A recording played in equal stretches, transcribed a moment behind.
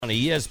On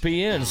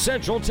ESPN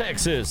Central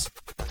Texas.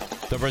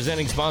 The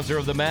presenting sponsor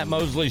of the Matt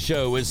Mosley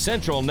Show is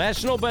Central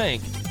National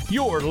Bank,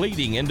 your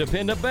leading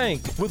independent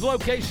bank with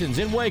locations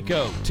in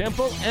Waco,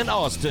 Temple, and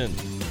Austin.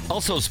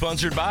 Also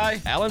sponsored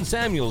by Allen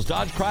Samuels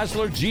Dodge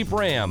Chrysler Jeep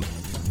Ram,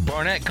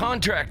 Barnett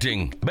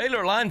Contracting,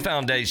 Baylor Line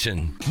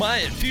Foundation,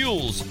 Myatt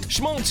Fuels,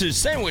 Schmaltz's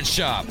Sandwich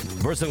Shop,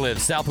 VersaLift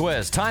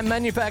Southwest Time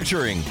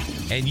Manufacturing,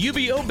 and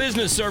UBO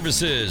Business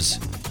Services.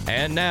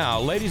 And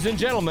now, ladies and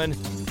gentlemen,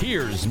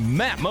 here's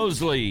Matt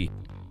Mosley.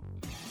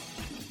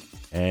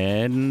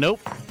 And nope.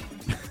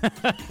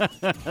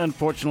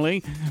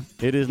 Unfortunately,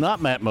 it is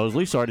not Matt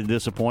Mosley. Sorry to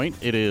disappoint.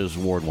 It is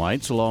Ward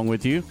Whites along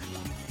with you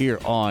here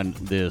on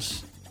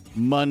this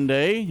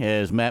Monday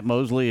as Matt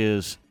Mosley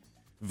is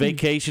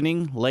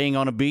vacationing, laying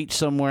on a beach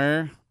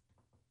somewhere,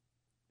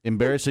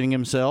 embarrassing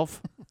himself.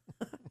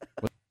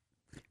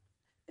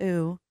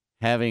 Ew.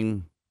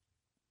 Having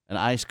an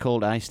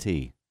ice-cold iced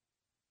tea.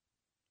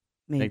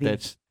 Maybe.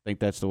 Think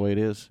that's the way it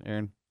is,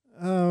 Aaron?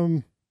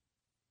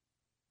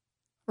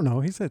 I don't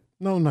know. He said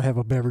known to have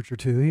a beverage or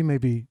two. He may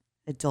be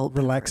Adult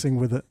relaxing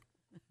with a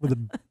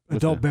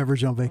adult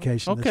beverage on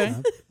vacation. Okay,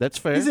 that's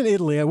fair. He's in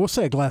Italy. I will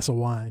say a glass of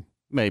wine.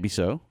 Maybe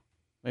so.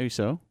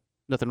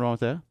 Nothing wrong with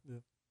that. Yeah.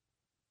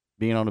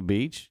 Being on a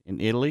beach in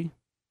Italy,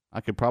 I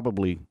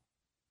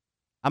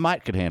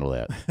might could handle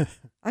that.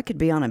 I could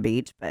be on a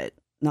beach, but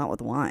not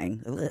with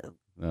wine. Ugh.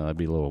 No, that'd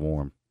be a little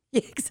warm.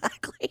 Yeah,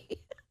 exactly.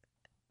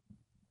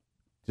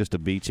 Just a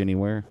beach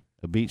anywhere?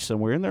 A beach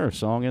somewhere? Isn't there a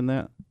song in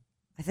that?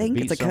 I think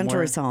it's a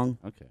country somewhere? song.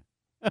 Okay.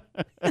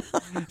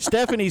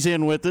 Stephanie's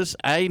in with us.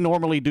 I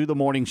normally do the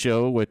morning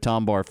show with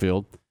Tom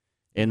Barfield,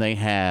 and they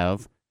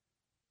have,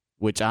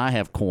 which I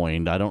have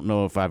coined, I don't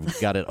know if I've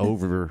got it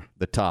over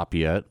the top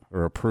yet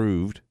or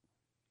approved,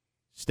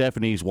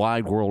 Stephanie's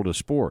Wide World of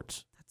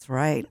Sports. That's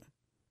right.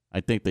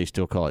 I think they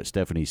still call it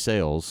Stephanie's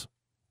Sales.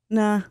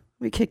 Nah,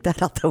 we kicked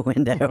that out the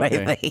window,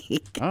 Okay. I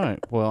think. All right.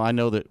 Well, I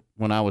know that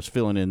when I was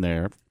filling in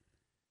there,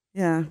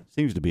 Yeah.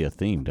 seems to be a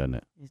theme, doesn't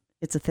it?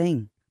 It's a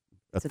thing.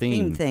 It's a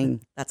theme thing.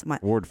 That's my...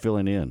 Word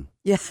filling in.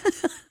 Yeah.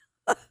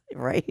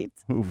 Right.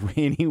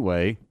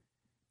 Anyway,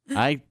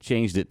 I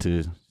changed it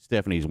to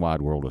Stephanie's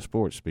Wide World of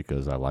Sports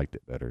because I liked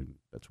it better.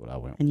 That's what I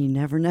went with. And you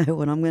never know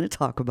what I'm going to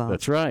talk about.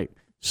 That's right.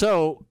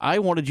 So I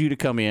wanted you to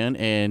come in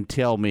and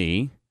tell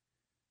me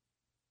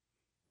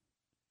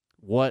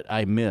what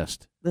I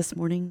missed. This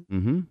morning?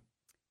 Mm-hmm.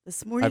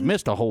 This morning? I've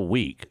missed a whole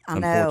week, I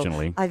know.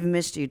 unfortunately. I've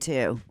missed you,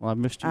 too. Well, I've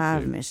missed you, too.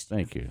 I've missed you.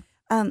 Thank you.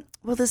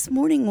 Well, this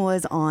morning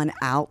was on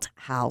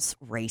Outhouse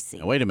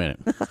Racing. Now, wait a minute.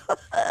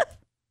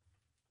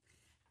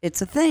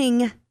 It's a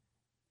thing.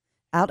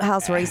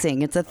 Outhouse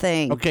Racing. It's a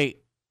thing. Okay.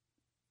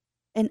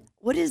 And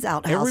what is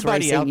Outhouse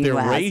Everybody Racing? out there, you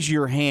ask? raise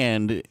your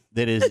hand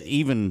that has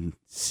even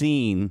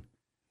seen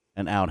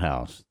an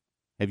outhouse.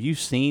 Have you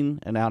seen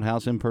an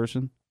outhouse in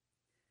person?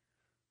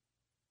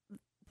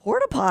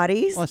 Porta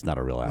potties. Well, that's not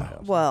a real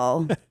outhouse.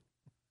 Well,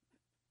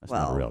 That's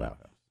not a real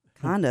outhouse.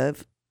 kind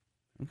of.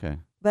 Okay.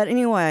 But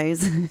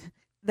anyways,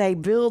 they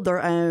build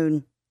their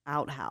own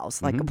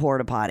outhouse, like a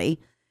porta potty.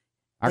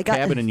 Our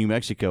cabin in New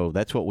Mexico,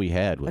 that's what we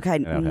had with Okay,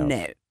 an outhouse.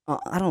 no.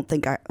 I don't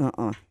think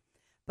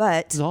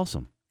But This is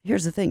awesome.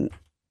 here's the thing.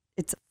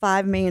 It's a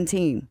 5-man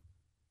team.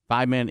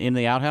 5 men in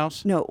the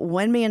outhouse? No,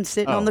 1 man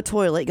sitting on the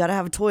toilet. You got to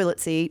have a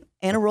toilet seat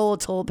and a roll of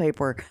toilet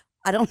paper.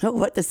 I don't know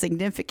what the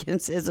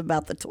significance is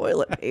about the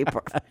toilet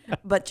paper,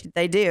 but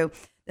they do.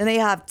 Then they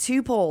have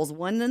 2 poles,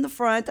 one in the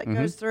front that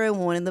goes through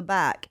and one in the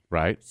back.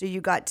 Right. So you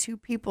got 2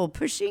 people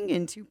pushing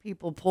and 2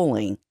 people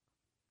pulling.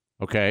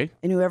 Okay.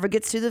 And whoever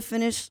gets to the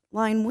finish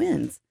line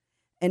wins.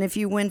 And if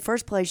you win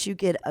first place, you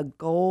get a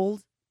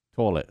gold.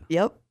 Toilet.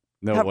 Yep.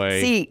 No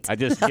way. Seat. I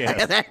just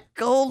guessed. That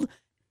gold.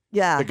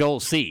 Yeah. The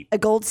gold seat. A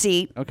gold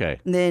seat. Okay.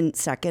 And then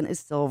second is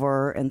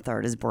silver and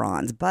third is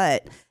bronze.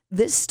 But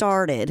this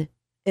started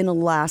in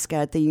Alaska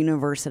at the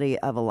University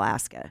of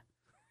Alaska.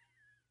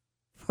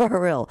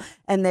 For real.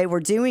 And they were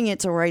doing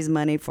it to raise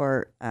money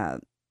for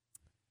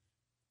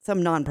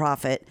some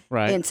nonprofit.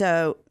 Right. And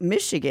so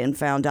Michigan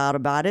found out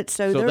about it.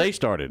 So they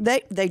started.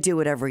 They do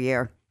it every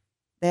year.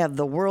 They have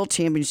the World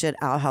Championship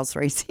Outhouse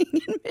Racing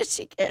in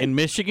Michigan. In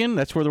Michigan?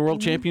 That's where the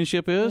World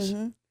Championship is?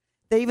 Mm-hmm.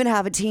 They even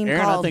have a team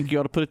Aaron, called... I think you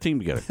ought to put a team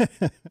together.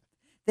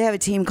 They have a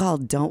team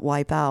called Don't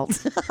Wipe Out.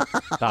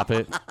 Stop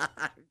it.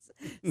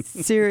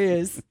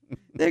 Serious.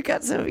 They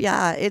got some...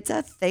 Yeah, it's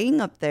a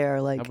thing up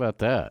there. Like How about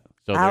that?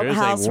 So Outhouse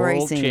there is a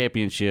World Racing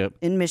Championship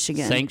in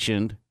Michigan.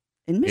 sanctioned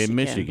in Michigan. in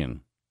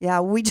Michigan. Yeah,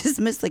 we just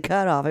missed the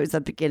cutoff. It was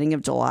the beginning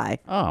of July.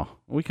 Oh,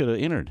 we could have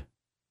entered.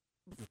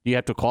 Do you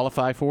have to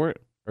qualify for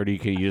it? Or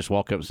can you just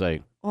walk up and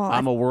say, Well,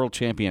 I'm a world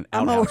champion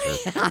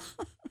outhouser?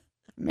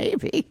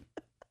 Maybe.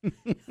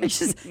 It's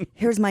just,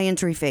 here's my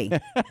entry fee.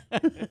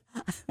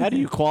 How do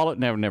you qualify?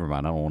 Never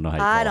mind. I don't know how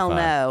you qualify. I don't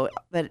know.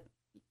 But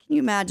can you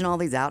imagine all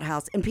these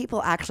outhouse and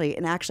people actually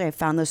I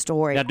found this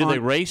story. Now, do they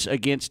race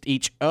against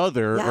each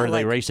other Yeah, or do they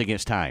like- race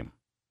against time?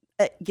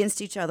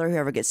 Against each other,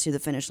 whoever gets to the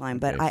finish line.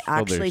 But Okay, I so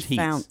there's actually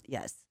heats. found,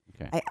 yes,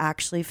 Okay. I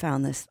actually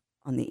found this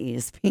on the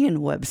ESPN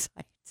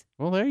website.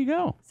 Well, there you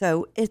go.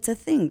 So it's a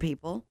thing,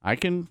 people. I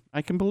can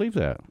believe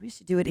that. We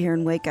should do it here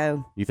in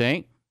Waco. You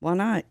think? Why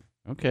not?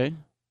 Okay.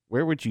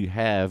 Where would you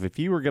have, if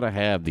you were going to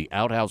have the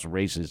outhouse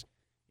races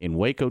in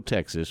Waco,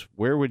 Texas,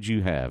 where would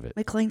you have it?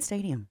 McLean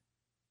Stadium.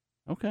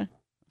 Okay.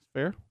 That's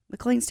fair.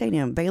 McLean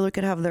Stadium. Baylor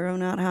could have their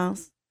own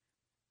outhouse.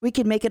 We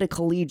could make it a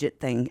collegiate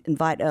thing,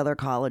 invite other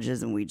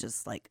colleges, and we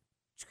just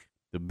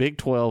the Big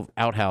 12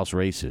 outhouse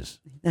races.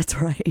 That's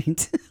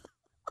right.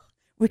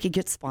 We could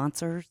get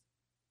sponsors.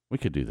 We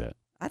could do that.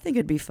 I think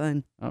it'd be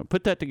fun.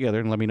 Put that together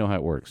and let me know how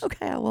it works.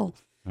 Okay, I will.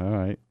 All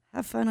right.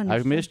 Have fun on your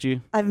I've missed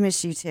you. I've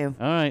missed you too.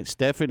 All right.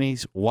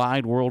 Stephanie's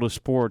Wide World of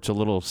Sports, a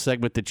little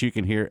segment that you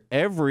can hear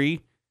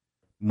every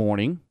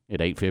morning at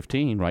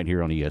 8:15 right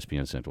here on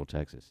ESPN Central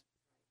Texas.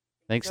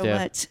 Thanks, So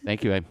Steph. much.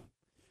 Thank you, Abe.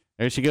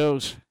 There she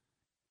goes.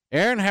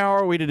 Aaron, how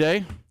are we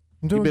today?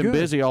 I'm doing You've been good.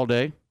 busy all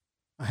day.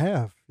 I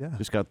have, yeah.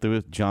 Just got through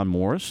with John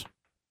Morris.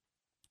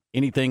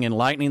 Anything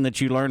enlightening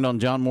that you learned on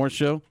John Morris'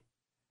 show?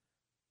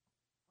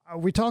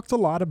 We talked a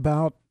lot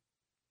about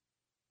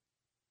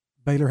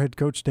Baylor head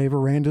coach Dave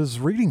Aranda's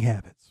reading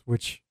habits,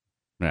 which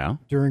Yeah.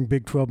 during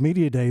Big 12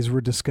 Media Days were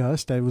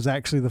discussed. It was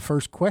actually the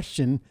first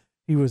question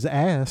he was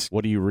asked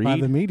What do you by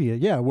the read? media.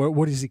 Yeah,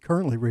 what is he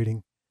currently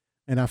reading?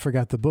 And I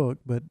forgot the book,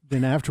 but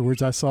then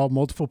afterwards I saw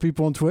multiple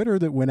people on Twitter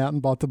that went out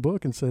and bought the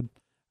book and said,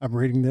 I'm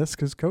reading this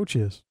because Coach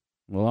is.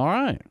 Well, all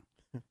right.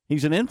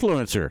 He's an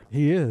influencer.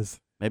 He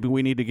is. Maybe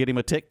we need to get him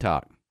a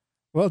TikTok.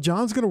 Well,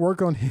 John's going to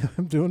work on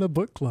him doing a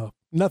book club.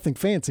 Nothing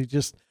fancy,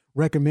 just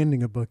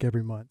recommending a book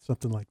every month,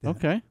 something like that.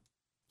 Okay.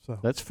 So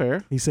That's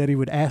fair. he said he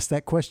would ask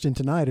that question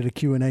tonight at a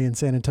Q&A in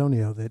San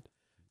Antonio that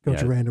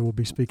Coach Yeah. Aranda will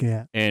be speaking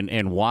at.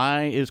 And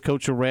why is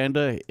Coach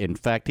Aranda? In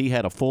fact, he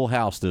had a full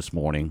house this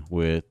morning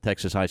with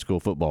Texas high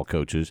school football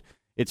coaches.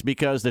 It's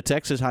because the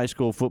Texas High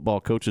School Football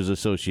Coaches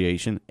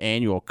Association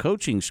annual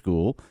coaching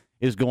school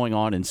is going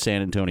on in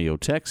San Antonio,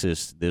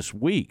 Texas this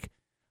week.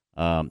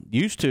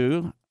 Used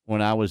to,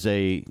 when I was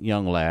a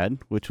young lad,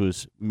 which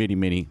was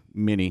many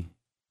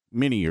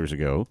years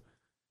ago,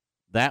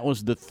 that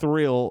was the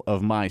thrill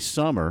of my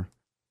summer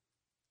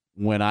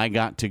when I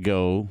got to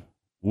go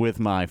with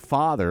my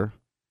father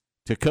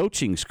to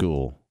coaching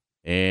school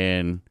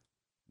and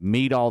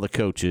meet all the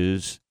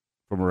coaches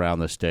from around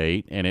the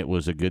state, and it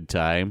was a good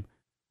time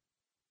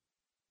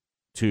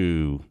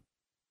to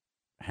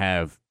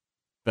have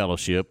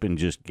fellowship and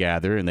just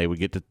gather, and they would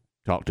get to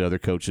talk to other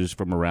coaches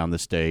from around the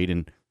state,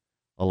 and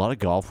a lot of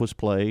golf was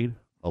played,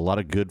 a lot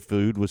of good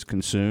food was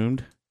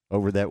consumed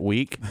over that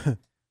week,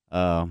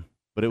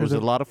 but it was a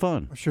lot of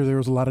fun. I'm sure there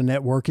was a lot of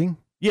networking.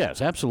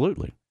 Yes,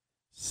 absolutely.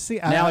 See,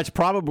 Now it's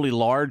probably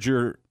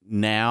larger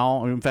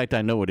now. In fact,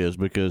 I know it is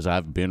because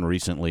I've been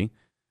recently.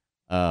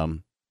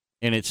 And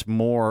it's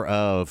more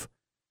of,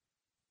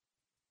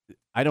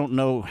 I don't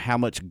know how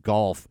much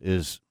golf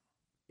is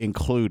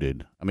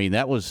included. I mean,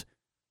 that was,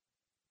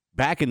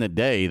 back in the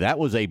day, that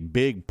was a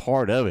big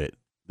part of it,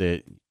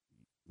 that,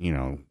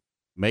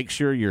 make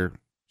sure your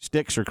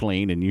sticks are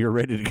clean and you're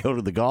ready to go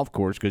to the golf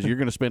course because you're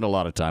going to spend a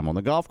lot of time on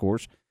the golf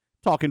course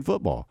talking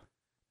football.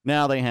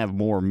 Now they have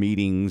more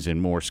meetings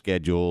and more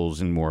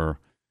schedules and more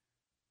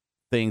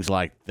things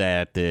like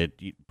that,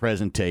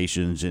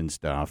 presentations and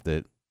stuff,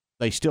 that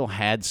they still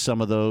had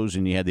some of those,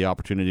 and you had the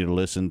opportunity to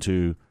listen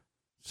to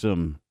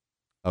some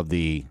of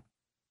the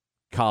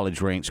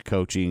college ranks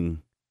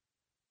coaching,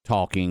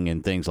 talking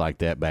and things like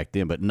that back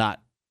then, but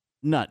not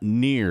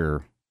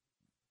near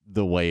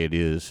the way it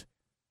is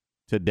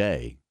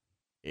today.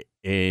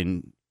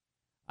 And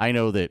I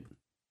know that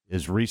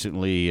as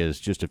recently as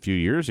just a few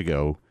years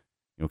ago,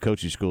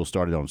 coaching school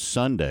started on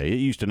Sunday. It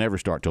used to never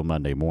start till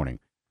Monday morning,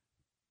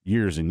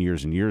 years and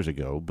years and years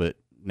ago, but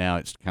now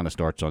it kind of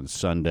starts on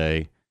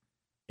Sunday.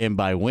 And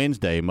by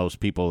Wednesday, most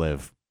people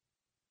have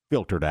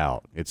filtered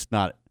out. It's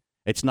not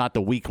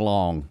the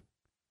week-long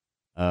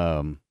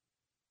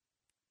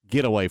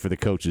getaway for the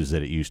coaches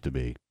that it used to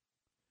be.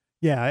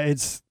 Yeah,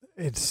 it's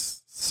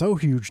so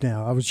huge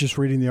now. I was just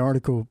reading the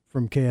article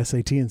from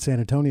KSAT in San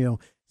Antonio.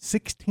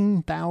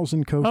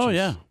 16,000 coaches. Oh,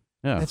 yeah.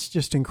 That's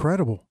just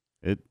incredible.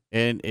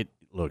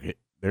 Look,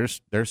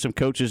 there's some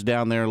coaches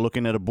down there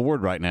looking at a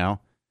board right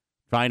now,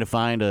 trying to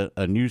find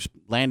a new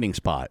landing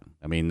spot.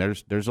 I mean,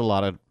 there's a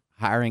lot of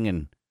hiring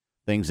and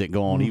things that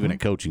go on even at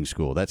coaching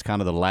school. That's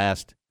kind of the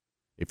last.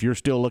 If you're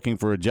still looking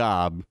for a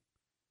job,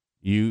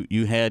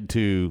 you head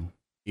to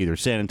either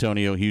San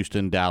Antonio,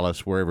 Houston,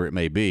 Dallas, wherever it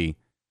may be,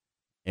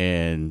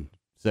 and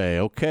say,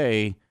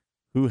 okay,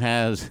 who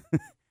has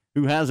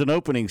an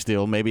opening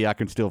still? Maybe I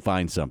can still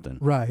find something.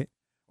 Right.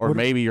 Or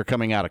maybe you're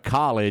coming out of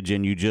college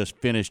and you just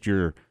finished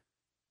you're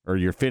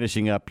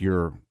finishing up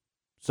your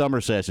summer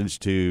sessions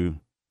to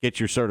get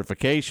your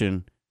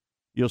certification.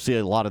 You'll see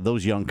a lot of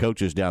those young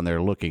coaches down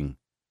there looking,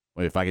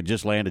 well, if I could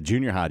just land a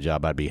junior high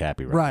job, I'd be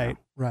happy right now.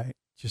 Right.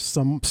 Just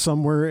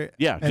somewhere.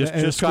 Yeah,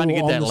 just trying to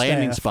get that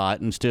landing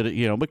spot instead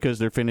of, because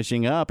they're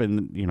finishing up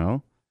and,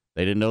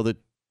 they didn't know that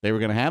they were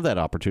going to have that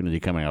opportunity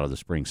coming out of the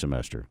spring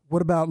semester.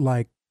 What about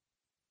like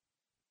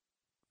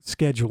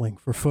scheduling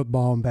for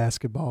football and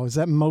basketball? Is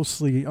that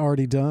mostly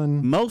already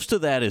done? Most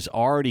of that is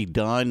already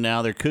done.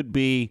 Now there could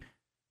be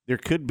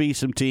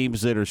some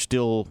teams that are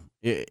still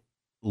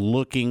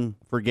looking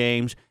for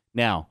games.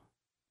 Now,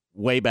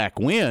 way back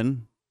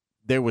when,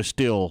 there was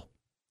still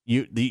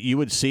you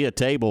would see a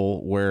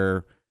table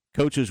where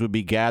coaches would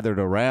be gathered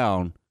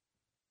around.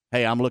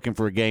 Hey, I'm looking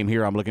for a game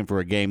here. I'm looking for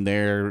a game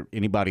there.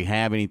 Anybody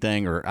have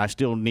anything? Or I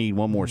still need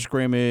one more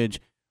scrimmage.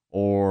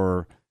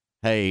 Or,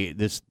 hey,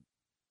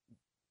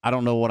 I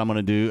don't know what I'm going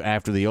to do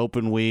after the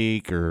open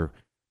week or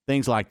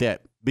things like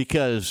that.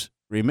 Because,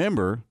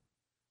 remember,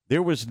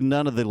 there was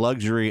none of the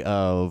luxury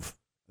of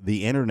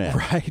the internet.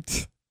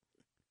 Right.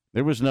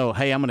 There was no,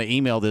 hey, I'm going to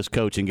email this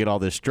coach and get all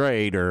this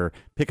straight, or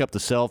pick up the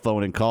cell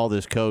phone and call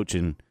this coach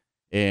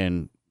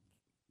and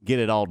get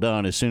it all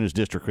done as soon as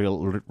district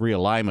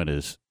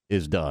realignment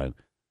is done.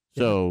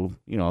 So,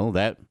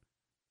 the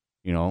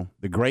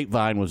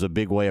grapevine was a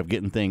big way of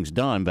getting things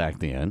done back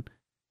then.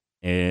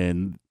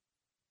 And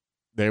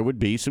there would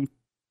be some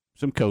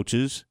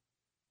coaches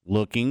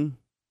looking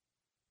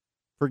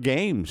for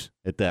games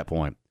at that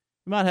point.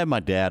 We might have my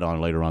dad on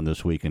later on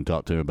this week and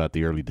talk to him about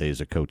the early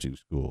days of coaching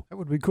school. That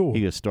would be cool.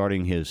 He is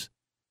starting his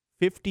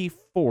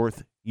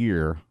 54th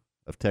year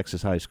of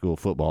Texas high school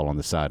football on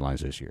the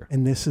sidelines this year.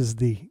 And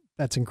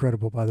that's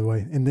incredible, by the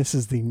way. And this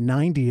is the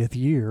 90th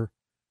year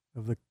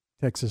of the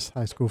Texas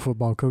High School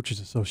Football Coaches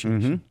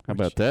Association. Mm-hmm. How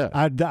about that?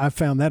 I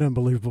found that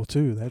unbelievable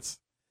too. That's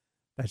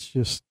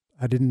just,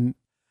 I didn't,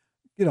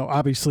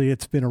 obviously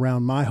it's been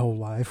around my whole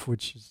life,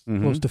 which is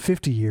close to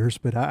 50 years,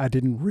 but I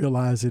didn't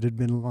realize it had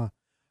been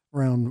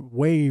around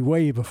way,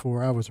 way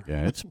before I was around.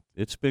 Yeah,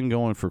 it's been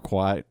going for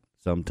quite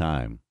some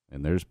time,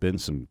 and there's been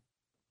some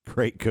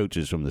great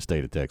coaches from the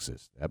state of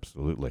Texas.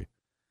 Absolutely.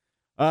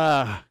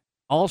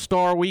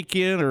 All-Star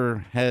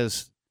Weekend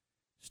has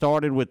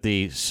started with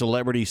the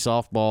celebrity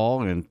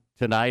softball, and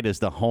tonight is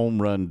the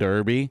home run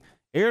derby.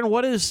 Aaron,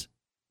 what is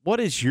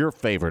your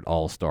favorite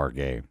All-Star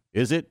game?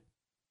 Is it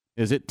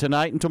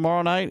tonight and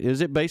tomorrow night?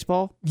 Is it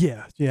baseball?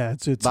 Yeah.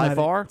 It's by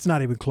far. It's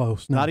not even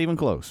close. No. Not even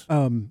close.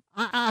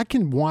 I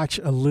can watch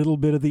a little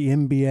bit of the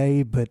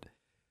NBA, but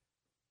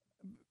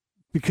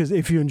because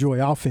if you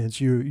enjoy offense,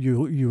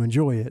 you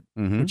enjoy it,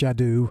 which I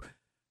do.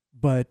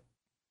 But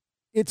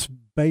it's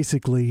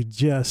basically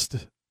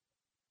just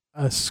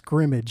a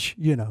scrimmage.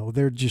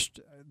 They're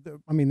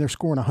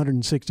scoring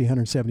 160,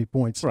 170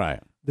 points.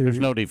 Right. There's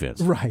no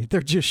defense. Right.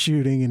 They're just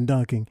shooting and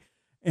dunking,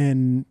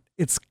 and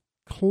it's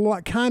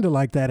kind of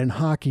like that in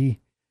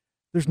hockey.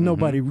 There's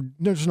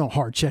there's no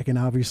hard checking,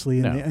 obviously,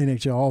 in the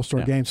NHL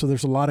All-Star game, so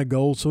there's a lot of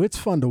goals, so it's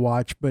fun to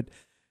watch. But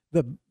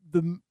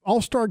the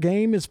All-Star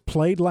game is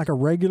played like a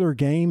regular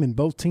game, and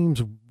both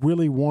teams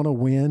really want to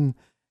win,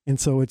 and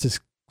so it's as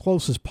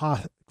close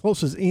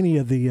as any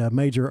of the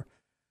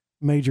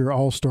major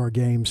All-Star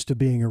games to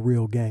being a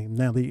real game.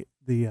 Now, the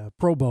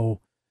Pro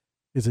Bowl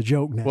is a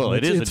joke now. Well,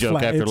 it's a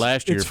joke after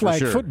last year, it's flag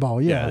for sure.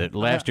 Football, yeah.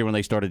 Last year when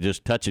they started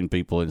just touching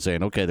people and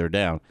saying, okay, they're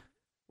down.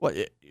 Well,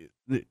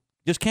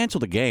 just cancel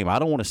the game. I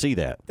don't want to see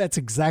that. That's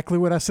exactly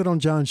what I said on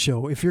John's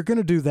show. If you're going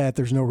to do that,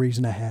 there's no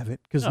reason to have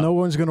it because no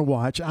one's going to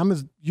watch.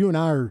 You and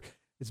I are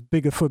as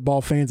big of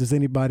football fans as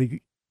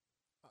anybody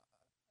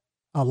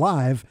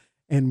alive,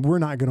 and we're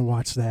not going to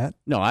watch that.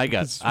 No, I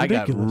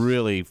got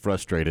really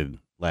frustrated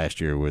last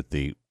year with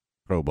the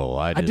Pro Bowl.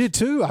 I did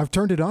too. I've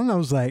turned it on, and I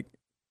was like,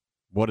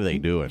 what are they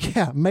doing?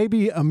 Yeah,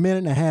 maybe a minute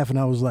and a half, and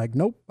I was like,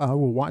 nope, I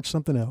will watch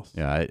something else.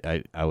 Yeah,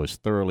 I was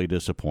thoroughly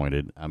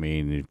disappointed. I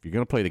mean, if you're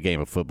going to play the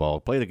game of football,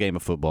 play the game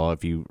of football.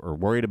 If you are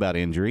worried about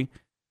injury,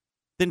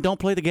 then don't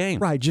play the game.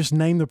 Right, just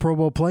name the Pro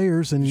Bowl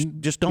players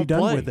and just don't be done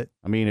play with it.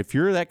 I mean, if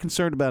you're that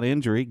concerned about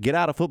injury, get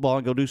out of football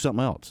and go do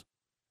something else.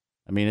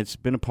 I mean, it's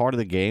been a part of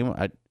the game.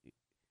 Hey,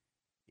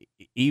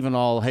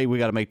 we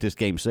got to make this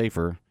game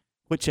safer.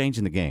 Quit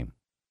changing the game.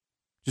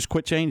 Just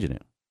quit changing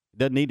it. It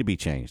doesn't need to be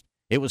changed.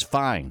 It was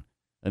fine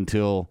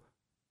until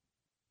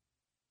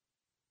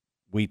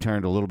we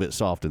turned a little bit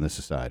soft in this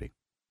society.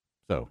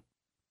 So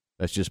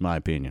that's just my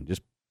opinion.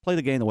 Just play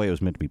the game the way it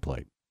was meant to be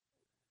played.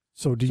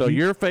 So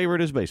your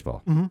favorite is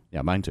baseball? Mm-hmm.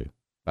 Yeah, mine too,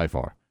 by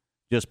far.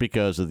 Just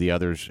because of the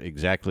others,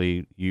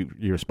 exactly.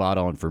 You're spot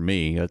on for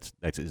me.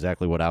 That's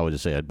exactly what I would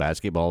have said.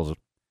 Basketball is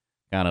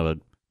kind of a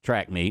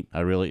track meet. I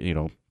really,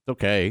 it's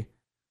okay,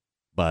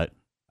 but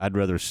I'd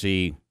rather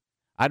see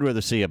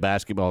a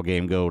basketball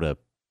game go to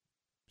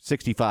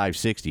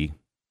 65-60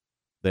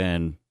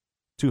 than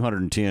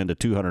 210 to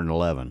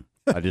 211.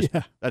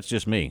 That's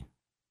just me.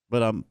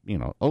 But I'm,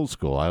 old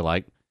school. I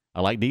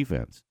like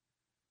defense.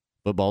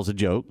 Football's a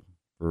joke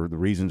for the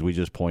reasons we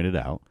just pointed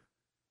out.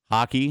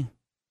 Hockey,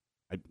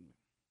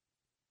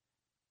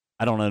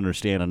 I don't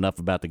understand enough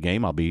about the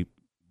game. I'll be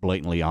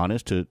blatantly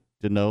honest to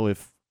know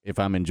if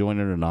I'm enjoying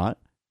it or not.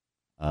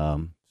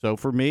 So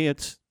for me,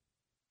 it's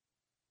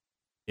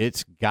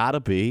gotta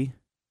be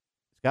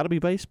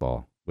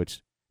baseball,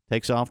 which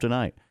takes off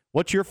tonight.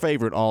 What's your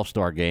favorite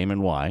All-Star game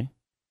and why?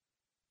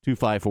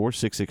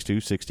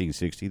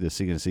 254-662-1660, the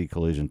CNC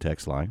Collision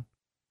text line.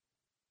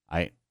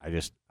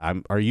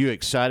 Are you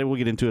excited? We'll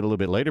get into it a little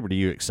bit later, but are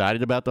you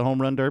excited about the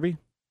home run derby?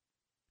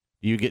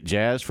 Do you get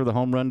jazzed for the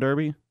home run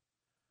derby?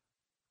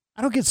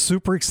 I don't get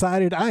super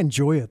excited. I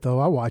enjoy it, though.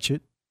 I watch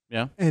it.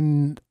 Yeah.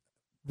 And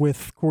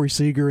with Corey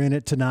Seager in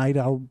it tonight,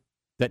 I'll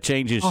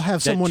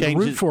have someone to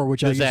root for,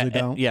 which I usually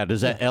don't. Yeah,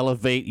 does that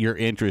elevate your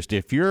interest?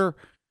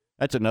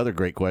 That's another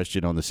great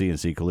question on the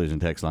CNC Collision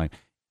text line.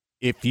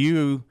 If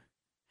you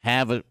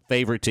have a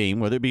favorite team,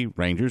 whether it be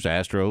Rangers,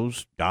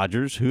 Astros,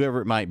 Dodgers,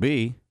 whoever it might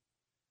be,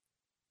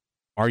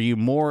 are you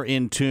more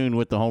in tune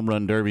with the home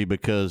run derby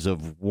because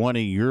of one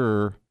of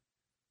your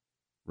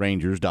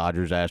Rangers,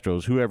 Dodgers,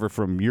 Astros, whoever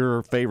from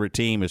your favorite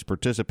team is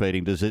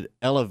participating? Does it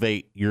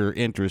elevate your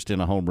interest in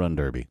a home run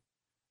derby?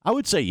 I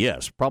would say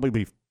yes,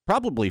 probably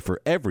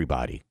for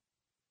everybody.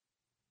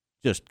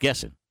 Just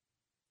guessing.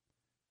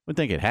 Would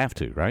think it'd have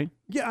to, right?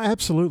 Yeah,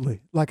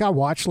 absolutely. Like I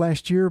watched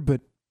last year,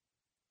 but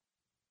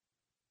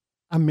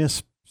I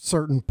miss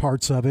certain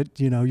parts of it.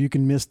 You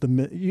can miss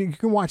you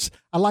can watch.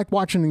 I like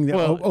watching the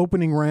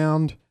opening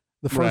round,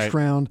 the first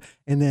round,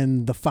 and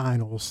then the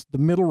finals. The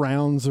middle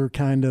rounds are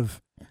kind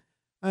of,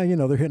 they're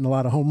hitting a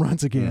lot of home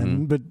runs again.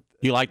 Mm-hmm. But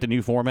you like the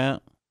new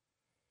format?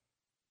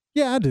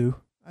 Yeah, I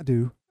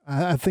do.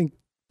 I think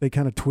they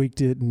kind of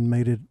tweaked it and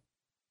made it.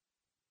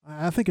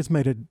 I think it's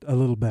made it a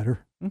little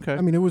better. Okay.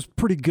 I mean, it was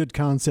pretty good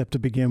concept to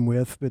begin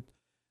with, but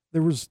I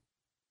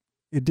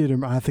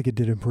think it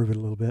did improve it a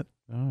little bit.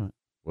 All right.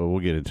 Well,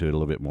 we'll get into it a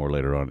little bit more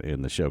later on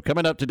in the show.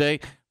 Coming up today,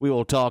 we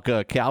will talk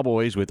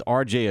Cowboys with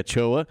R.J.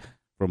 Ochoa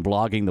from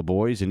Blogging the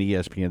Boys and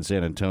ESPN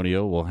San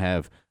Antonio. We'll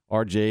have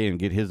R.J. and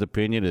get his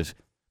opinion as,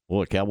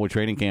 Cowboy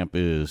training camp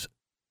is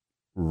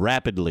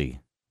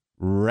rapidly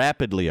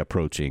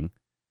approaching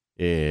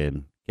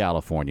in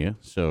California.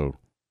 So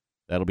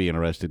that'll be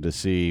interesting to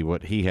see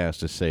what he has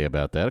to say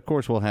about that. Of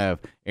course, we'll have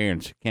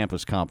Aaron's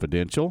Campus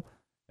Confidential,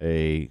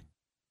 a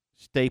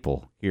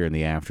staple here in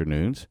the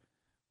afternoons.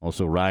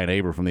 Also, Ryan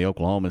Aber from the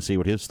Oklahoma, and see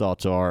what his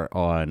thoughts are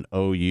on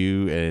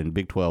OU and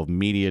Big 12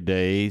 Media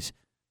Days.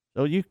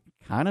 So you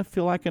kind of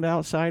feel like an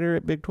outsider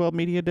at Big 12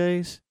 Media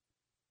Days?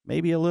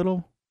 Maybe a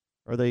little?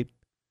 Are they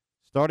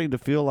starting to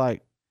feel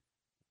like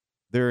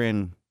they're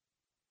in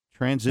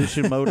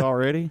transition mode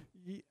already?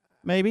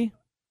 Maybe?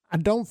 I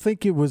don't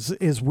think it was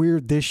as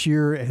weird this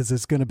year as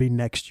it's going to be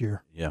next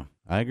year. Yeah,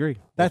 I agree.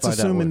 That's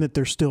assuming that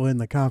they're still in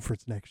the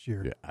conference next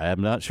year. Yeah,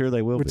 I'm not sure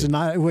they will be. Which is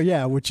not,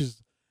 which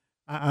is...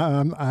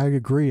 I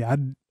agree. I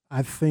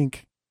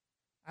think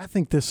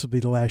this will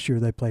be the last year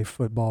they play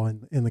football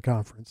in the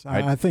conference.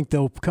 I think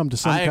they'll come to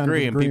some kind of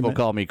agreement. I agree, and people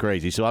call me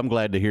crazy, so I'm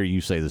glad to hear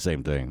you say the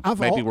same thing.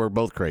 Maybe we're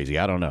both crazy.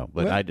 I don't know,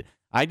 but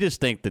I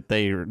just think that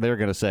they're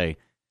going to say,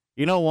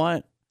 you know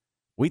what?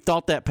 We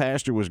thought that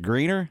pasture was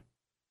greener.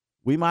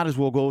 We might as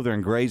well go over there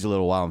and graze a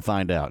little while and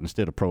find out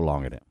instead of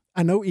prolonging it.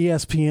 I know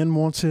ESPN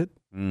wants it,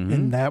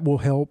 and that will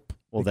help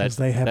because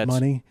they have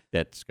money.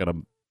 That's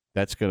gonna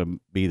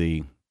be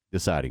the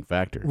deciding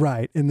factor.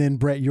 Right. And then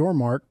Brett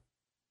Yormark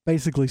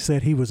basically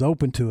said he was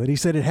open to it. He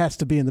said it has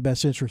to be in the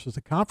best interest of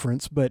the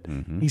conference, but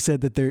he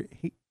said that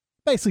he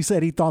basically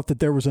said he thought that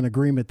there was an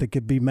agreement that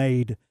could be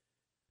made.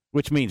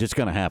 Which means it's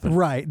going to happen.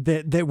 Right.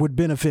 That would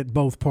benefit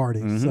both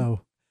parties.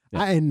 So,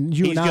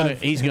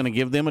 he's going to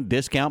give them a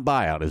discount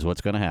buyout is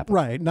what's going to happen.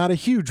 Right. Not a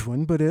huge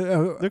one, but they're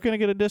going to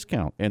get a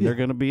discount, and they're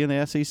going to be in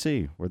the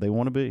SEC where they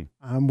want to be.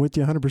 I'm with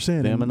you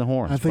 100%. Them and the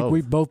Horns. I think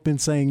we've both been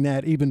saying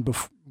that even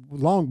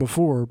long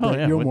before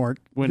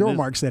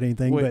Yormark said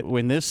anything.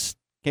 When this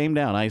came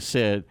down, I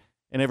said,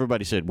 and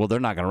everybody said, well, they're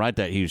not going to write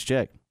that huge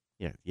check.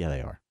 Yeah,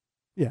 they are.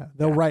 Yeah,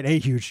 they'll write a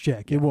huge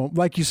check. It won't,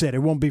 like you said, it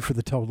won't be for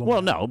the total.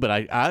 Well, no,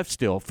 but I've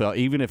still felt,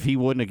 even if he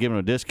wouldn't have given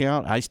a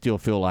discount, I still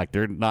feel like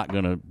they're not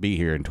going to be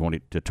here in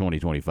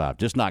 2025.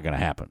 Just not going to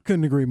happen.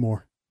 Couldn't agree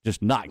more.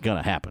 Just not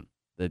going to happen.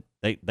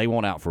 They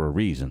want out for a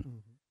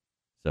reason.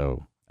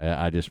 So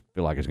I just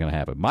feel like it's going to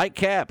happen. Mike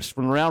Capps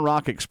from Round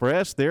Rock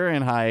Express, they're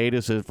in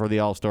hiatus for the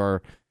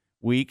All-Star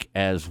week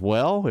as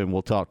well, and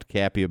we'll talk to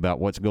Cappy about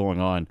what's going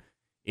on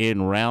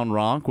in Round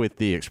Rock with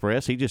the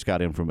Express. He just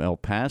got in from El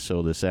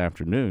Paso this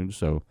afternoon,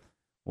 so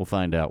we'll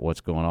find out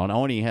what's going on.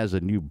 Oni has a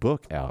new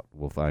book out.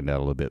 We'll find out a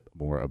little bit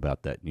more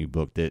about that new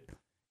book that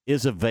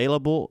is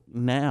available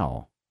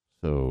now.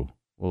 So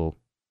we'll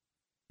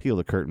peel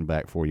the curtain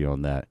back for you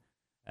on that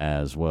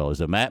as well. As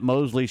the Matt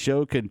Mosley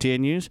Show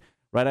continues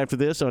right after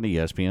this on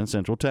ESPN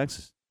Central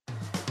Texas.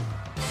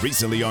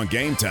 Recently on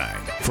Game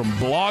Time. From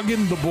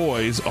Blogging the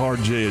Boys,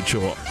 R.J.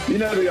 Ochoa.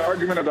 The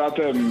argument about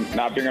them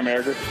not being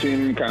America's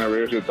team kind of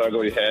rears its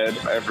ugly head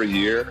every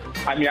year.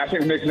 I mean, I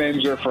think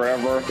nicknames are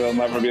forever. There'll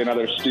never be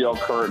another Steel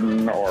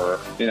Curtain or,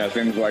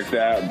 things like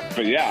that.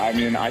 But, yeah, I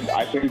mean,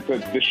 I think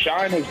that the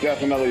shine has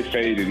definitely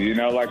faded.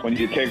 Like when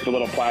you take the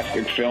little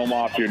plastic film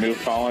off your new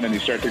phone and you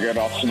start to get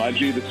all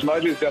smudgy, the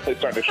smudge is definitely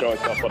starting to show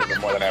itself a little bit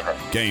more than ever.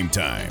 Game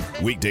Time.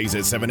 Weekdays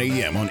at 7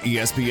 a.m. on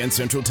ESPN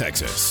Central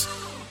Texas.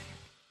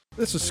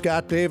 This is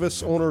Scott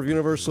Davis, owner of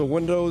Universal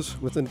Windows.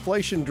 With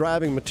inflation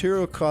driving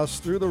material costs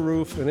through the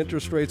roof and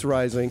interest rates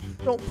rising,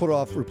 don't put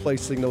off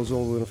replacing those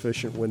old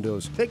inefficient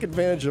windows. Take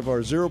advantage of our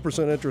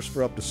 0% interest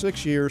for up to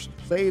 6 years.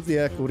 Save the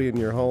equity in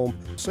your home.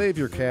 Save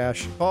your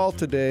cash. Call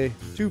today,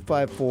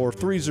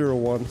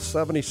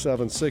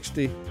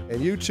 254-301-7760,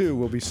 and you too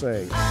will be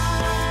saying,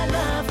 I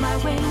love my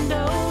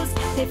windows.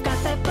 They've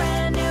got that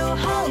brand new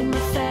home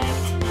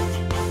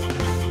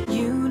effect.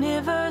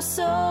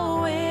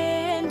 Universal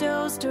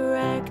Windows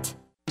Direct.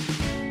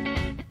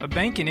 A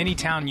bank in any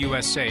town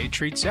USA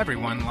treats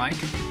everyone like,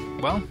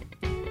 well,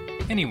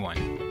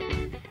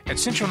 anyone. At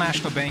Central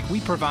National Bank,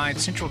 we provide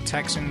Central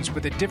Texans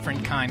with a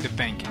different kind of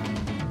banking.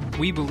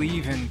 We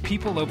believe in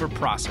people over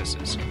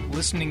processes,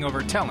 listening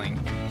over telling,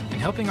 and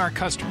helping our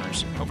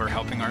customers over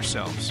helping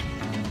ourselves.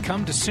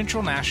 Come to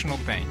Central National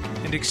Bank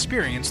and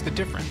experience the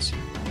difference.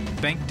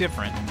 Bank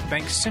different.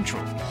 Bank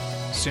Central.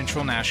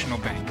 Central National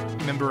Bank.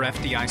 Member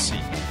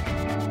FDIC.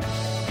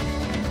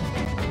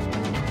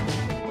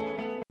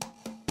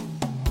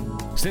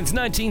 Since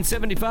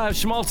 1975,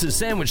 Schmaltz's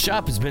Sandwich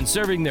Shop has been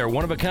serving their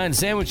one-of-a-kind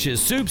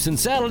sandwiches, soups, and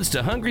salads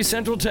to hungry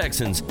Central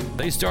Texans.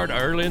 They start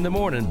early in the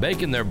morning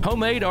baking their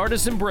homemade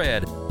artisan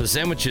bread. The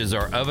sandwiches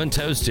are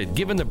oven-toasted,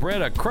 giving the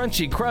bread a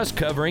crunchy crust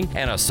covering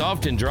and a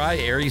soft and dry,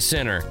 airy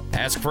center.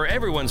 Ask for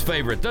everyone's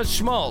favorite, the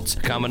Schmaltz,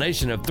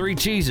 combination of 3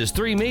 cheeses,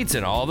 3 meats,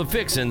 and all the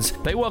fixins.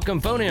 They welcome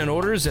phone-in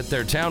orders at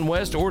their Town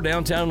West or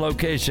downtown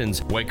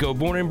locations. Waco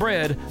born and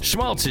bred,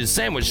 Schmaltz's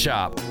Sandwich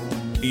Shop.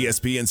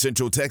 ESPN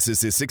Central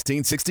Texas is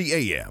 1660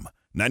 AM,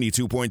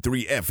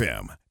 92.3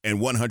 FM, and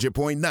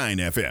 100.9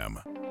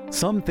 FM.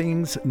 Some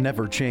things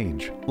never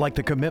change, like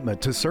the commitment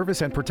to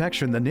service and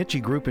protection the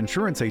Niche Group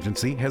Insurance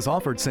Agency has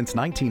offered since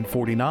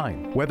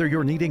 1949. Whether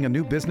you're needing a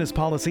new business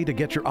policy to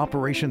get your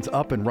operations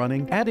up and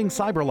running, adding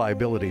cyber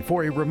liability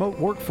for a remote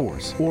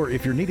workforce, or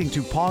if you're needing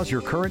to pause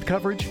your current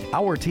coverage,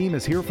 our team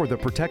is here for the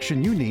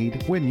protection you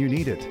need when you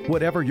need it.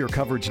 Whatever your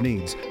coverage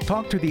needs,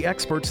 talk to the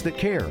experts that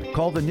care.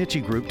 Call the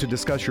Niche Group to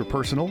discuss your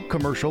personal,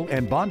 commercial,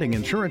 and bonding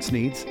insurance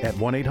needs at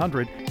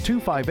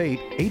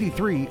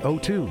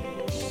 1-800-258-8302.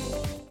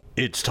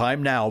 It's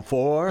time now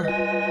for The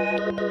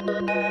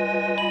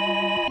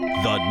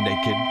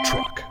Naked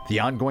Truck, the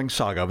ongoing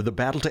saga of the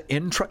battle to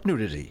end truck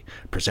nudity,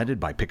 presented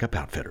by Pickup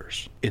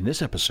Outfitters. In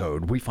this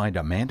episode, we find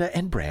Amanda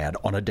and Brad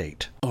on a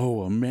date.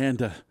 Oh,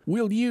 Amanda,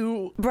 will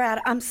you?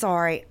 Brad, I'm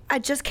sorry. I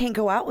just can't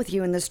go out with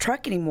you in this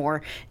truck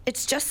anymore.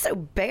 It's just so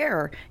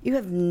bare. You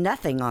have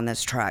nothing on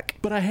this truck.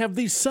 But I have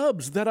these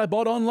subs that I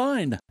bought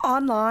online.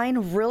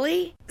 Online?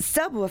 Really?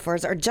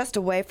 Subwoofers are just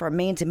a way for a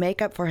man to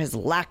make up for his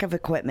lack of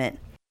equipment.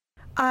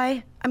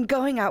 I'm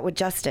going out with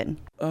Justin.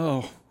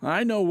 Oh,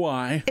 I know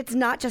why. It's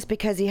not just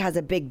because he has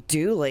a big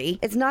dually.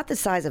 It's not the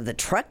size of the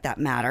truck that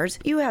matters.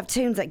 You have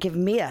tunes that give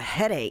me a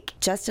headache.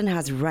 Justin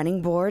has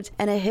running boards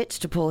and a hitch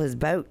to pull his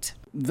boat.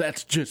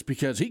 That's just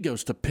because he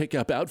goes to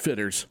Pickup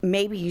Outfitters.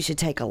 Maybe you should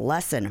take a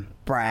lesson,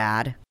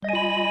 Brad.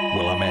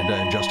 Will Amanda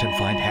and Justin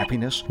find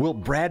happiness? Will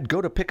Brad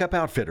go to Pickup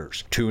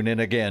Outfitters? Tune in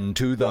again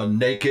to The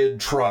Naked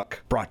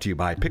Truck, brought to you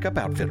by Pickup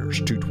Outfitters,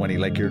 220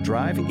 Lake Erie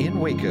Drive in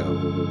Waco.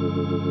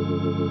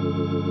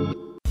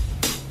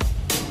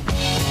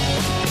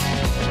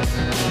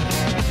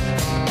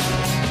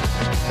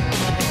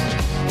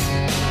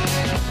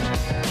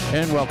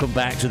 And welcome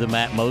back to the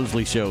Matt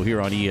Mosley Show here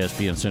on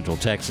ESPN Central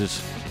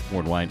Texas.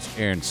 Ward White's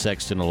Aaron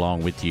Sexton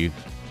along with you.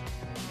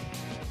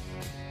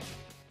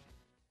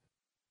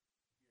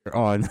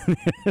 On,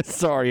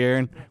 sorry,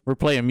 Aaron, we're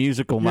playing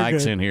musical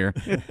mics in here.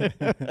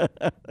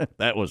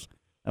 That was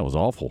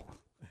awful.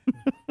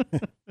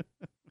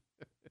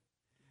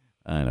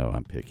 I know,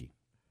 I'm picky.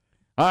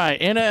 All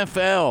right,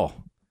 NFL.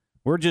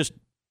 We're just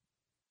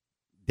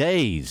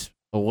days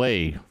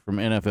away from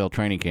NFL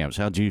training camps.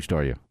 How juiced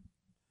are you?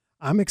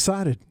 I'm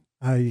excited.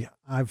 I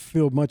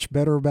feel much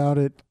better about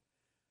it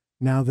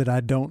now that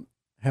I don't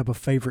have a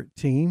favorite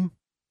team.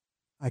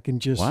 I can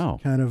just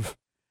kind of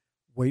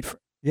wait for.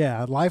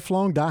 Yeah, a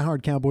lifelong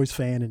diehard Cowboys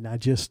fan, and I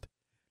just...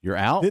 You're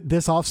out?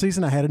 This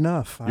offseason, I had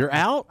enough. You're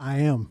out? I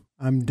am.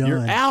 I'm done.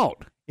 You're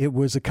out? It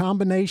was a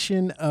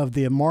combination of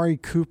the Amari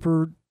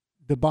Cooper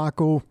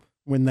debacle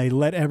when they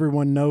let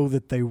everyone know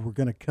that they were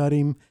going to cut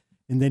him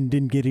and then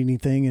didn't get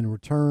anything in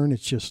return.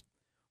 It's just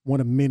one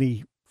of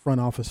many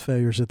front office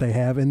failures that they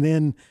have. And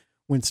then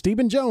when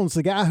Stephen Jones,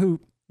 the guy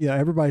who,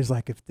 everybody's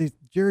like,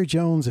 Jerry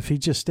Jones, if he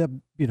just stepped,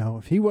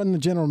 if he wasn't the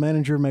general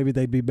manager, maybe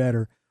they'd be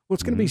better. Well,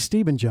 it's going to be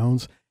Stephen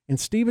Jones. And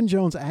Stephen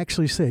Jones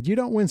actually said, you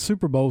don't win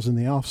Super Bowls in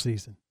the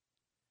offseason.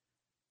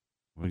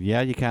 Well,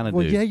 yeah, you kind of do.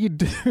 Well, yeah, you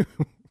do.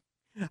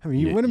 I mean,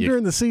 you win them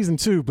during the season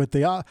too, but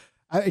he's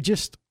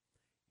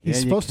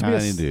supposed to be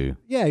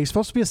he's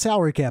supposed to be a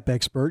salary cap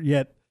expert,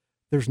 yet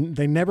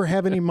they never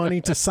have any money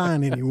to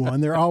sign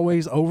anyone. They're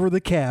always over the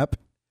cap.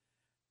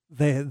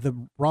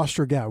 The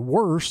roster got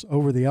worse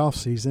over the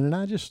offseason, and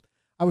I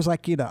was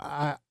like,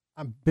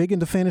 I'm big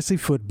into fantasy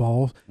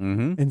football,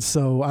 and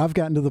so I've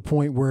gotten to the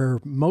point where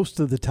most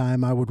of the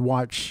time I would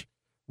watch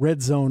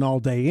Red Zone all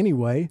day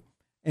anyway,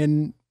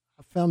 and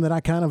I found that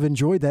I kind of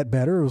enjoyed that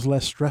better. It was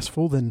less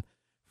stressful than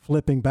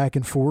flipping back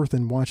and forth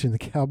and watching the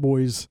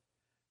Cowboys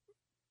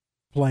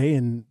play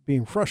and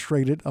being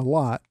frustrated a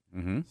lot.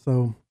 Mm-hmm.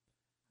 So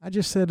I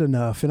just said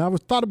enough. And I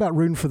thought about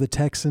rooting for the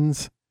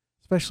Texans,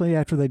 especially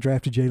after they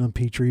drafted Jalen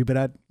Petrie,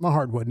 but my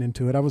heart wasn't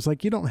into it. I was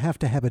like, you don't have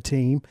to have a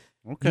team.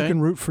 Okay. You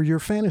can root for your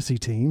fantasy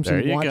teams. There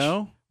and you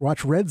go.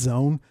 Watch Red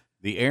Zone.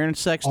 The Aaron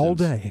Sextons. All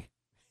day.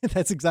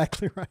 That's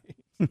exactly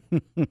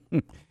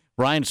right.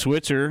 Ryan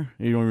Switzer,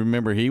 you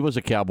remember he was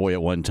a Cowboy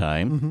at one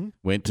time, Mm-hmm.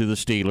 went to the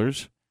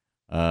Steelers.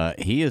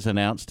 He has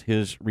announced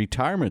his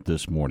retirement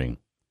this morning.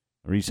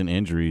 Recent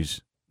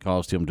injuries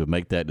caused him to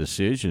make that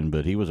decision,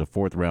 but he was a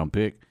 4th-round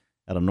pick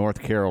out of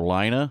North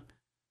Carolina,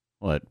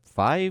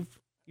 5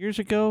 years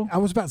ago? I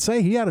was about to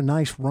say he had a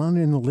nice run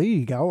in the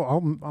league.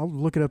 I'll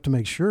look it up to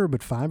make sure,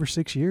 but 5 or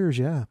 6 years,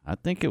 yeah. I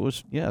think it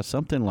was,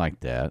 something like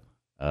that.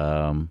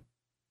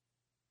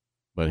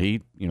 But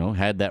he,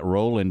 had that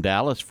role in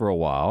Dallas for a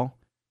while,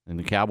 and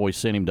the Cowboys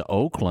sent him to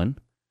Oakland.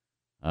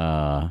 He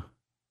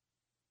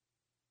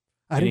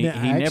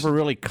never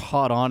really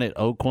caught on at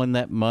Oakland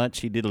that much.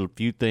 He did a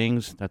few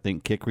things. I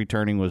think kick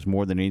returning was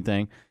more than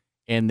anything.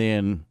 And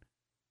then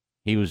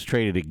he was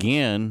traded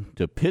again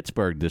to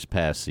Pittsburgh this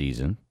past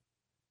season,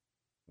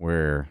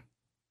 where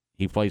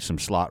he played some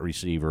slot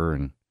receiver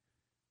and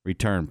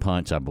return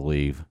punts, I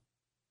believe.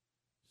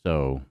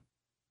 So,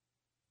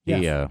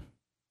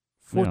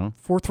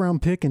 fourth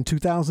round pick in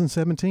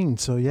 2017.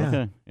 So yeah,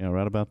 okay,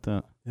 right about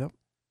that. Yep.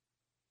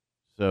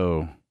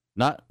 So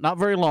not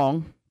very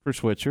long for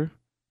Switzer,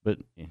 but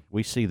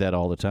we see that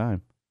all the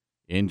time.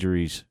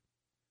 Injuries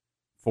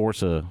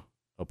force a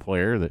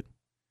player that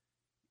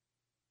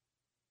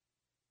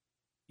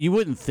you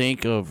wouldn't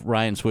think of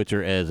Ryan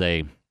Switzer as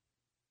a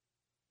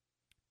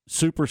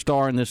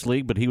superstar in this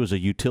league, but he was a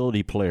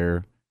utility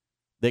player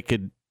that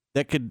could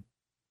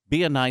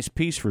be a nice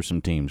piece for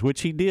some teams,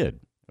 which he did.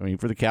 I mean,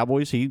 for the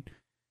Cowboys, he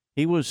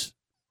was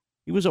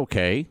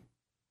okay.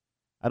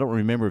 I don't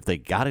remember if they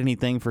got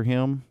anything for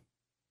him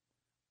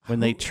when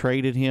they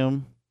traded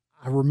him.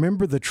 I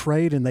remember the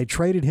trade, and they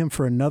traded him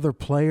for another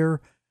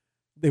player.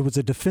 It was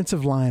a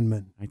defensive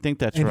lineman. I think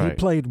that's right. right. And he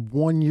played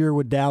 1 year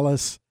with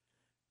Dallas.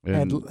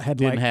 Didn't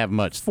like have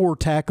much. 4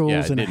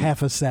 tackles and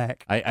half a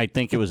sack. I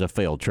think it was a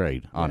failed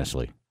trade,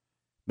 honestly,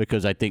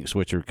 because I think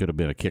Switzer could have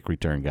been a kick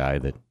return guy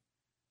that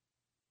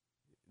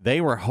they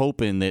were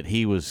hoping that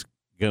he was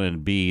going to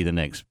be the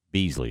next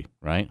Beasley,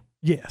 right?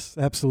 Yes,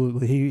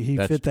 absolutely. He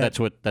fit that.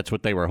 That's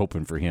what they were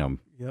hoping for him,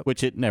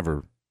 which it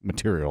never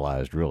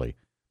materialized really,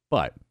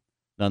 but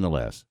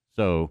nonetheless.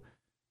 So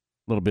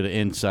a little bit of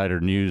insider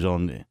news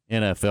on the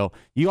NFL.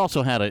 You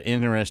also had an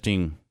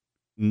interesting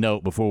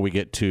note before we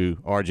get to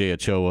R.J.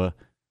 Ochoa.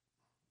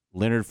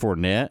 Leonard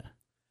Fournette,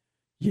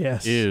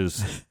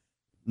 is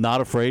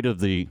not afraid of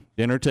the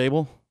dinner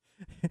table.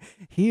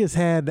 He has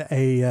had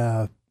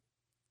a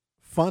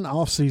fun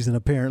offseason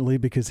apparently,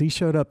 because he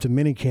showed up to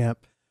minicamp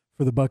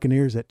for the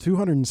Buccaneers at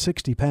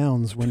 260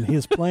 pounds when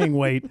his playing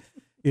weight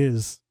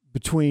is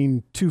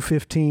between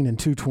 215 and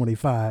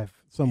 225,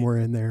 somewhere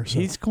in there. So.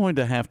 He's going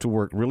to have to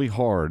work really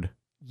hard.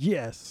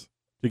 Yes.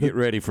 To get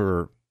ready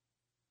for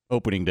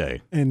opening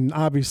day. And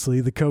obviously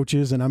the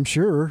coaches, and I'm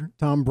sure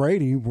Tom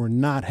Brady, were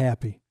not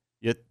happy.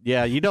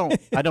 Yeah, you don't.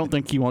 I don't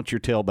think you want your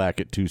tailback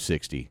at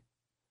 260.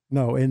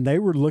 No, and they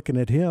were looking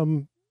at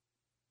him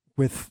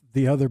with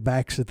the other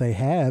backs that they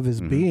have as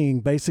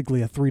being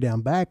basically a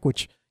 3-down back,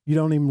 which you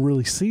don't even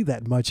really see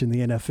that much in the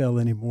NFL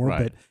anymore.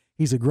 Right. But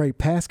he's a great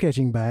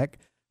pass-catching back,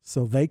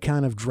 so they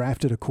kind of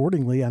drafted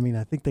accordingly. I mean,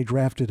 I think they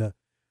drafted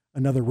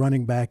another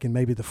running back in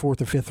maybe the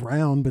 4th or 5th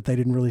round, but they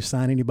didn't really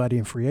sign anybody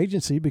in free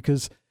agency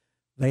because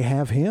they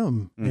have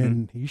him,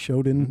 and he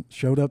showed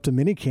up to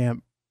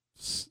minicamp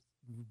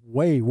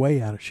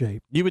way out of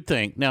shape. You would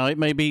think. Now, it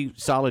may be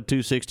solid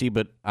 260,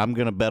 but I'm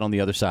going to bet on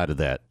the other side of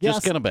that.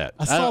 Just going to bet.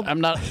 I'm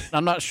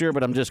not sure,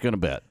 but I'm just going to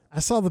bet. I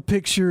saw the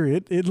picture.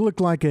 It looked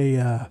like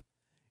a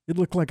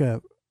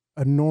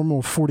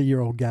normal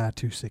 40-year-old guy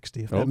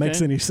 260, if that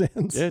makes any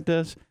sense. Yeah, it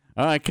does.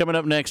 All right, coming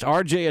up next,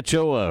 R.J.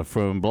 Ochoa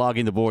from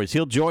Blogging the Boys.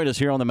 He'll join us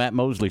here on the Matt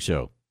Mosley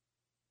Show.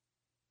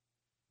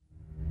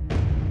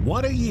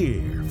 What a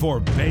year for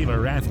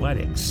Baylor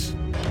Athletics.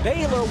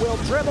 Baylor will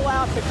dribble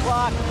out the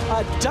clock.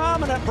 A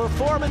dominant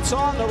performance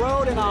on the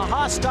road in a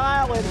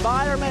hostile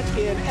environment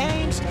in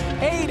Ames.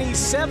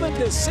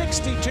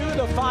 87-62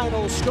 the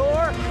final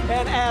score.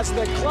 And as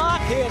the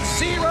clock hits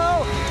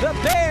 0, the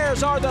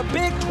Bears are the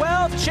Big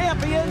 12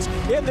 champions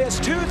in this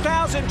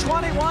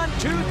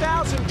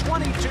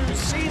 2021-2022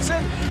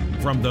 season.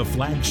 From the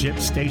flagship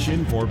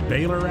station for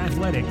Baylor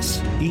Athletics,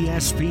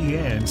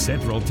 ESPN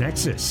Central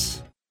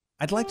Texas.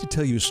 I'd like to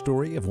tell you a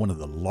story of one of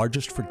the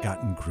largest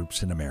forgotten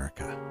groups in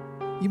America.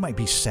 You might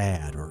be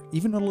sad or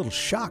even a little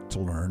shocked to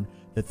learn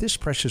that this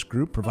precious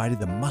group provided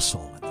the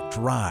muscle and the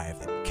drive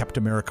that kept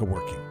America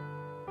working.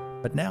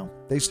 But now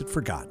they sit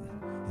forgotten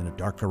in a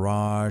dark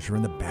garage or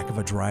in the back of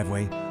a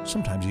driveway,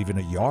 sometimes even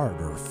a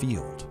yard or a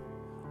field.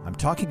 I'm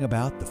talking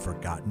about the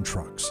forgotten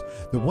trucks,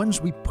 the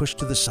ones we push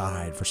to the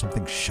side for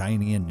something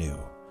shiny and new.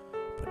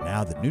 But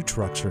now that new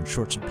trucks are in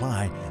short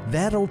supply,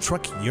 that old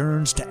truck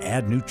yearns to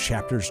add new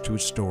chapters to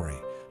its story,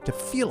 to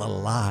feel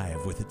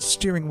alive with its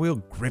steering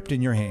wheel gripped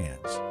in your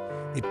hands.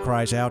 It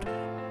cries out,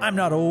 "I'm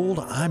not old,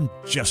 I'm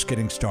just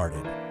getting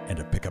started." And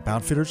at Pickup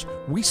Outfitters,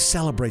 we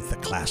celebrate the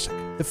classic,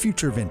 the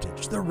future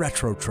vintage, the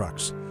retro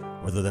trucks,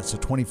 whether that's a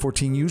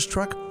 2014 used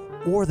truck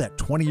or that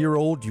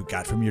 20-year-old you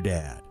got from your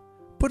dad.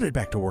 Put it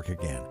back to work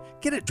again,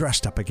 get it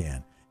dressed up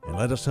again, and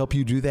let us help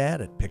you do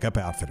that at Pickup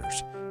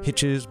Outfitters.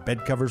 Hitches,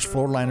 bed covers,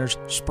 floor liners,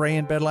 spray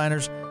and bed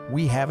liners,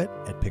 we have it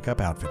at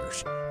Pickup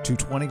Outfitters,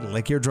 220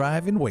 Lake Erie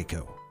Drive in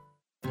Waco.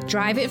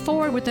 Drive it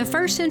forward with the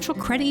First Central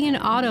Credit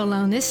Union Auto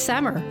Loan this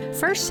summer.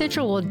 First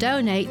Central will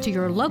donate to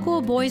your local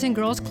Boys and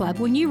Girls Club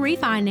when you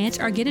refinance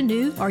or get a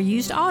new or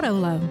used auto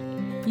loan.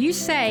 You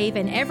save,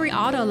 and every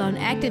auto loan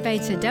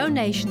activates a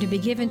donation to be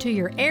given to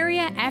your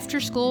area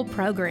after-school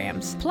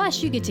programs.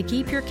 Plus, you get to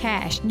keep your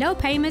cash. No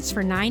payments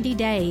for 90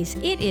 days.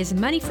 It is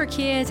money for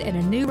kids and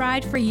a new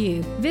ride for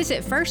you.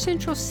 Visit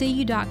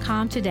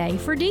firstcentralcu.com today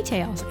for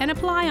details and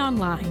apply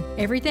online.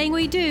 Everything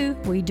we do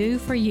for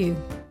you.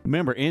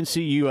 Remember,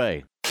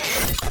 NCUA.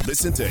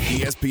 Listen to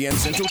ESPN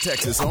Central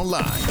Texas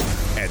online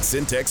at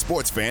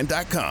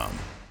syntechsportsfan.com.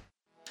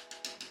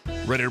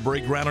 Ready to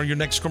break ground on your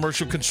next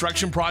commercial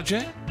construction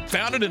project?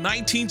 Founded in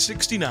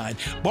 1969,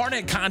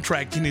 Barnett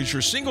Contracting is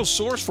your single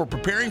source for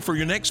preparing for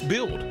your next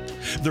build.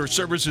 Their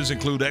services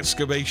include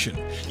excavation,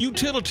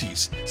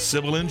 utilities,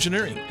 civil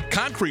engineering,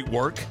 concrete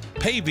work,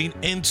 paving,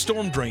 and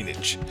storm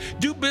drainage.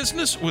 Do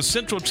business with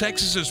Central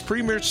Texas's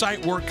premier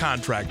site work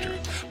contractor,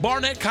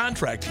 Barnett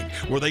Contracting,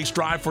 where they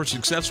strive for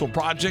successful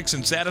projects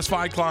and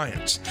satisfied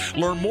clients.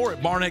 Learn more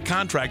at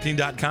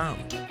barnettcontracting.com.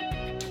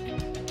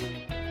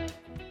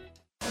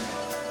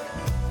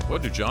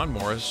 What do John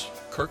Morris,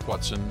 Kirk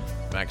Watson,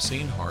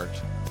 Maxine Hart,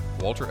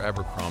 Walter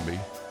Abercrombie,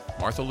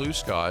 Martha Lou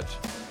Scott,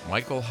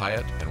 Michael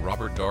Hyatt, and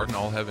Robert Darden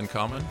all have in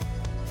common?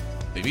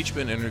 They've each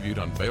been interviewed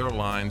on Baylor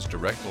Line's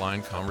Direct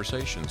Line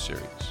Conversation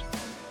series.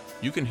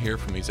 You can hear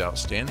from these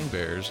outstanding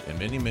Bears and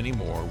many, many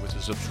more with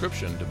a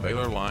subscription to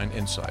Baylor Line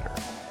Insider.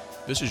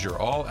 This is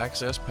your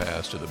all-access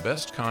pass to the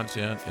best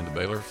content in the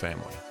Baylor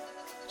family.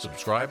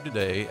 Subscribe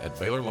today at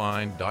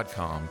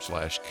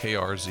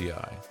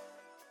BaylorLine.com/KRZI.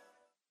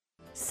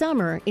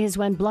 Summer is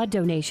when blood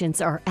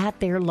donations are at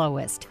their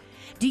lowest.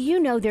 Do you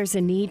know there's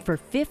a need for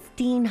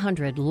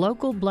 1,500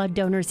 local blood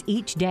donors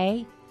each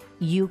day?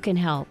 You can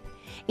help.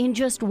 In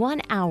just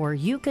 1 hour,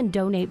 you can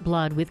donate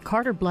blood with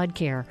Carter Blood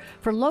Care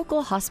for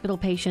local hospital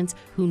patients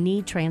who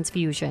need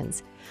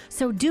transfusions.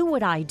 So do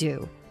what I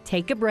do.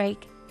 Take a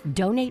break,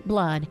 donate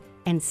blood,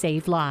 and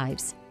save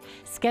lives.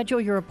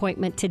 Schedule your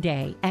appointment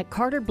today at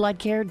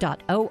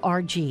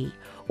carterbloodcare.org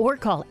or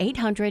call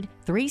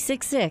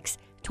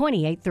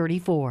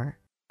 800-366-2834.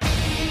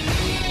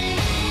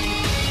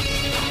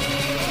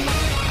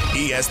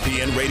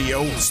 ESPN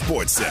Radio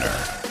Sports Center.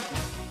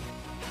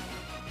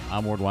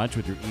 I'm Ward Watch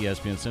with your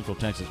ESPN Central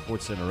Texas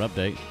Sports Center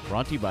update,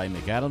 brought to you by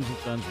McAdams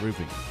 & Sons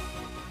Roofing.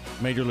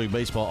 Major League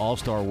Baseball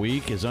All-Star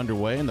Week is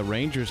underway, and the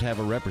Rangers have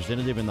a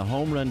representative in the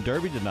Home Run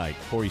Derby tonight.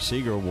 Corey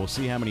Seager will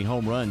see how many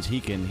home runs he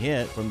can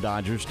hit from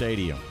Dodger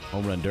Stadium.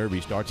 Home Run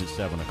Derby starts at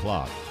 7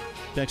 o'clock.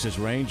 Texas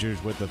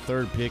Rangers, with the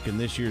third pick in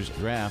this year's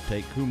draft,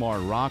 take Kumar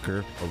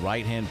Rocker, a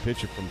right-hand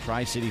pitcher from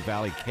Tri-City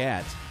Valley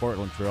Cats.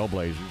 Portland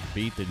Trailblazers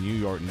beat the New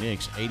York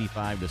Knicks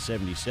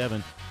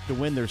 85-77 to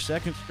win their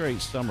second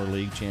straight Summer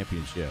League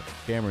championship.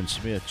 Cameron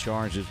Smith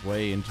charged his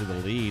way into the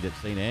lead at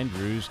St.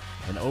 Andrews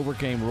and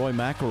overcame Roy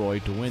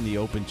McIlroy to win the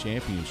Open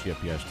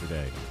Championship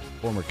yesterday.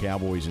 Former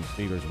Cowboys and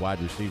Steelers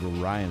wide receiver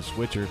Ryan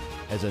Switzer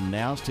has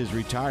announced his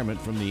retirement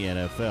from the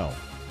NFL.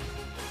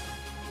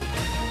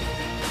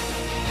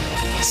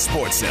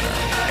 Sports Center,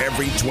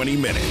 every 20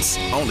 minutes,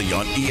 only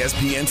on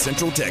ESPN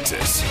Central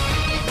Texas.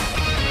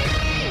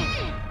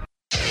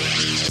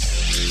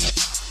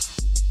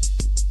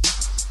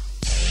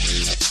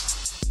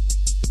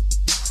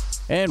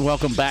 And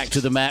welcome back to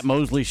the Matt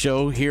Mosley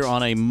Show here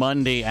on a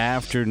Monday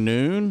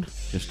afternoon.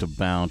 Just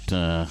about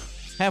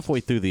halfway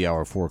through the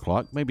hour, 4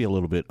 o'clock, maybe a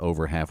little bit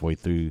over halfway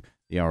through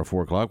the hour,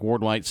 4 o'clock.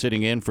 Ward White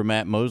sitting in for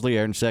Matt Mosley,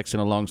 Aaron Sexton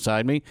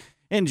alongside me.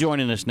 And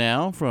joining us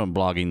now from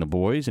Blogging the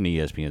Boys and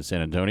ESPN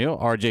San Antonio,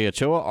 RJ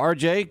Ochoa.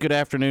 RJ, good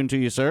afternoon to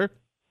you, sir.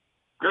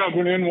 Good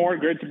afternoon, Ward.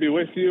 Great to be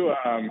with you.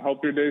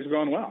 Hope your day's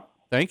going well.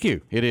 Thank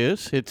you. It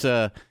is. It's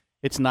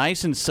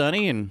nice and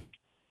sunny, and,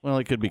 well,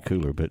 it could be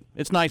cooler, but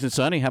it's nice and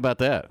sunny. How about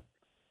that?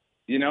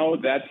 You know,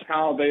 that's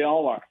how they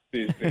all are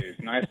these days,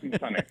 nice and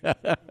sunny.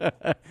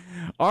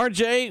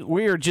 RJ,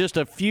 we are just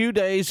a few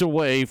days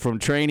away from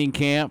training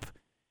camp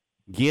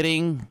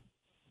getting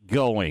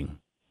going.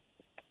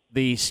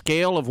 The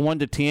scale of 1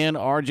 to 10,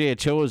 RJ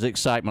Ochoa's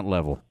excitement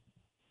level.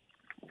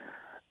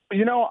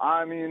 You know,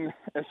 I mean,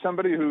 as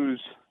somebody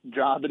whose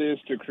job it is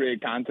to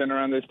create content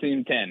around this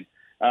team, 10.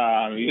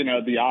 You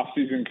know, the off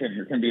season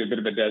can be a bit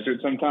of a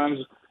desert sometimes.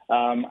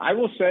 I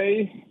will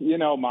say, you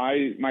know,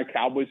 my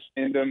Cowboys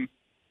fandom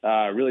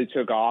really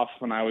took off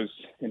when I was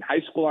in high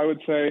school, I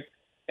would say.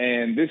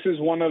 And this is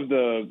one of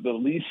the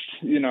least,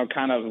 you know,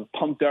 kind of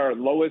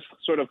lowest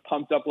sort of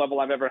pumped up level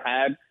I've ever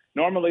had.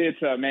 Normally it's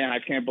man, I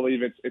can't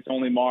believe it's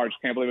only March.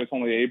 Can't believe it's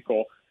only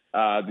April.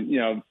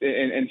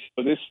 And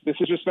so this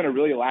has just been a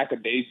really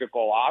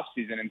lackadaisical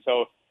offseason. And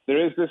so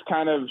there is this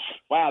kind of,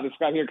 wow, this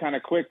got here kind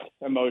of quick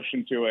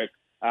emotion to it.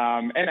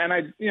 And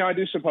I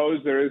do suppose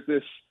there is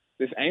this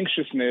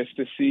anxiousness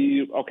to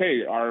see,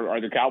 okay, are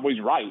the Cowboys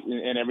right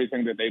in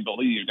everything that they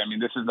believed? I mean,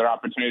 this is their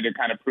opportunity to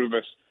kind of prove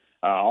us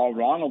all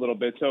wrong a little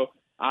bit. So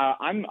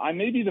I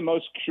may be the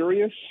most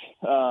curious,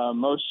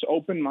 most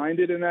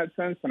open-minded in that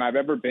sense than I've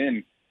ever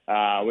been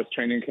with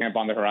training camp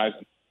on the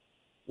horizon.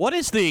 What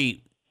is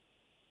the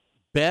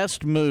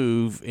best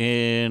move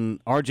in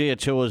R.J.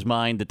 Ochoa's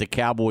mind that the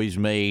Cowboys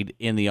made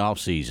in the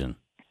offseason?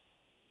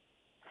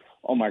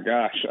 Oh, my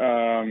gosh.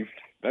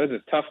 That is a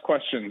tough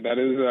question. That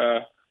is,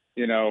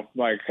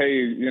 like,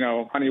 hey,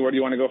 honey, where do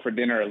you want to go for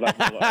dinner?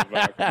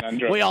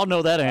 We all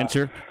know that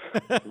answer.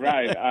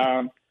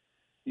 Right.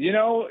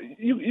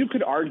 You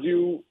could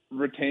argue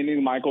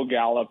retaining Michael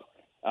Gallup.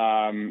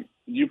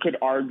 You could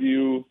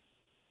argue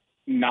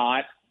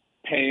not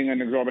paying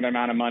an exorbitant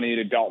amount of money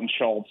to Dalton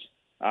Schultz.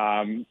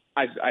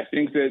 I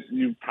think that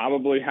you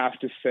probably have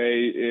to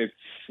say it's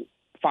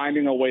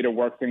finding a way to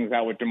work things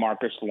out with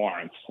DeMarcus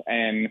Lawrence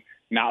and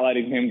not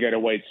letting him get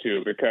away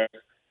too, because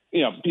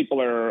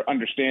people are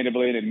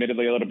understandably and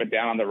admittedly a little bit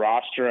down on the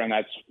roster, and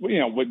that's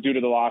due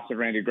to the loss of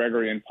Randy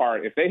Gregory in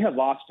part. If they had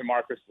lost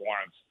DeMarcus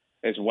Lawrence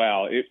as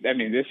well,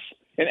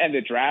 and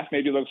the draft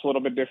maybe looks a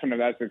little bit different if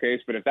that's the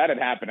case, but if that had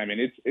happened,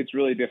 it's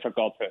really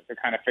difficult to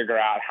kind of figure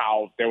out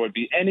how there would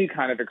be any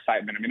kind of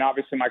excitement.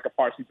 Obviously Micah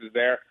Parsons is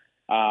there.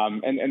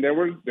 And there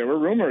were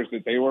rumors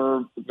that they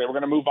were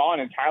going to move on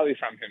entirely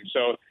from him.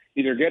 So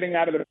either getting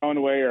out of their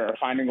own way or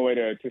finding a way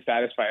to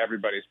satisfy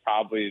everybody is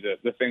probably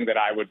the thing that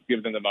I would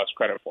give them the most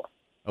credit for.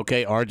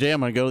 Okay, RJ,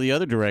 I'm going to go the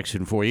other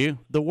direction for you.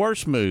 The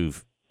worst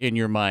move in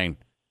your mind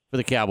for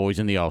the Cowboys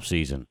in the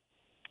offseason?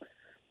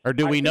 Or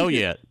do we know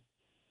yet?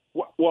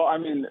 Well,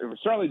 we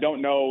certainly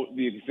don't know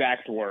the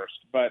exact worst,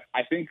 but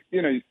I think,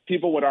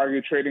 people would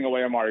argue trading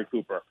away Amari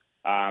Cooper.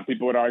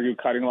 People would argue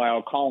cutting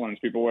Lyle Collins.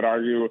 People would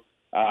argue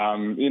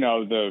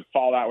the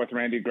fallout with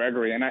Randy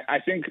Gregory. And I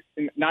think,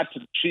 not to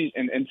cheat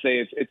and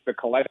say it's the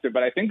collective,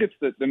 but I think it's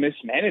the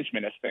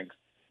mismanagement of things.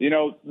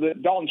 The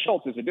Dalton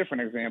Schultz is a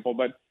different example,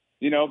 but,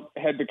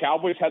 had the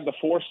Cowboys had the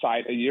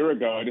foresight a year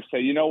ago to say,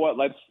 you know what,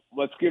 let's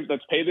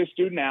pay this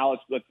dude now.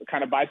 Let's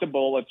kind of bite the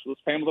bull. Let's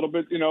pay him a little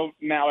bit,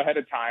 now ahead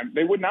of time.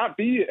 They would not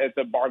be at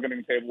the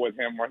bargaining table with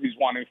him where he's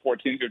wanting $14,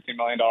 $15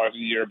 million a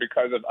year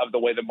because of the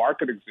way the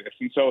market exists.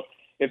 And so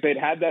if they'd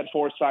had that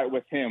foresight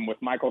with him,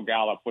 with Michael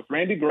Gallup, with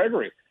Randy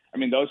Gregory,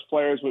 those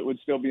players would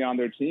still be on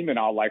their team in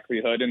all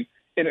likelihood. And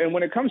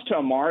when it comes to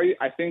Amari,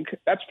 I think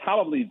that's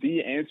probably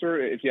the answer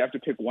if you have to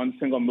pick one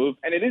single move.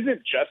 And it isn't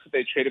just that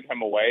they traded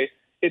him away.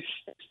 It's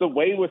the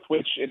way with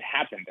which it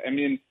happened.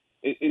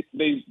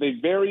 They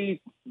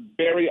very,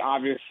 very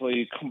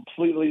obviously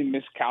completely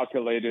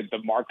miscalculated the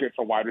market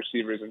for wide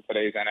receivers in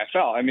today's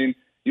NFL.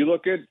 You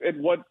look at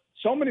what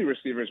so many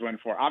receivers went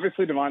for.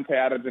 Obviously, Devontae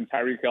Adams and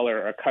Tyreek Hill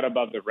are cut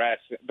above the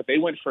rest, but they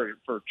went for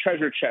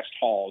treasure chest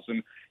hauls.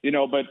 And,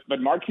 but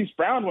Marquise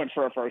Brown went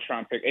for a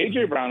first-round pick.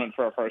 A.J. Brown went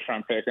for a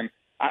first-round pick. And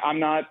I'm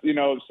not,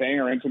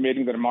 saying or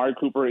intimating that Amari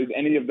Cooper is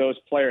any of those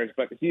players,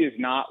 but he is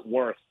not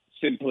worth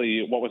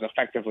simply what was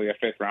effectively a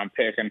fifth-round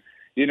pick. And,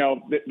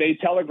 they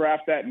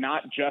telegraphed that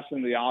not just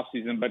in the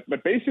offseason,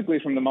 but basically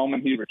from the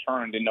moment he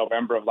returned in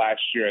November of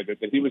last year, that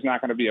he was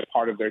not going to be a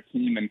part of their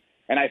team.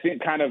 And I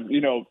think kind of,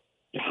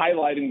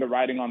 highlighting the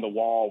writing on the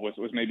wall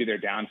was maybe their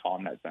downfall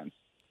in that sense.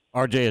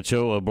 RJ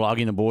Ochoa,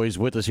 Blogging the Boys,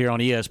 with us here on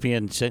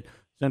ESPN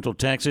Central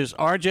Texas.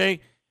 RJ,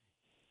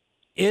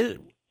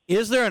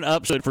 is there an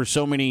upside for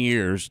so many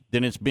years?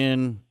 Then it's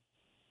been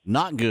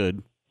not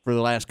good for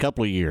the last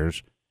couple of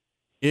years.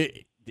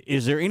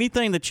 Is there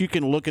anything that you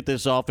can look at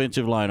this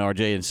offensive line,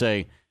 RJ, and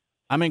say,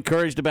 I'm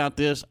encouraged about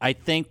this. I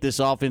think this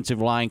offensive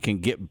line can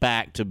get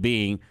back to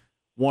being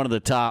one of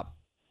the top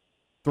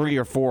 3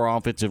 or 4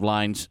 offensive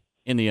lines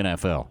in the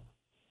NFL?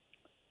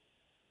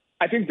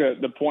 I think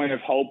the point of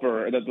hope,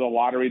 or the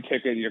lottery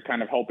ticket you're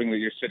kind of hoping that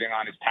you're sitting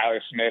on, is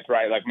Tyler Smith,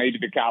 right? Like, maybe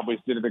the Cowboys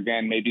did it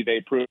again. Maybe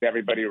they proved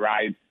everybody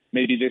right.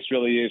 Maybe this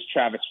really is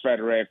Travis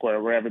Frederick,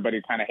 where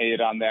everybody kind of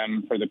hated on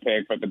them for the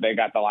pick, but they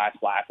got the last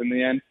laugh in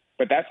the end.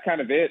 But that's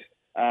kind of it.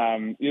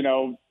 And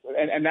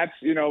that's,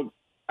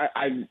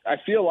 I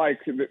feel like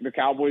the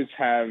Cowboys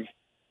have,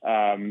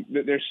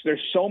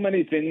 there's so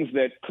many things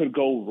that could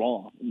go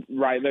wrong,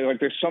 right?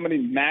 Like there's so many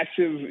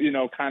massive,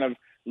 kind of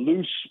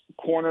loose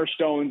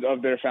cornerstones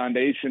of their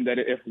foundation that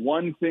if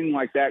one thing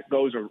like that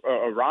goes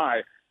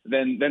awry,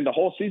 then the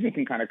whole season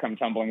can kind of come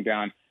tumbling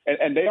down.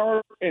 And they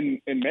are in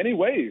many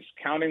ways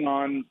counting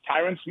on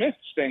Tyron Smith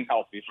staying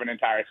healthy for an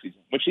entire season,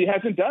 which he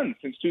hasn't done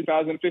since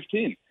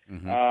 2015.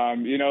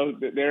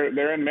 Mm-hmm.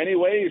 They're in many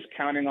ways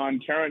counting on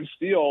Terrence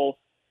Steele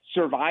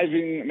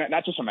surviving,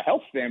 not just from a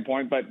health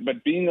standpoint, but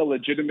being a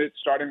legitimate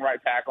starting right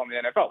tackle in the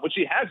NFL, which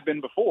he has been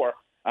before.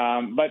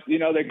 But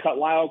they cut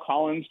Lyle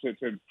Collins to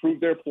prove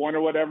their point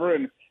or whatever,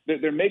 and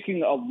they're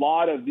making a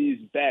lot of these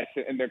bets,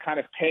 and they're kind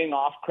of paying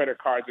off credit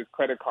cards with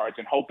credit cards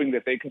and hoping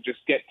that they can just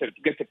get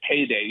to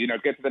payday,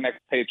 get to the next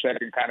paycheck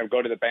and kind of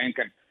go to the bank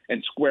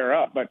and square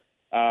up. But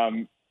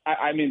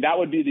I mean, that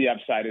would be the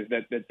upside, is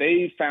that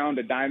they found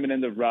a diamond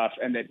in the rough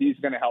and that he's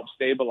going to help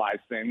stabilize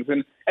things.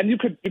 And you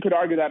could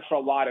argue that for a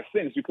lot of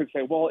things. You could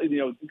say, well,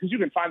 because you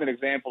can find an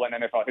example in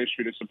NFL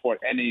history to support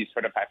any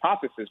sort of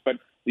hypothesis, but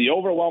the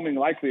overwhelming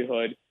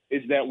likelihood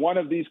is that one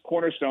of these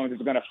cornerstones is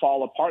going to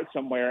fall apart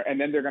somewhere, and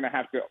then they're going to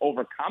have to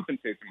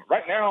overcompensate them.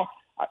 Right now,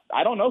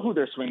 I don't know who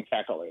their swing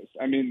tackle is.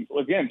 I mean,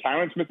 again,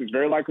 Tyron Smith is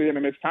very likely going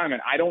to miss time,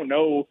 and I don't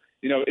know.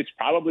 It's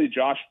probably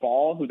Josh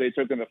Ball, who they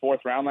took in the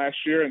 4th round last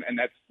year, and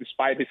that's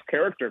despite his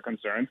character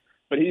concerns.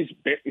 But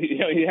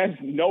he has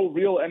no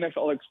real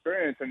NFL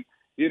experience, and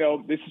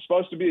this is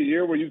supposed to be a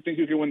year where you think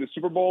you can win the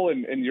Super Bowl,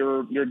 and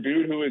your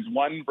dude who is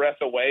one breath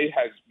away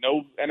has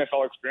no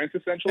NFL experience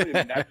essentially.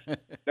 I mean,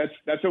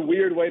 that's a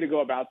weird way to go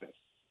about this.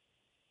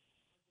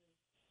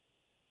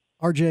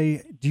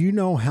 RJ, do you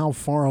know how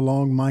far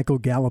along Michael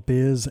Gallup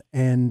is?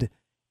 And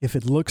if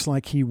it looks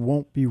like he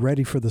won't be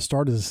ready for the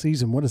start of the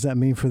season, what does that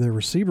mean for their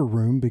receiver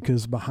room?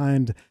 Because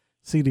behind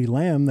CeeDee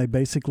Lamb, they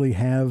basically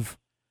have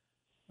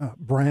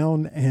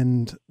Brown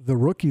and the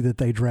rookie that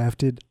they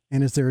drafted.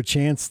 And is there a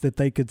chance that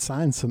they could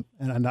sign some?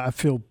 And I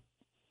feel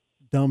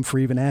dumb for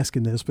even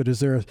asking this, but is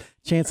there a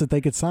chance that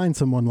they could sign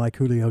someone like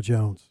Julio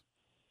Jones?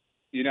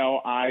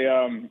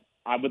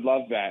 I would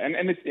love that.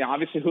 And it's,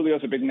 obviously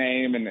Julio's a big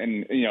name and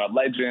a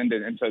legend.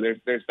 And so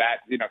there's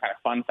that, kind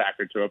of fun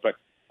factor to it. But,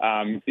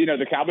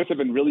 the Cowboys have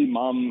been really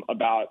mum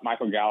about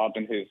Michael Gallup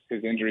and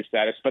his injury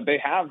status, but they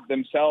have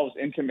themselves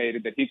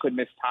intimated that he could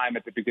miss time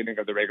at the beginning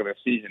of the regular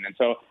season. And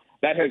so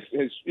that has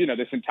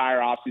this entire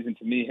offseason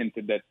to me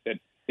hinted that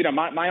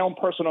my own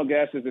personal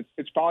guess is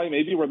it's probably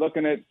maybe we're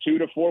looking at 2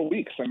 to 4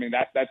 weeks. I mean,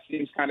 that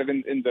seems kind of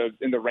in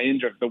the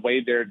range of the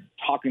way they're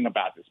talking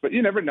about this, but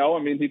you never know.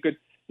 I mean, he could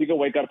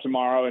wake up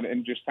tomorrow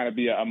and just kind of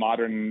be a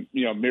modern,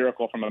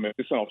 miracle from a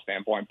medicinal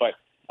standpoint. But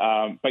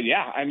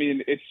yeah, I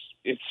mean,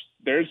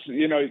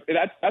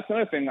 that's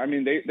another thing. I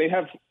mean, they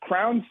have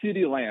crowned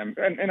CeeDee Lamb,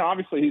 and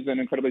obviously he's an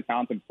incredibly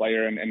talented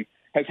player and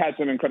has had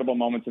some incredible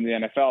moments in the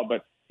NFL,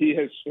 but he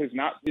has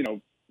not,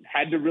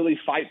 had to really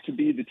fight to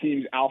be the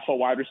team's alpha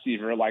wide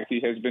receiver like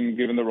he has been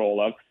given the role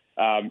of.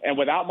 And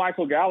without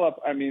Michael Gallup,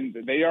 I mean,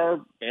 they are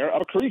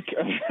up a creek.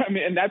 I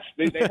mean, and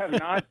they have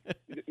not,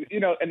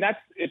 and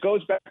it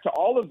goes back to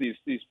all of these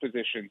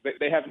positions.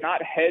 They have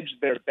not hedged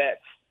their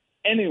bets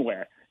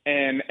anywhere.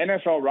 And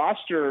NFL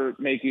roster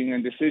making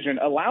and decision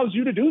allows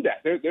you to do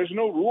that. There's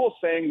no rule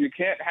saying you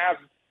can't have,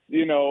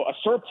 a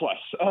surplus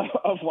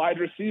of wide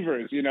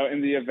receivers,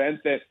 in the event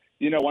that,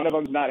 one of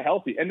them's not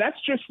healthy. And that's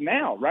just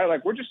now, right?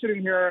 Like, we're just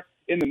sitting here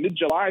in the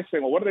mid-July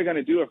saying, well, what are they going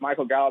to do if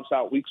Michael Gallup's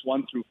out weeks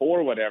 1 through 4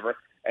 or whatever?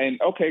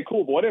 And okay,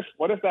 cool. But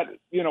what if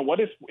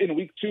in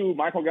week 2,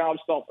 Michael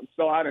Gallup's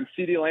still out and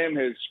CeeDee Lamb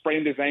has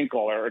sprained his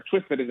ankle or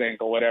twisted his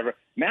ankle, whatever.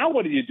 Now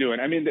what are you doing?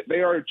 I mean,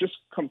 they are just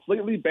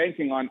completely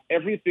banking on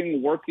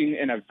everything working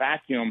in a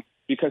vacuum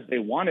because they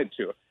wanted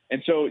to.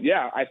 And so,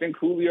 yeah, I think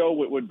Julio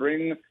would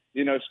bring,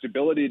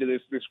 stability to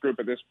this group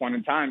at this point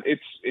in time.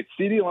 It's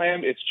CeeDee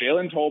Lamb, it's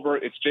Jalen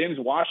Tolbert, it's James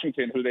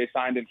Washington, who they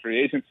signed in free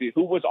agency,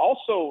 who was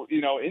also,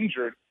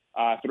 injured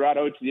throughout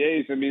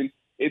OTAs. I mean,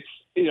 it's,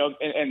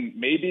 and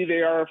maybe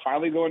they are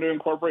finally going to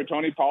incorporate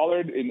Tony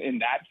Pollard in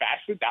that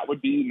facet. That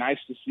would be nice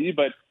to see.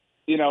 But,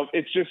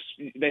 it's just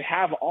they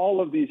have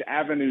all of these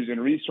avenues and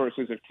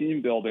resources of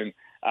team building.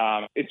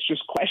 It's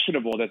just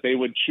questionable that they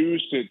would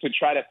choose to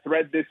try to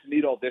thread this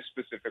needle this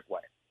specific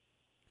way.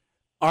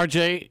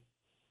 RJ,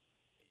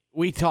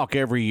 we talk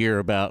every year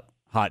about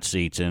hot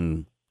seats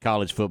in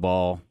college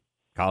football,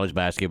 college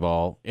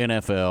basketball,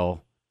 NFL,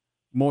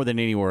 more than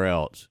anywhere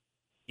else.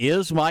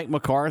 Is Mike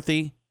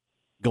McCarthy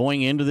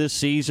going into this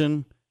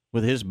season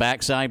with his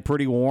backside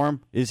pretty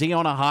warm? Is he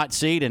on a hot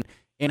seat?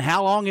 And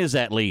how long is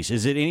that lease?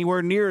 Is it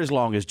anywhere near as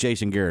long as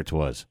Jason Garrett's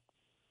was?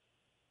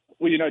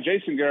 Well,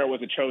 Jason Garrett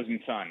was a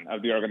chosen son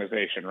of the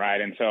organization, right?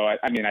 And so, I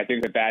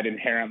think that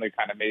inherently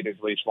kind of made his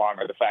leash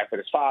longer. The fact that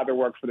his father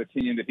worked for the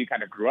team, that he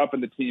kind of grew up in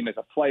the team as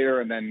a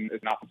player and then as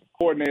an offensive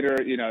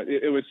coordinator,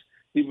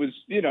 he was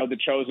the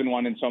chosen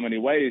one in so many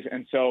ways.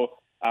 And so,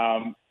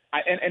 I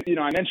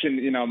mentioned,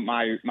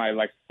 my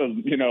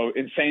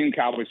insane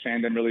Cowboys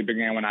fandom really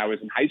began when I was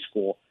in high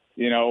school.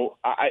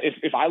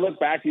 If I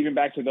look back, even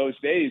back to those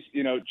days,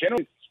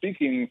 generally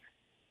speaking,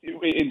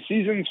 in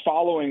seasons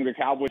following the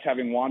Cowboys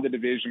having won the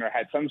division or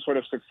had some sort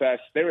of success,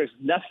 there is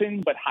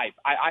nothing but hype.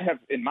 I have,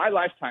 in my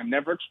lifetime,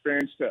 never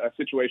experienced a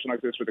situation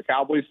like this where the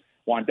Cowboys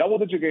won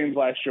double-digit games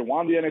last year,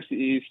 won the NFC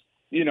East,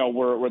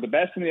 we're the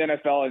best in the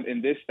NFL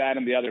in this, that,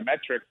 and the other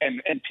metric,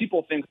 and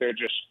people think they're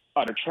just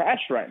utter trash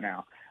right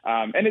now.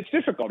 And it's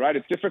difficult, right?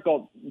 It's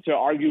difficult to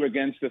argue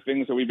against the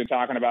things that we've been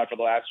talking about for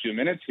the last few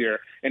minutes here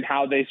and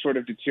how they sort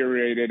of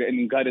deteriorated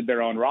and gutted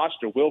their own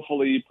roster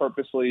willfully,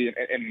 purposely,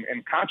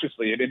 and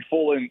consciously and in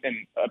full and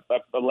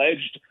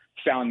alleged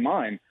sound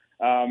mind.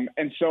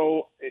 And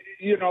so,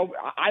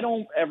 I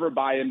don't ever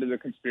buy into the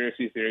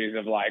conspiracy theories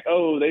of like,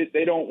 oh,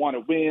 they don't want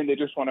to win. They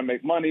just want to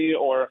make money.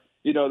 Or,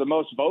 the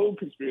most vogue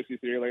conspiracy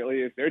theory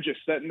lately is they're just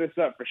setting this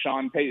up for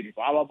Sean Payton,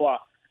 blah, blah, blah.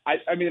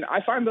 I mean,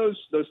 I find those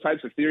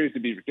types of theories to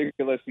be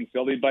ridiculous and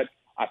silly, but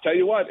I'll tell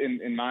you what,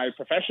 in my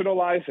professional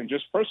life and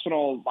just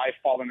personal life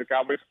following the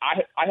Cowboys,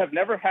 I have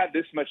never had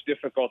this much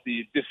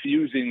difficulty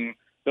diffusing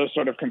those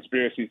sort of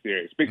conspiracy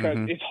theories because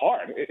it's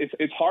hard.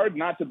 It's hard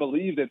not to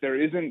believe that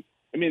there isn't.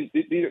 I mean,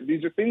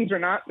 these things are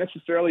not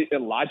necessarily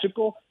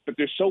illogical, but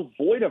they're so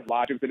void of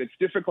logic that it's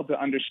difficult to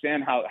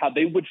understand how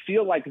they would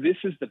feel like this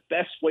is the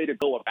best way to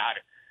go about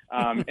it.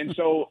 And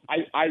so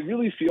I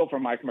really feel for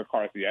Mike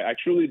McCarthy. I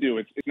truly do.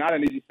 It's not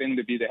an easy thing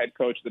to be the head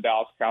coach of the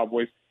Dallas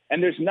Cowboys.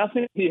 And there's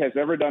nothing he has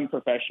ever done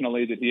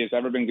professionally that he has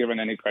ever been given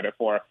any credit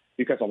for,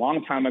 because a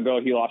long time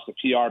ago he lost a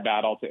PR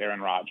battle to Aaron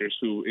Rodgers,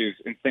 who is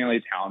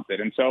insanely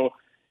talented. And so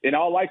in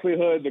all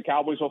likelihood, the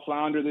Cowboys will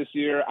flounder this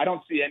year. I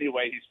don't see any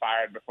way he's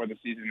fired before the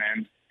season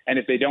ends. And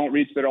if they don't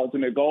reach their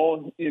ultimate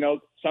goal,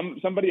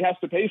 somebody has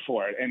to pay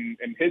for it. And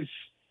his,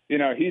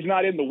 he's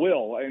not in the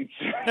will. And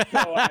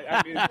so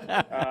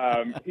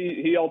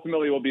he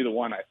ultimately will be the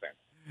one, I think.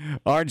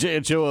 RJ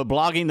Ochoa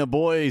blogging the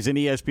boys in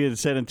ESPN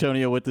San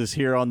Antonio with us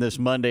here on this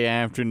Monday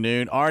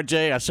afternoon.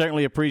 RJ, I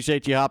certainly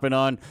appreciate you hopping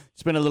on.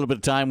 Spend a little bit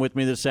of time with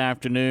me this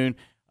afternoon.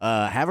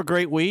 Have a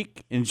great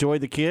week. Enjoy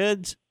the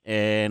kids.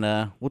 And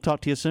we'll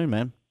talk to you soon,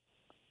 man.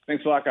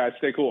 Thanks a lot, guys.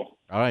 Stay cool.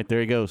 All right, there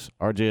he goes.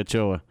 RJ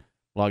Ochoa,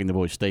 blogging the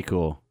boys. Stay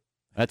cool.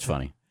 That's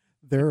funny.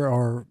 There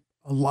are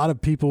a lot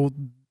of people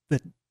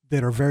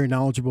that are very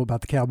knowledgeable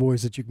about the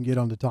Cowboys that you can get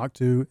on to talk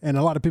to, and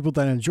a lot of people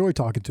that I enjoy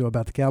talking to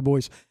about the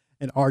Cowboys.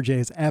 And RJ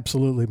is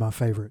absolutely my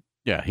favorite.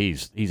 Yeah,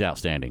 he's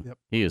outstanding. Yep.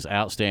 He is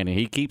outstanding.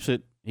 He keeps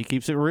it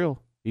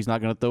real. He's not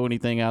going to throw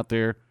anything out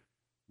there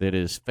that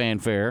is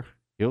fanfare.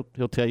 He'll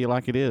tell you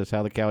like it is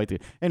how the Cowboys.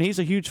 And he's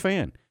a huge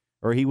fan,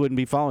 or he wouldn't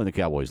be following the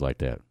Cowboys like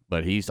that.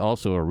 But he's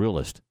also a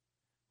realist,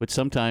 which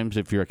sometimes,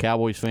 if you're a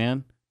Cowboys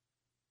fan,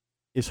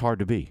 it's hard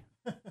to be.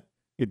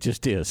 It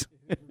just is.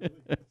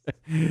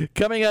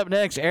 Coming up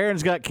next,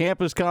 Aaron's got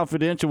Campus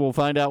Confidential. We'll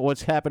find out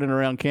what's happening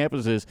around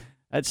campuses.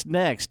 That's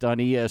next on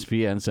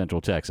ESPN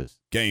Central Texas.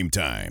 Game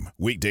time,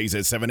 weekdays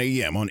at 7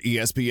 a.m. on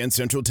ESPN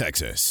Central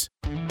Texas.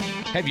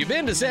 Have you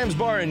been to Sam's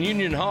Bar in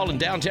Union Hall in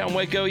downtown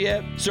Waco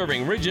yet?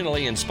 Serving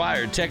regionally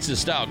inspired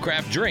Texas-style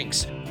craft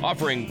drinks,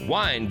 offering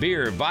wine,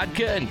 beer,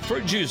 vodka, and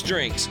fruit juice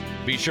drinks.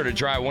 Be sure to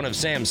try one of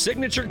Sam's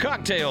signature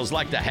cocktails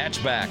like the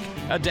Hatchback,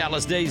 a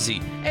Dallas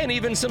Daisy, and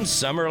even some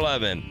Summer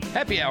Lovin'.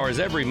 Happy hours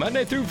every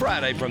Monday through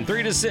Friday from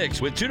 3 to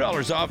 6 with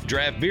 $2 off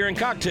draft beer and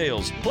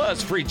cocktails,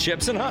 plus free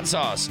chips and hot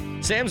sauce.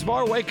 Sam's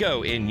Bar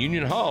Waco in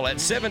Union Hall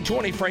at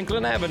 720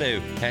 Franklin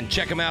Avenue. And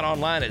check them out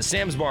online at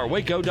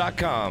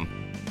samsbarwaco.com.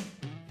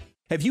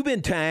 Have you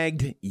been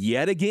tagged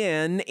yet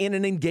again in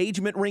an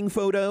engagement ring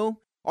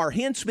photo? Are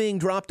hints being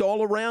dropped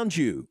all around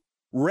you?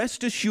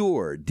 Rest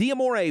assured,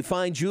 D'Amore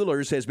Fine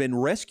Jewelers has been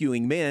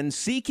rescuing men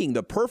seeking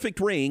the perfect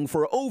ring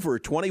for over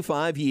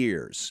 25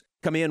 years.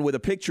 Come in with a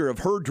picture of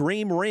her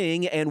dream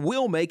ring and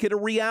we'll make it a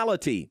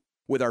reality.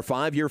 With our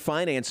 5-year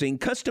financing,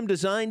 custom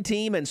design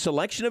team, and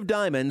selection of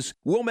diamonds,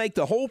 we'll make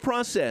the whole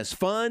process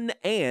fun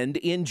and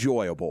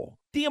enjoyable.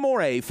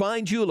 D'Amore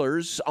Fine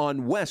Jewelers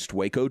on West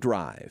Waco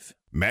Drive.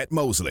 Matt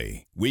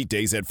Mosley,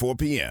 weekdays at 4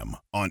 p.m.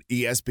 on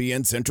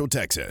ESPN Central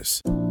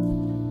Texas.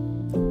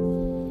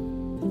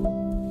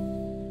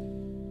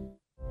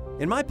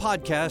 In my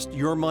podcast,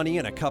 Your Money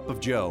and a Cup of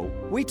Joe,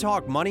 we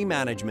talk money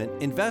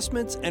management,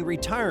 investments, and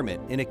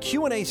retirement in a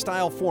Q&A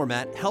style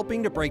format,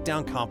 helping to break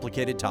down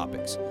complicated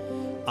topics.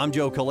 I'm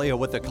Joe Kaleo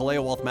with the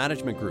Kaleo Wealth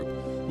Management Group.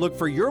 Look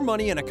for Your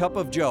Money and a Cup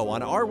of Joe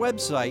on our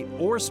website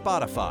or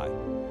Spotify.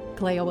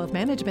 Kaleo Wealth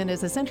Management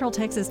is a Central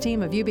Texas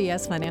team of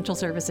UBS Financial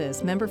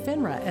Services, member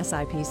FINRA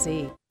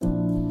SIPC.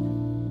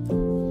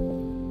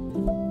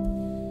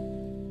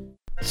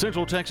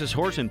 Central Texas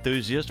horse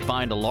enthusiasts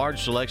find a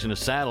large selection of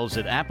saddles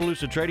at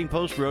Appaloosa Trading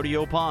Post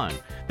Rodeo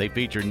Pond. They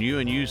feature new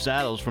and used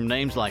saddles from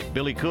names like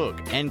Billy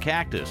Cook and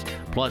Cactus.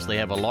 Plus, they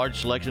have a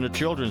large selection of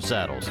children's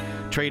saddles.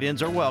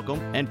 Trade-ins are welcome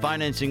and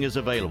financing is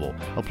available.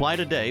 Apply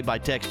today by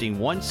texting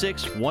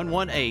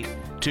 16118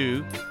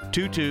 to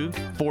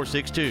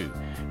 22462.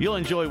 You'll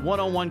enjoy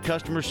one-on-one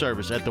customer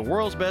service at the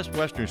world's best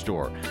Western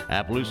store,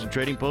 Appaloosa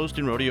Trading Post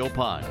in Rodeo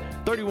Pond,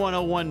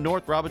 3101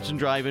 North Robinson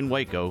Drive in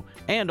Waco,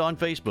 and on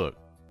Facebook.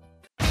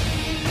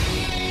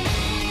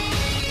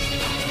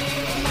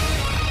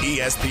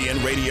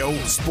 ESPN Radio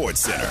Sports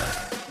Center.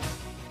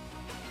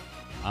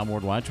 I'm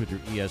Ward Weitz with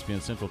your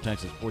ESPN Central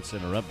Texas Sports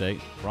Center update,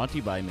 brought to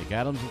you by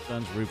McAdams &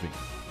 Sons Roofing.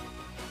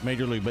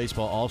 Major League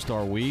Baseball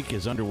All-Star Week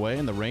is underway,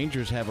 and the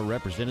Rangers have a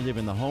representative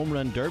in the Home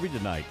Run Derby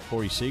tonight.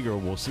 Corey Seager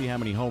will see how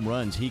many home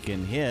runs he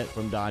can hit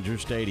from Dodger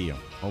Stadium.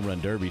 Home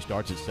Run Derby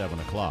starts at 7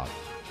 o'clock.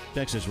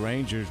 Texas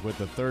Rangers, with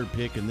the third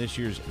pick in this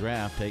year's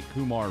draft, take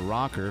Kumar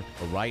Rocker,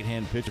 a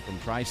right-hand pitcher from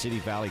Tri-City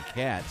Valley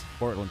Cats.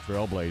 Portland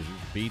Trailblazers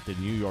beat the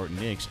New York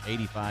Knicks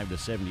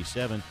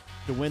 85-77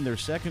 to win their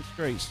second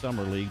straight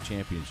Summer League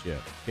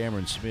championship.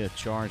 Cameron Smith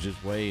charged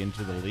his way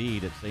into the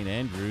lead at St.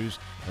 Andrews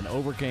and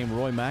overcame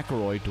Roy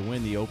McIlroy to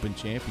win the Open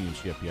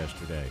Championship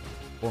yesterday.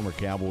 Former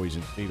Cowboys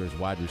and Steelers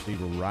wide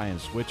receiver Ryan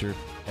Switzer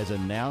has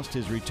announced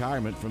his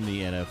retirement from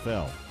the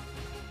NFL.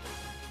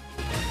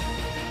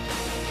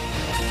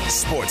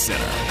 Sports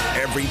Center,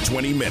 every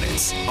 20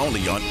 minutes,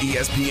 only on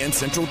ESPN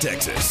Central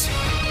Texas.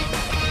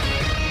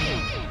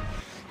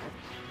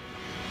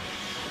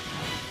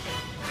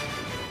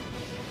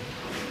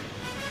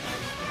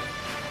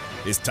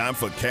 It's time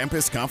for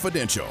Campus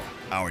Confidential,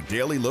 our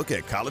daily look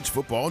at college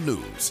football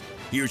news.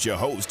 Here's your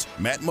host,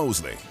 Matt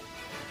Mosley.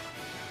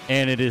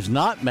 And it is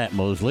not Matt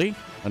Mosley,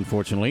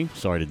 unfortunately.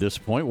 Sorry to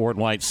disappoint. Ward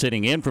White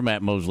sitting in for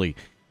Matt Mosley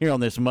here on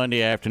this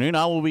Monday afternoon.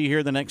 I will be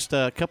here the next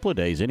couple of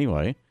days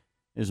anyway,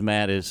 as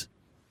Matt is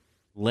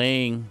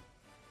laying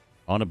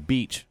on a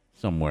beach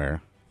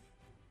somewhere,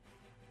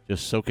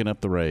 just soaking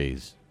up the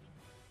rays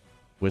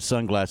with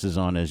sunglasses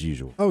on as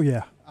usual. Oh,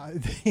 yeah.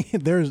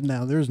 There's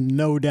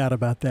no doubt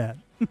about that.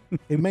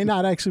 It may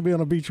not actually be on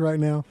a beach right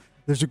now.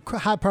 There's a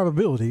high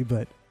probability,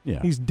 but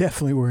he's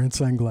definitely wearing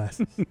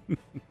sunglasses.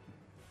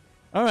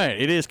 All right,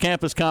 it is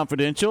Campus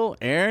Confidential.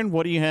 Aaron,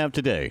 what do you have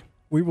today?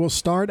 We will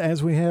start,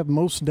 as we have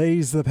most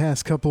days the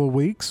past couple of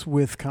weeks,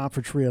 with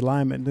conference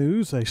realignment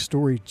news, a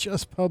story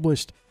just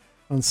published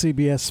on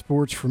CBS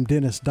Sports from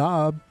Dennis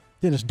Dodd.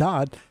 Dennis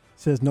Dodd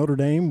says Notre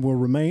Dame will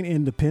remain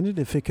independent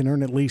if it can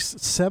earn at least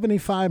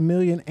 $75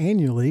 million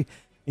annually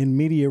in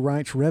media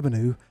rights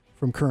revenue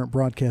from current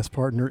broadcast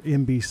partner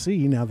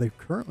NBC. Now, they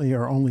currently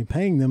are only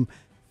paying them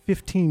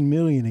 $15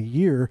 million a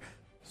year.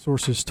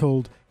 Sources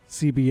told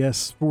CBS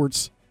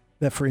Sports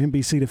that for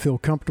NBC to feel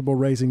comfortable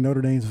raising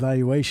Notre Dame's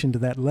valuation to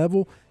that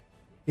level,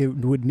 it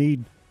would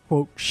need,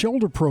 quote,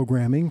 shoulder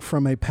programming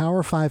from a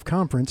Power 5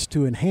 conference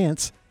to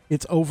enhance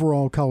its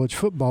overall college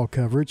football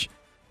coverage.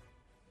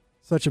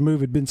 Such a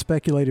move had been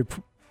speculated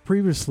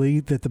previously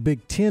that the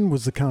Big Ten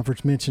was the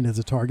conference mentioned as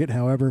a target.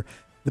 However,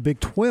 the Big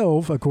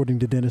 12, according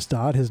to Dennis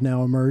Dodd, has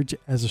now emerged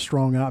as a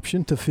strong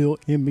option to fill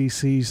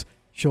NBC's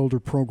shoulder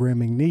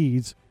programming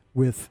needs,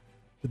 with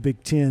the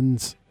Big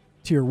Ten's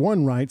Tier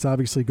 1 rights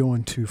obviously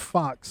going to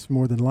Fox,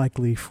 more than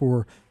likely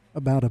for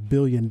about $1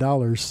 billion.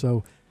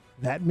 So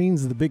that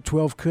means the Big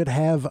 12 could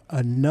have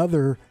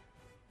another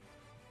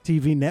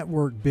TV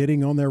network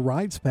bidding on their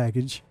rights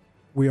package.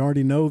 We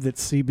already know that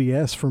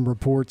CBS, from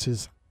reports,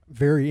 is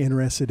very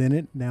interested in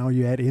it. Now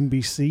you add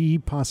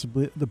NBC,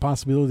 possibly the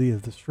possibility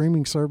of the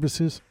streaming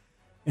services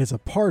as a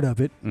part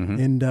of it.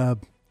 And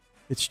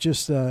it's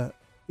just,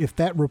 if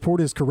that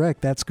report is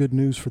correct, that's good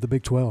news for the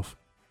Big 12.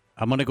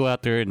 I'm going to go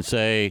out there and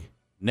say,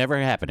 never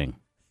happening.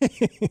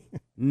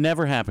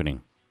 Never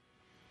happening.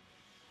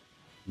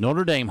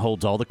 Notre Dame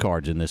holds all the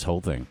cards in this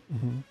whole thing.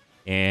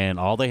 And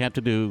all they have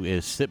to do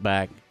is sit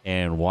back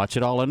and watch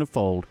it all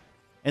unfold.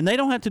 And they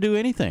don't have to do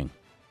anything.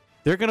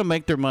 They're going to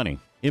make their money.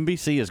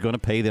 NBC is going to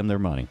pay them their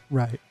money.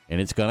 Right.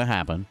 And it's going to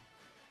happen.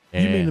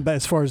 You mean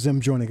as far as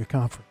them joining a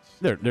conference?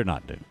 They're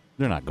not doing.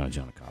 They're not going to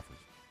join a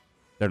conference.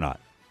 They're not.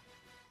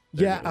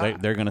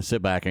 They're going to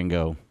sit back and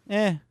go,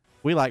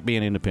 we like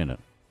being independent.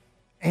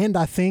 And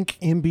I think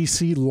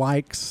NBC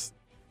likes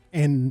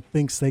and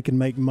thinks they can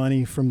make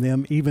money from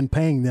them, even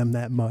paying them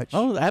that much.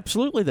 Oh,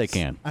 absolutely they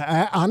can.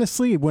 I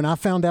honestly, when I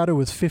found out it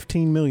was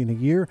 $15 million a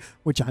year,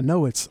 which I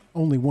know it's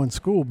only one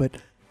school, but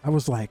I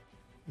was like,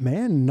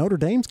 man, Notre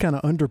Dame's kind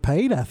of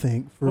underpaid, I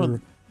think,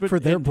 for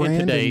their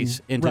brand.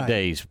 In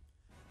today's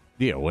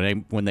deal,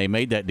 when they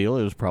made that deal,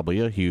 it was probably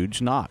a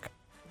huge knock.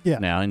 Yeah.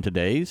 Now, in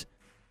today's,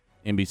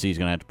 NBC's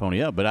going to have to pony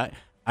up. But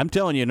I'm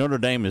telling you, Notre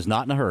Dame is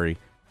not in a hurry,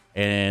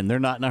 and they're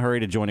not in a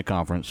hurry to join a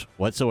conference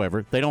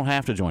whatsoever. They don't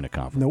have to join a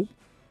conference.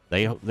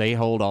 Nope. They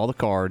hold all the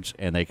cards,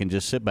 and they can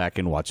just sit back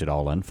and watch it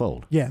all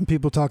unfold. Yeah, and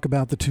people talk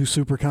about the two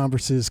super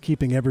conferences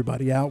keeping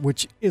everybody out,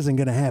 which isn't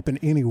going to happen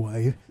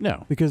anyway.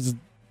 No. Because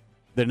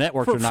the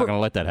networks are not going to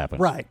let that happen.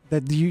 Right.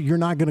 That you're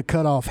not going to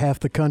cut off half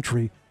the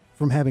country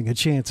from having a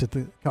chance at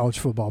the college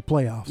football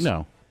playoffs.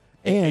 No.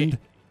 And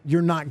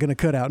you're not going to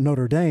cut out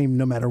Notre Dame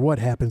no matter what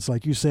happens,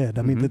 like you said.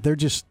 I mean, that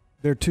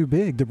they're too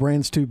big. The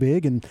brand's too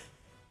big, and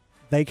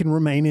they can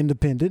remain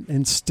independent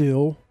and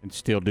still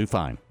do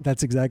fine.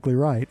 That's exactly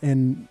right.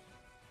 And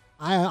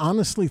I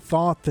honestly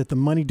thought that the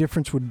money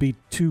difference would be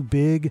too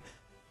big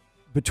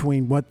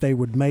between what they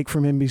would make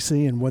from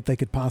NBC and what they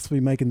could possibly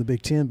make in the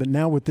Big Ten. But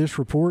now with this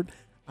report,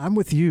 I'm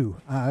with you.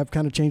 I've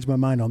kind of changed my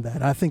mind on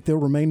that. I think they'll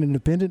remain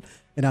independent,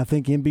 and I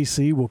think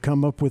NBC will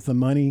come up with the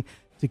money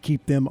to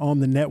keep them on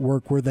the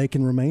network where they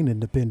can remain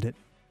independent.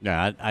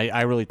 Yeah,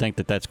 I really think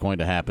that's going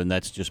to happen.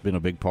 That's just been a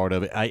big part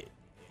of it.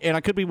 And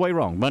I could be way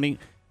wrong.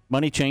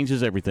 Money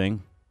changes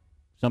everything.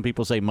 Some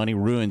people say money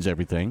ruins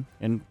everything,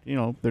 and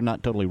they're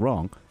not totally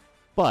wrong.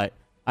 But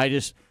I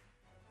just,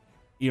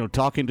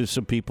 talking to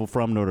some people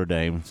from Notre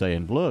Dame,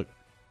 saying, "Look,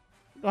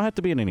 you don't have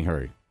to be in any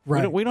hurry.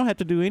 Right. We don't have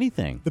to do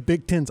anything. The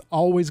Big Ten's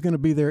always going to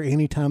be there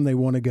anytime they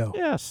want to go."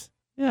 Yes.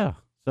 Yeah.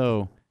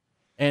 So,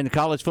 and the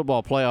college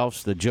football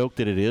playoffs, the joke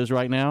that it is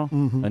right now,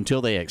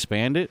 until they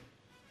expand it,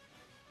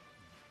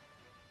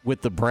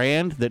 with the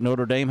brand that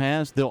Notre Dame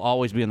has, they'll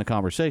always be in the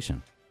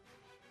conversation.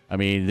 I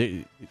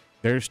mean,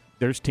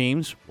 there's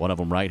teams, one of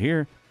them right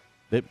here,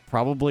 that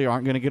probably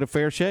aren't going to get a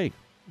fair shake.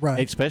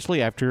 Right.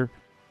 Especially after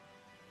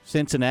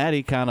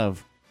Cincinnati kind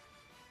of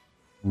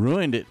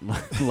ruined it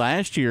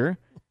last year.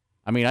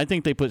 I mean, I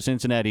think they put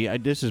Cincinnati,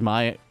 this is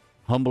my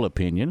humble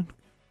opinion,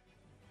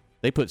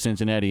 They put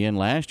Cincinnati in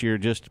last year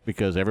just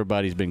because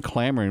everybody's been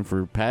clamoring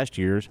for past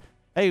years.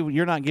 Hey,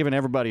 you're not giving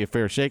everybody a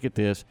fair shake at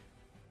this.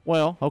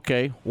 Well,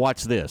 okay,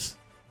 watch this.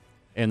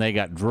 And they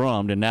got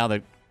drummed, and now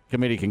the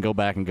committee can go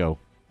back and go,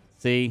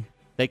 see,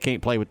 they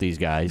can't play with these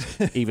guys,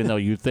 even though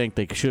you think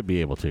they should be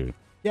able to.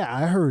 Yeah,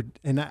 I heard,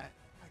 and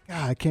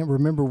I can't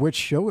remember which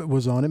show it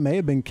was on. It may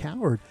have been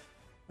Coward.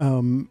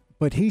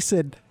 But he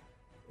said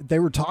they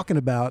were talking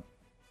about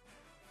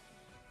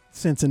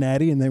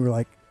Cincinnati, and they were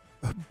like,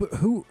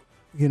 who,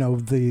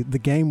 the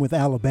game with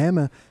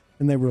Alabama,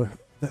 and they were,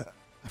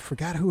 I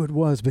forgot who it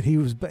was, but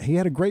he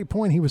had a great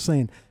point. He was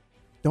saying,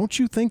 don't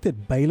you think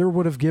that Baylor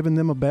would have given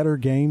them a better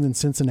game than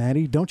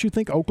Cincinnati? Don't you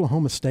think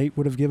Oklahoma State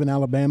would have given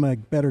Alabama a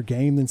better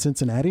game than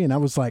Cincinnati? And I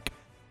was like,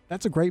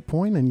 that's a great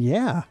point, and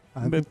yeah,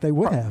 I think they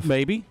would have.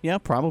 Maybe, yeah,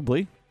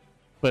 probably.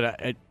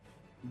 But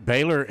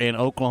Baylor and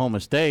Oklahoma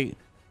State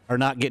are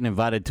not getting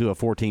invited to a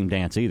 4-team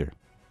dance either.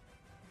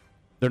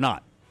 They're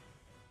not.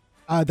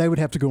 They would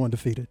have to go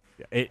undefeated.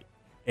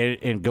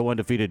 And go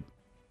undefeated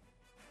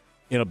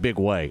in a big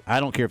way. I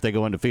don't care if they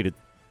go undefeated.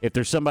 If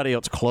there's somebody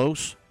else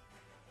close,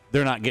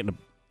 they're not getting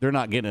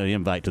an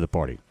invite to the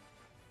party.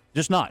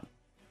 Just not.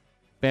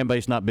 Fan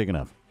base not big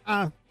enough.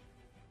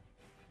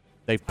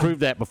 They've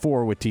proved that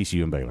before with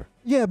TCU and Baylor.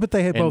 Yeah, but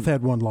they both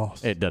had one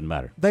loss. It doesn't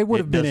matter. They would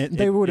have been in.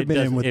 They would have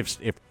been in with.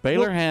 If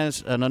Baylor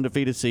has an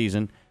undefeated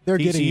season,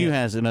 TCU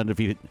has an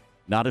undefeated.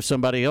 Not if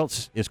somebody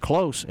else is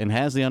close and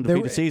has the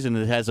undefeated season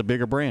that has a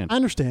bigger brand. I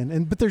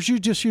understand, but there's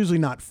just usually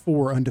not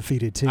 4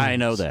 undefeated teams. I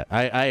know that.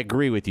 I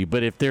agree with you.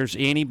 But if there's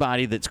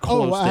anybody that's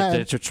close,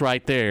 that's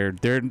right there,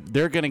 they're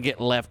going to get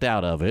left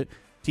out of it.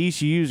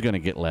 TCU's going to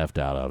get left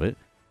out of it.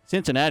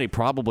 Cincinnati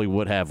probably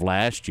would have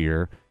last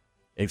year,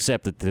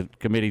 except that the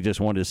committee just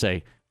wanted to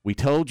say, "We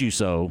told you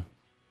so."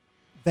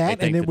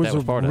 And it was a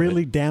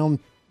really down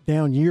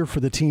year for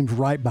the teams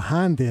right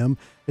behind them,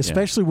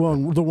 especially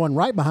when the one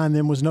right behind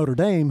them was Notre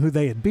Dame, who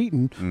they had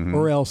beaten,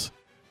 or else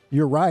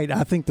you're right.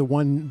 I think the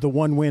one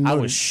win. I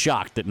was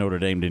shocked that Notre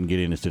Dame didn't get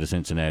in instead of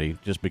Cincinnati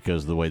just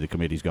because of the way the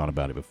committee's gone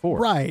about it before.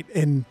 Right,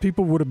 and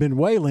people would have been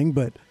wailing,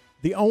 but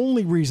the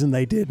only reason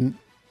they didn't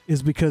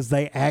is because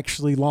they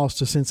actually lost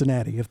to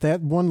Cincinnati. If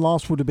that one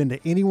loss would have been to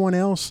anyone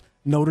else,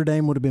 Notre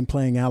Dame would have been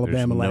playing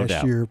Alabama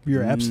last year.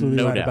 You're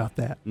absolutely right about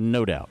that.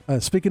 No doubt.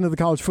 Speaking of the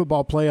college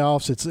football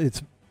playoffs,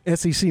 it's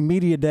SEC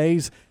Media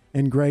Days,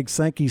 and Greg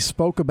Sankey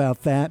spoke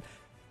about that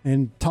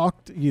and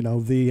talked,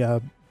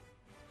 the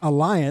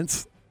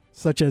alliance,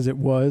 such as it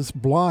was,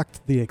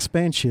 blocked the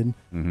expansion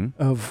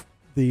of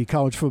the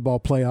college football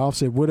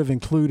playoffs. It would have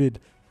included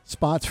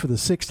spots for the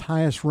 6th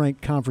highest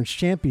ranked conference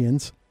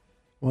champions.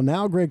 Well,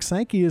 now Greg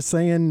Sankey is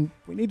saying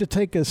we need to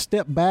take a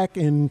step back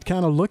and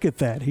kind of look at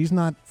that. He's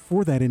not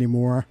for that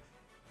anymore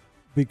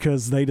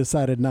because they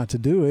decided not to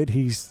do it.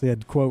 He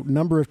said, quote,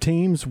 number of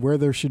teams where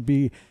there should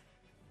be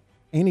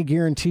any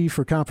guarantee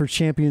for conference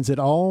champions at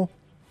all,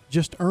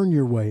 just earn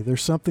your way.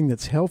 There's something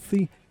that's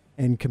healthy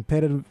and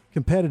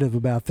competitive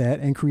about that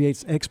and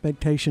creates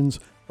expectations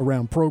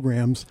around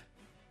programs.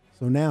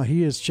 So now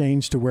he has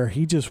changed to where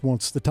he just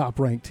wants the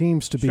top-ranked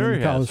teams to be in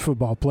the college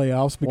football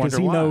playoffs because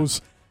he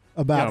knows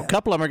about a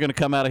couple of them are going to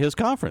come out of his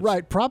conference.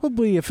 Right.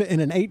 Probably if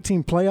in an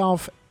 18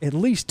 playoff, at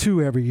least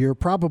 2 every year,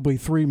 probably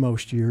 3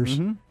 most years.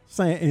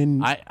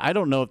 I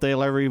don't know if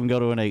they'll ever even go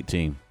to an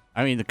 18.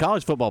 I mean, the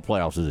college football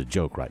playoffs is a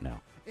joke right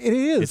now. It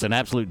is. It's an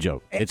absolute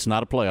joke. It's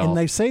not a playoff. And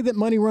they say that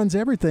money runs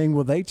everything.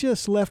 Well, they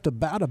just left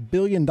about $1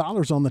 billion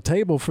on the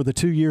table for the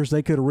 2 years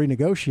they could have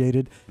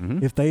renegotiated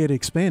if they had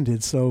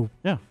expanded. So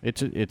yeah,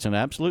 it's an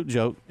absolute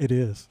joke. It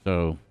is.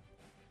 So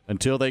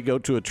until they go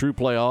to a true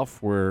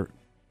playoff where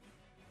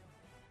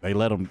they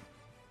let them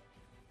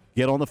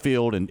get on the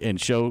field and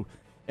show,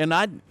 and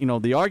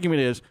the argument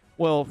is,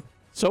 well,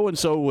 so and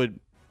so would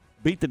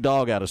beat the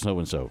dog out of so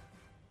and so.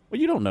 Well,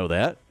 you don't know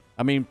that.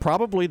 I mean,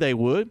 probably they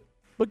would.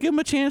 But give them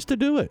a chance to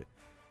do it.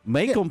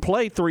 Make them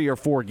play 3 or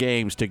 4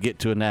 games to get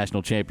to a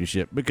national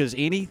championship because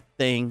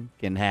anything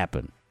can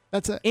happen.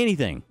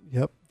 Anything.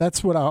 Yep.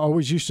 That's what I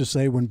always used to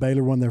say when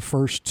Baylor won their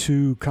first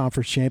 2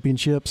 conference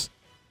championships.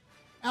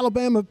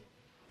 Alabama,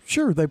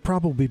 sure, they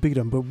probably beat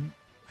them, but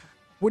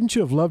wouldn't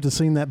you have loved to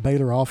seen that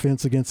Baylor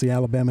offense against the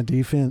Alabama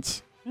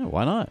defense? Yeah,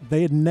 why not?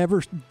 They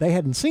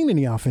hadn't seen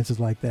any offenses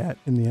like that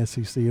in the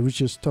SEC. It was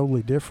just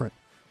totally different.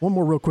 One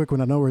more real quick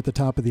one. I know we're at the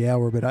top of the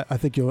hour, but I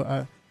think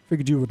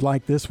figured you would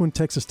like this one.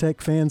 Texas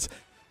Tech fans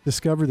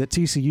discovered that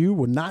TCU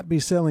will not be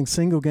selling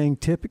single-game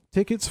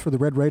tickets for the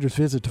Red Raiders'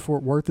 visit to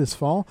Fort Worth this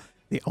fall.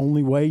 The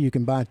only way you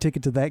can buy a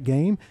ticket to that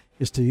game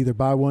is to either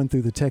buy one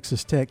through the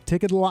Texas Tech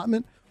ticket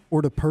allotment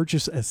or to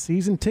purchase a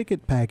season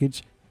ticket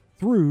package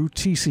through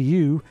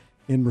TCU.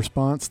 In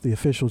response, the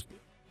official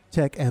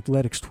Tech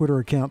Athletics Twitter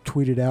account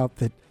tweeted out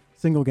that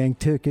single-game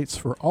tickets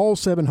for all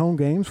 7 home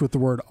games, with the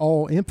word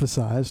all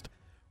emphasized,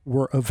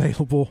 were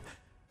available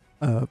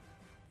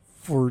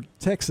for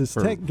Texas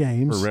Tech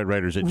games. For Red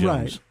Raiders at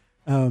Jones.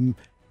 Right.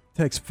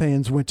 Tech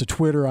fans went to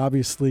Twitter,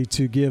 obviously,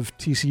 to give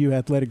TCU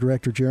Athletic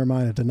Director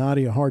Jeremiah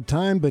Donati a hard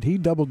time, but he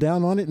doubled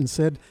down on it and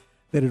said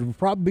that it would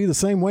probably be the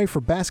same way for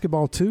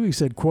basketball, too. He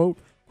said, quote,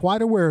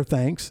 quite aware of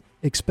things.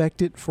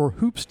 Expect it for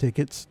hoops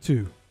tickets,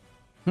 too.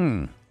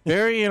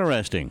 Very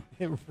interesting.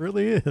 It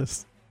really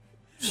is.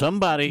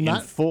 Somebody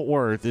in Fort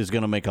Worth is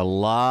going to make a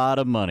lot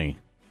of money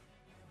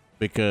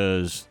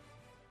because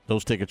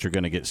those tickets are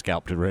going to get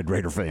scalped to Red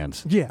Raider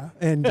fans. Yeah,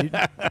 and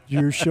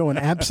you're showing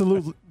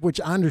absolute, which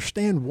I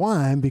understand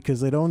why, because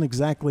they don't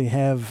exactly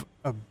have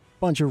a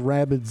bunch of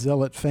rabid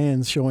zealot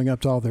fans showing up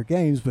to all their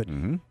games, but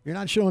you're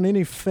not showing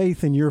any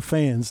faith in your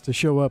fans to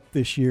show up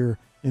this year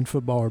in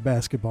football or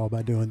basketball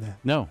by doing that.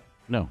 No.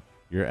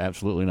 You're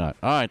absolutely not.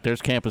 All right,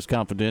 there's Campus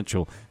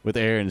Confidential with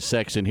Aaron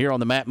Sexton here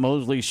on the Matt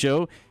Mosley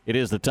Show. It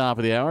is the top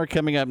of the hour.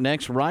 Coming up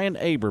next, Ryan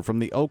Aber from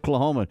the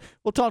Oklahoma.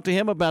 We'll talk to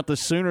him about the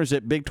Sooners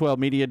at Big 12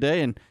 Media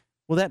Day, and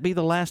will that be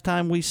the last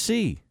time we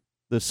see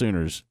the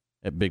Sooners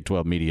at Big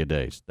 12 Media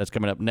Days? That's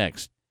coming up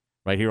next,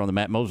 right here on the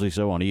Matt Mosley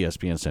Show on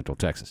ESPN Central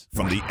Texas.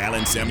 From the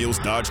Allen Samuels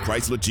Dodge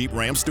Chrysler Jeep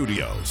Ram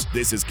Studios,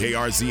 this is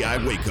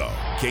KRZI Waco,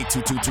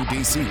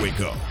 K222DC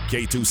Waco,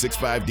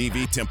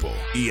 K265DV Temple,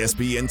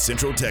 ESPN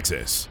Central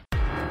Texas.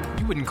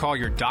 You wouldn't call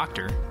your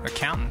doctor,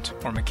 accountant,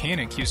 or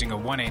mechanic using a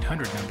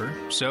 1-800 number,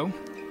 so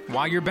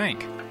why your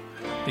bank?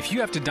 If you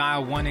have to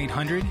dial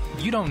 1-800,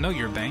 you don't know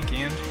your bank,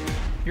 and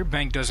your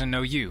bank doesn't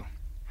know you.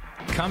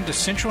 Come to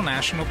Central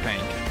National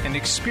Bank and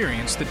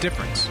experience the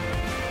difference.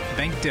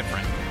 Bank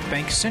different.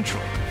 Bank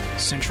Central.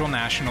 Central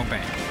National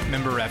Bank.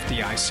 Member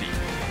FDIC.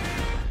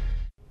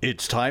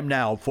 It's time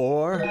now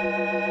for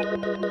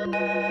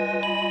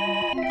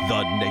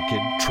The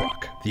Naked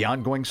Truck, the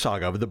ongoing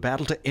saga of the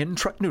battle to end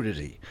truck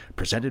nudity,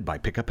 presented by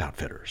Pickup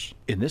Outfitters.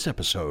 In this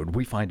episode,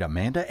 we find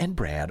Amanda and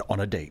Brad on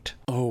a date.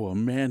 Oh,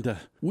 Amanda,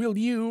 will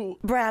you...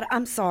 Brad,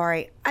 I'm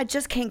sorry. I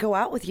just can't go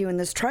out with you in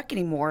this truck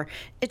anymore.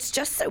 It's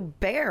just so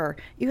bare.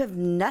 You have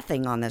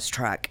nothing on this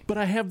truck. But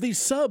I have these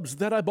subs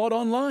that I bought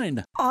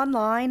online.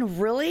 Online?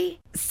 Really?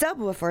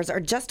 Subwoofers are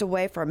just a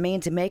way for a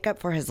man to make up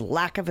for his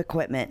lack of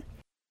equipment.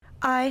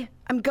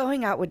 I'm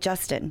going out with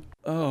Justin.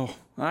 Oh,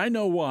 I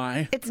know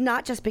why. It's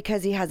not just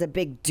because he has a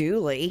big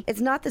dually.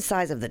 It's not the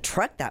size of the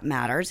truck that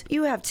matters.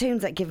 You have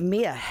tunes that give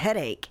me a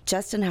headache.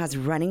 Justin has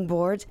running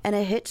boards and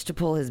a hitch to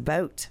pull his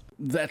boat.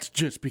 That's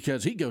just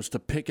because he goes to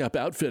Pickup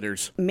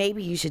Outfitters.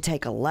 Maybe you should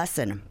take a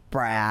lesson,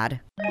 Brad.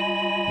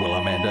 Will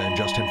Amanda and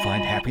Justin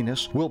find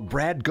happiness? Will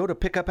Brad go to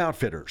Pickup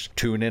Outfitters?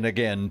 Tune in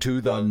again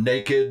to The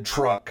Naked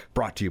Truck,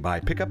 brought to you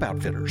by Pickup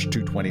Outfitters,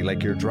 220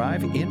 Lakeyear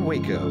Drive in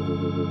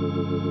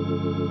Waco.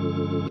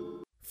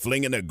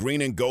 Flinging the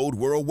green and gold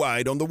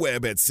worldwide on the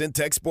web at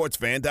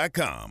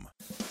syntechsportsfan.com.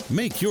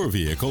 Make your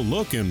vehicle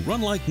look and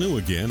run like new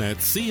again at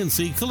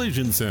CNC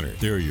Collision Center.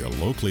 They're your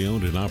locally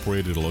owned and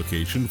operated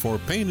location for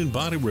paint and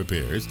body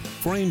repairs,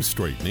 frame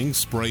straightening,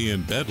 spray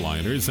and bed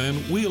liners, and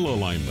wheel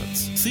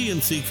alignments.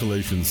 CNC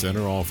Collision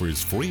Center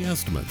offers free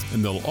estimates,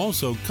 and they'll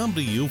also come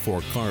to you for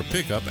car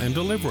pickup and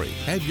delivery.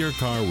 Have your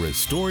car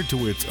restored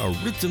to its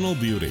original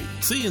beauty.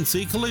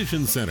 CNC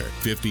Collision Center,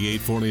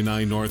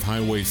 5849 North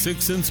Highway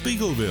 6 in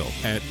Spiegelville,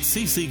 at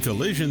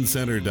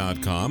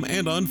cccollisioncenter.com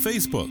and on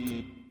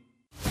Facebook.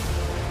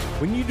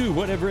 When you do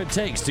whatever it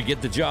takes to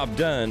get the job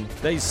done,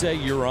 they say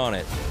you're on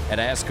it. At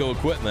ASCO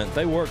Equipment,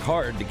 they work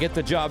hard to get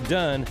the job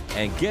done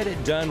and get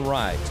it done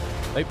right.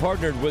 They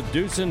partnered with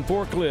Doosan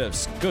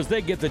Forklifts because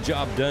they get the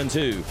job done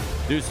too.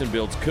 Doosan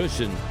builds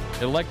cushion,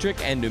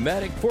 electric, and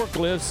pneumatic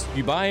forklifts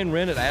you buy and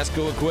rent at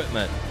ASCO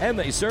Equipment, and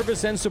they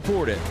service and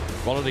support it.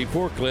 Quality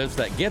forklifts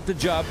that get the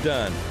job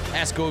done.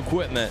 ASCO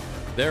Equipment,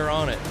 they're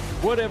on it,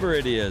 whatever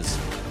it is.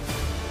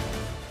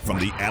 From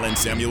the Allen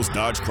Samuels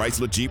Dodge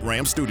Chrysler Jeep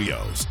Ram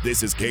Studios,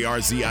 this is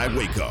KRZI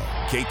Waco,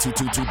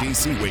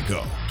 K222DC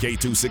Waco,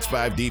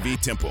 K265DV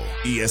Temple,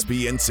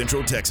 ESPN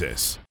Central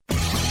Texas.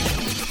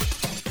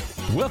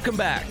 Welcome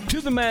back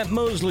to the Matt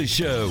Mosley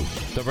Show.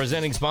 The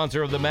presenting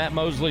sponsor of the Matt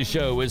Mosley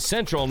Show is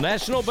Central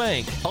National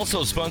Bank.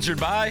 Also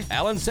sponsored by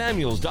Allen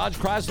Samuels Dodge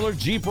Chrysler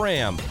Jeep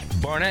Ram,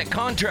 Barnett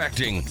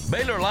Contracting,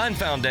 Baylor Line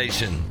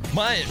Foundation,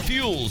 Myatt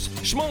Fuels,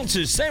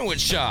 Schmaltz's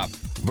Sandwich Shop,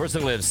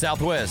 VersaLive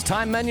Southwest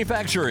Time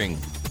Manufacturing,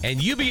 and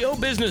UBO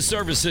Business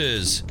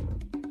Services.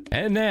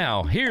 And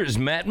now, here's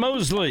Matt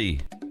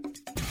Mosley.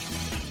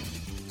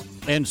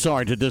 And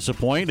sorry to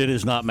disappoint, it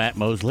is not Matt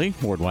Mosley.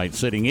 Ward White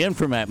sitting in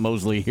for Matt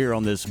Mosley here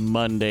on this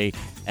Monday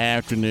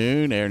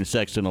afternoon. Aaron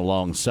Sexton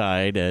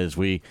alongside as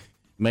we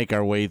make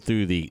our way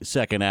through the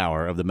second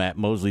hour of the Matt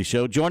Mosley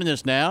Show. Joining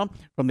us now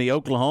from the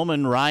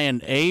Oklahoman,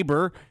 Ryan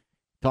Aber.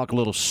 Talk a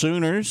little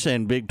Sooners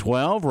and Big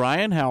 12.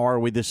 Ryan, how are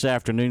we this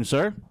afternoon,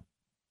 sir?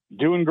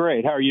 Doing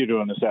great. How are you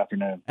doing this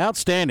afternoon?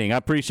 Outstanding. I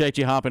appreciate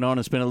you hopping on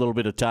and spending a little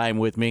bit of time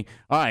with me.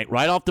 All right,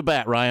 right off the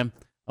bat, Ryan,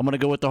 I'm going to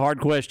go with the hard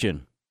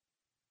question.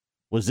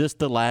 Was this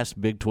the last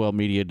Big 12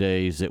 Media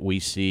Days that we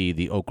see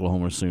the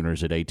Oklahoma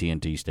Sooners at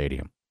AT&T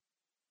Stadium?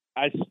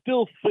 I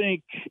still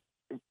think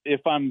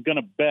if I'm going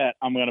to bet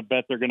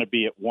they're going to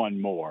be at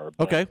one more.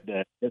 But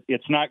okay.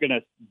 It's not going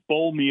to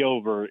bowl me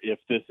over if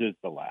this is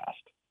the last.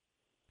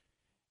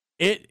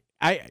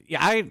 I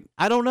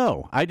don't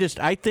know. I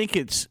think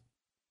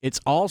it's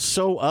all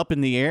so up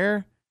in the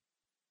air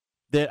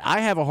that I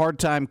have a hard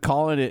time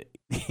calling it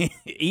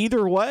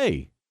either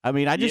way. I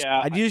mean, I just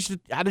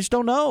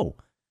don't know.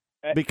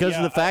 because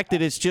of the fact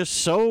that it's just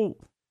so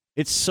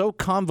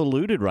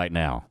convoluted right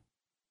now.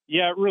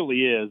 Yeah, it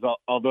really is.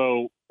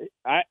 Although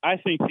I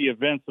think the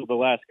events of the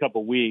last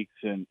couple of weeks,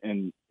 and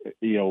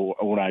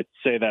when I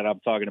say that, I'm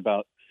talking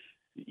about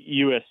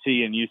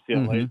USC and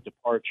UCLA's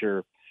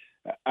departure.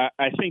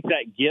 I think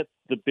that gets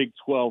the Big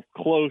 12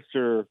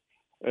 closer,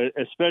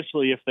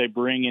 especially if they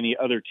bring any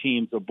other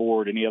teams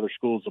aboard, any other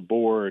schools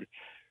aboard,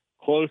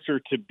 closer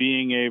to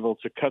being able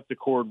to cut the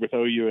cord with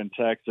OU and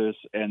Texas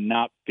and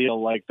not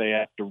feel like they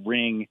have to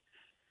wring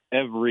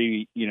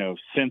every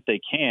cent they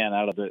can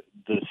out of the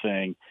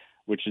thing,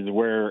 which is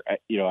where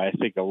I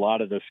think a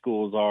lot of the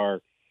schools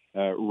are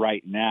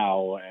right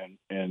now,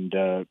 and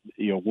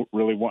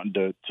really wanting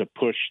to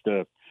push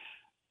the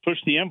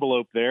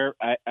envelope there.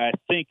 I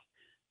think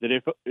that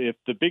if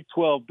the Big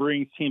 12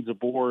 brings teams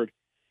aboard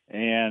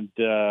and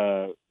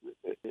OU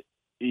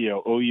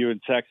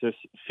and Texas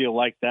feel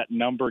like that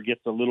number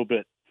gets a little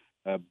bit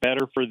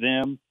better for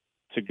them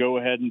to go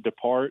ahead and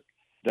depart,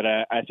 that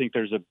I think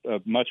there's a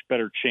much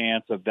better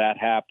chance of that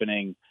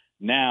happening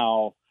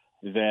now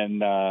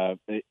than a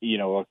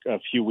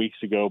few weeks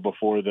ago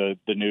before the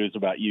news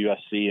about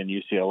USC and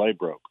UCLA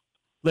broke.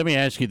 Let me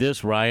ask you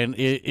this, Ryan.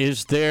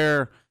 Is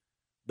there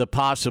the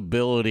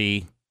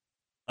possibility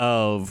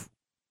of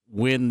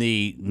when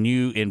the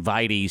new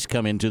invitees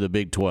come into the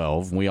Big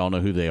 12, we all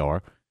know who they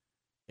are,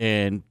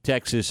 and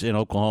Texas and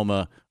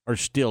Oklahoma are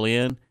still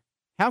in,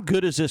 how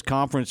good is this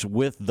conference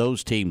with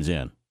those teams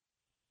in?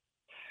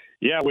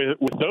 Yeah, with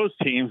those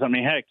teams, I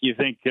mean, heck, you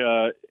think,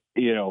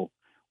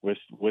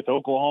 with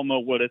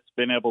Oklahoma, what it's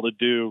been able to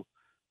do,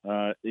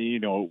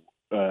 in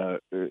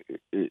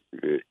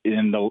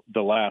the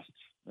last,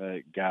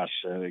 I guess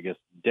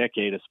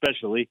decade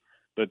especially,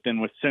 but then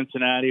with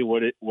Cincinnati,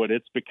 what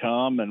it's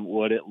become and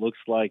what it looks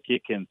like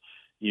it can,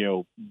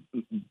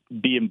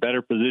 be in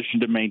better position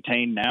to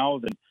maintain now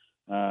than,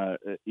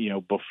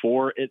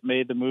 before it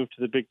made the move to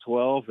the Big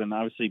 12. And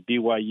obviously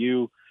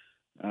BYU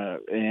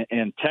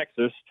and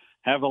Texas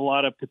have a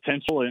lot of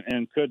potential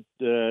and could,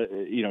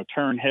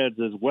 turn heads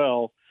as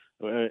well.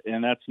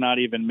 And that's not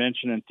even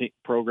mentioning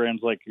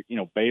programs like,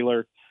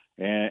 Baylor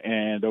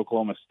and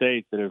Oklahoma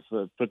State that have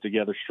put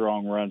together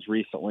strong runs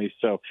recently.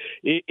 So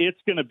it's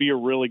going to be a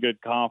really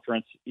good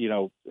conference.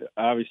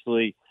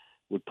 Obviously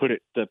would put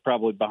it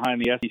probably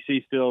behind the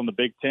SEC still in the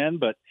Big Ten,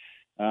 but,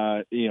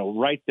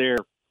 right there,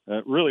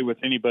 really with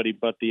anybody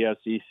but the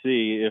SEC,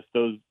 if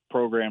those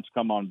programs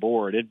come on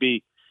board, it'd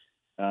be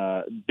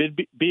a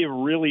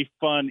really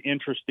fun,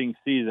 interesting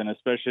season,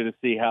 especially to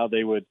see how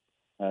they would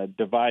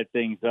divide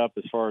things up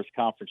as far as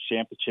conference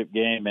championship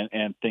game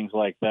and things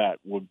like that.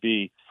 Would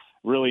be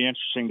really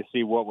interesting to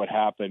see what would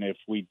happen if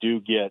we do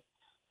get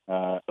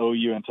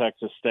OU and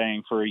Texas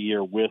staying for a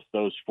year with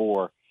those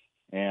four,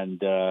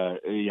 and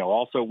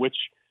also which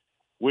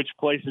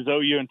places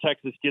OU and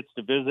Texas gets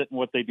to visit and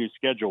what they do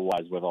schedule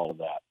wise with all of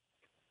that.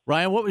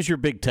 Ryan, what was your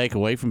big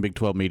takeaway from Big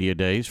 12 Media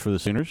Days for the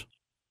Sooners?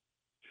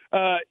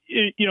 For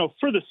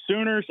the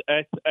Sooners,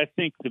 I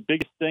think the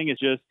biggest thing is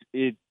just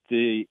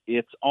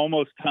it's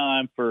almost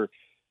time for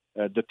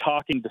the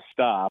talking to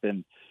stop,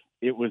 and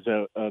it was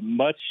a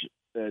much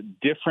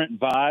different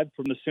vibe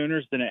from the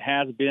Sooners than it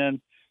has been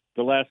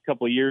the last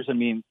couple of years. I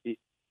mean,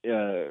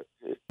 OU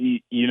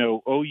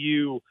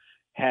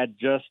had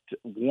just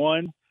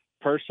one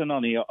person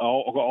on the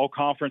all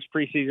conference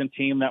preseason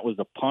team that was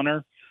a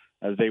punter.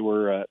 They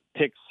were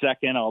picked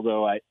second,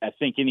 although I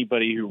think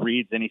anybody who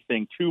reads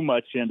anything too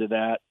much into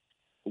that,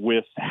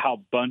 with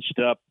how bunched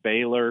up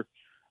Baylor,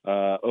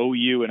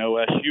 OU, and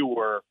OSU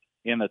were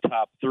in the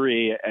top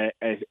three, I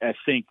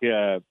think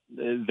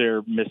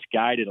they're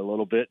misguided a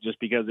little bit just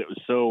because it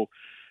was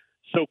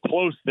so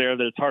close there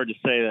that it's hard to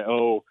say that,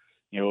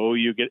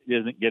 OU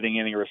isn't getting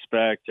any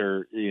respect,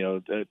 or,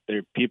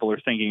 people are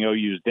thinking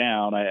OU's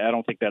down. I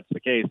don't think that's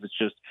the case. It's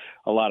just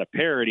a lot of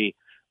parity.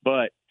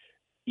 But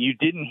you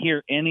didn't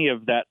hear any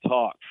of that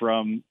talk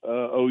from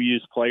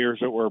OU's players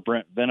that were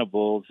Brent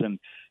Venables. And,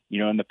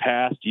 in the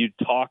past, you'd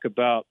talk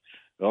about,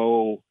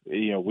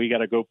 we got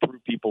to go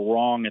prove people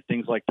wrong and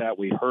things like that.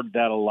 We heard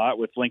that a lot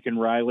with Lincoln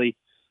Riley,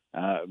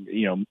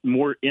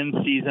 more in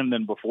season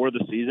than before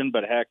the season.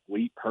 But heck,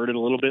 we heard it a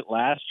little bit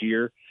last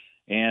year,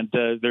 and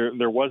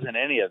there wasn't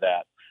any of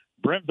that.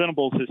 Brent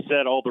Venables has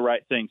said all the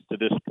right things to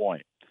this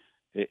point.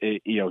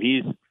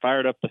 He's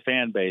fired up the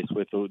fan base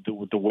with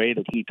the way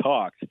that he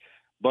talks.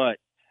 But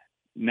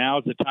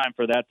now's the time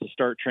for that to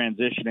start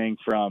transitioning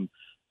from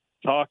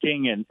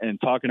talking and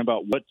talking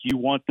about what you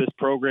want this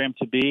program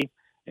to be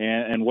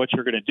and what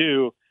you're going to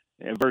do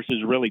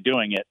versus really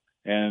doing it.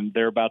 And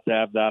they're about to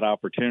have that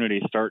opportunity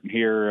starting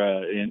here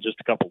in just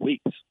a couple of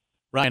weeks.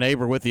 Ryan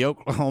Aber with the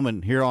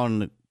Oklahoman here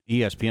on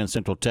ESPN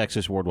Central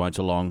Texas Worldwide,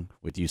 along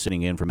with you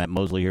sitting in for Matt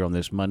Mosley here on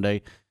this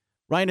Monday.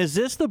 Ryan, is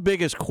this the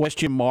biggest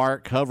question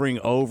mark hovering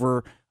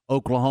over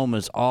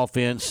Oklahoma's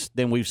offense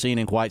than we've seen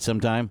in quite some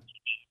time?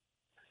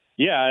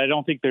 Yeah, I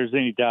don't think there's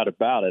any doubt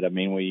about it. I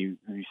mean, when you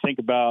think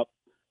about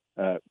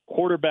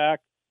quarterback,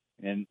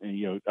 and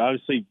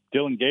obviously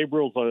Dylan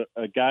Gabriel's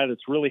a guy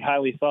that's really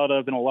highly thought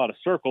of in a lot of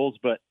circles,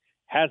 but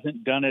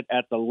hasn't done it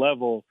at the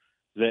level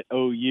that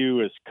OU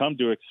has come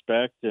to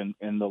expect and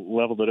the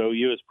level that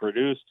OU has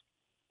produced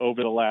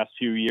over the last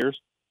few years.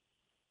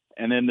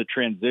 And then the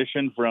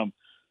transition from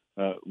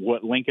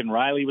what Lincoln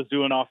Riley was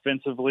doing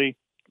offensively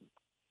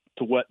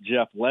to what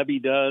Jeff Levy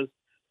does,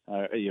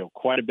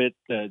 quite a bit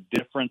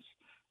difference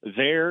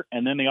there.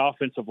 And then the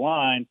offensive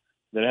line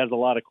that has a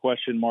lot of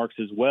question marks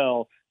as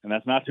well. And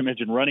that's not to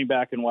mention running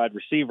back and wide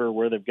receiver,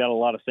 where they've got a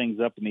lot of things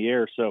up in the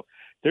air. So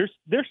there's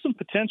some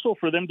potential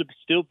for them to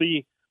still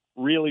be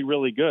really,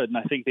 really good. And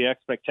I think the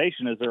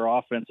expectation is their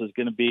offense is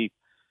going to be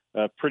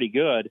pretty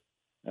good.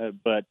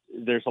 But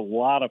there's a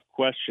lot of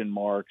question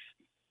marks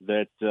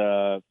that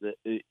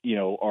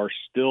are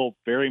still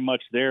very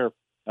much there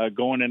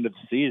going into the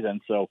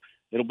season. So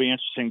it'll be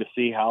interesting to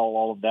see how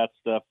all of that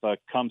stuff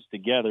comes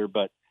together.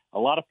 But a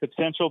lot of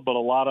potential, but a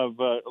lot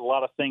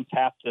of things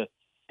have to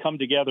come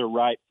together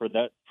right for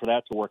that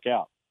to work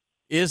out.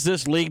 Is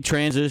this league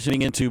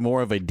transitioning into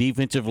more of a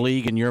defensive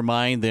league in your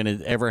mind than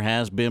it ever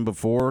has been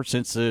before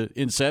since the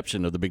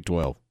inception of the Big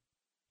 12?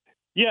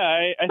 Yeah,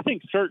 I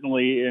think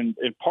certainly, and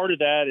part of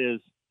that is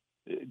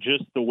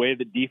just the way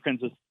that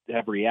defenses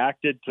have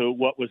reacted to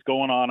what was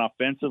going on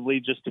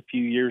offensively just a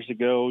few years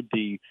ago,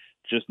 the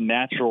just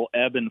natural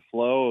ebb and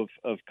flow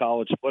of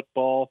college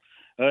football.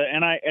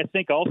 And I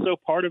think also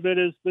part of it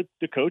is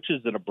the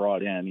coaches that are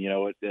brought in.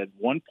 At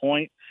one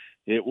point,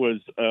 it was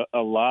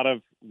a lot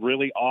of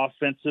really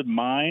offensive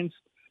minds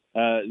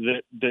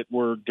that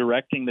were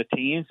directing the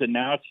teams, and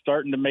now it's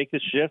starting to make a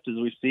shift, as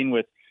we've seen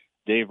with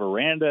Dave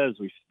Aranda, as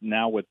we've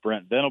now with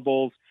Brent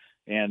Venables,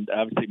 and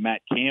obviously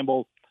Matt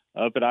Campbell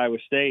up at Iowa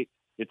State.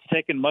 It's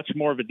taken much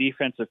more of a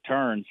defensive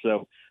turn,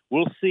 so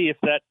we'll see if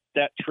that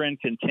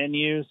trend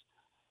continues.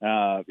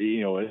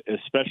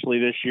 Especially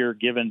this year,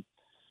 given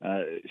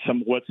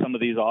some of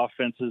these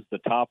offenses, the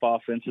top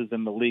offenses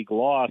in the league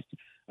lost.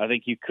 I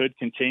think you could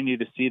continue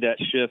to see that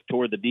shift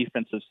toward the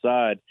defensive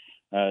side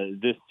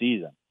this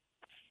season.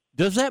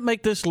 Does that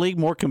make this league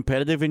more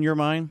competitive in your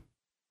mind?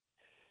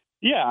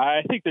 Yeah,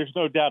 I think there's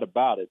no doubt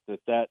about it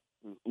that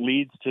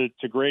leads to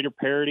greater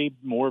parity,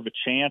 more of a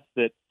chance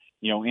that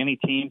any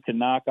team can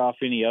knock off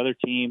any other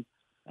team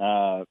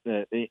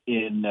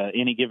in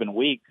any given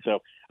week. So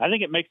I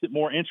think it makes it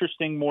more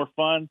interesting, more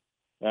fun.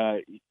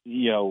 Does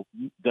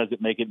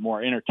it make it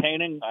more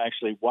entertaining?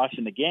 Actually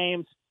watching the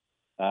games.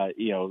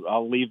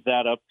 I'll leave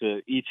that up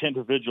to each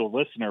individual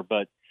listener,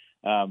 but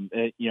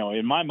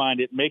in my mind,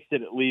 it makes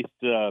it at least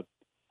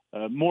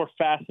more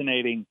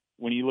fascinating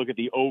when you look at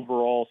the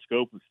overall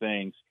scope of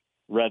things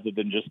rather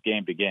than just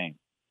game to game.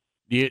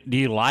 Do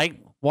you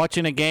like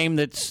watching a game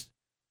that's,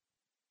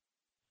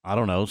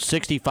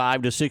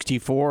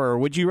 65-64, or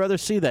would you rather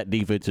see that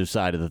defensive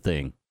side of the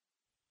thing?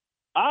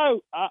 I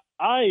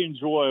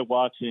enjoy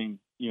watching,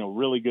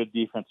 really good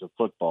defensive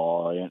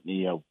football. And,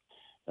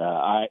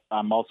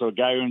 I'm also a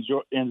guy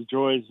who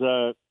enjoys,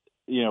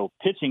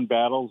 pitching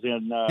battles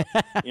in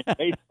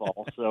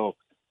baseball. So,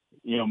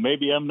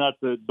 maybe I'm not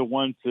the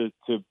one to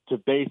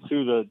base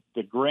who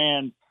the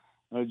grand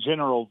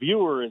general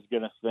viewer is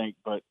going to think,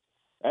 but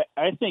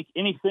I think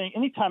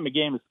anytime a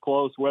game is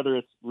close, whether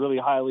it's really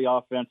highly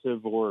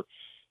offensive or,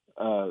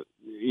 a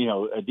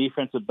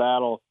defensive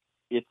battle,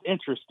 it's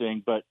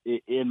interesting. But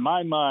in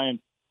my mind,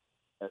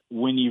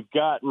 when you've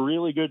got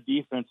really good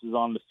defenses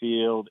on the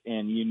field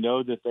and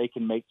that they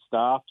can make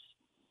stops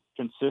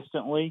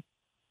consistently,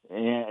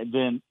 and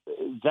then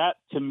that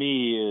to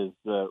me is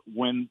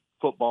when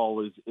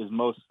football is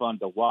most fun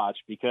to watch,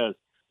 because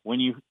when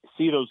you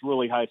see those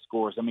really high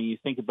scores, you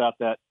think about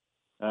that,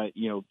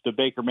 the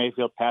Baker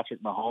Mayfield,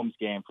 Patrick Mahomes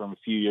game from a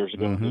few years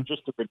ago, Mm-hmm.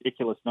 just the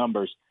ridiculous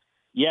numbers.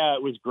 Yeah,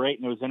 it was great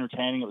and it was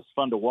entertaining. It was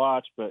fun to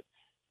watch, but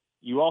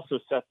you also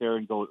sat there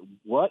and go,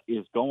 what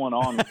is going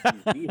on with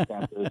these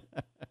defenses?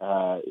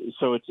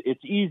 So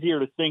it's easier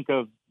to think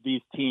of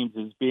these teams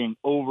as being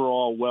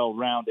overall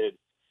well-rounded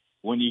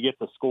when you get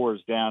the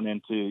scores down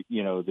into,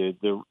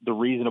 the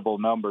reasonable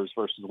numbers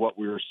versus what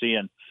we were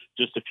seeing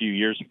just a few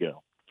years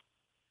ago.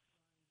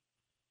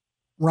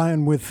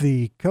 Ryan, with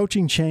the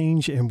coaching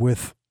change and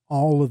with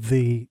all of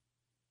the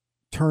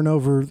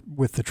turnover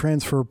with the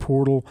transfer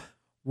portal,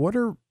 what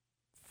are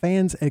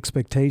fans'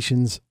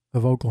 expectations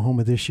of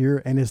Oklahoma this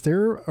year? And is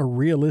there a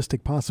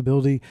realistic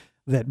possibility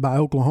that by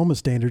Oklahoma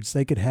standards,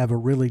 they could have a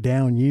really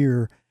down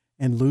year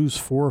and lose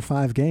 4 or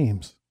 5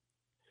 games?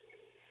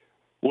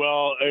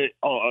 Well,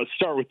 I'll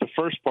start with the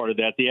first part of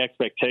that, the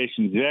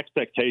expectations. The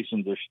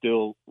expectations are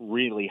still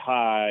really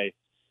high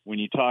when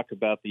you talk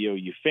about the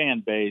OU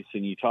fan base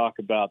and you talk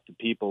about the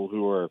people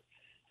who are,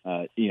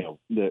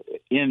 the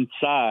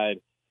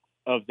inside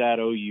of that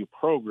OU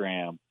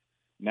program.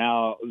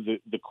 Now,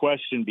 the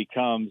question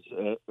becomes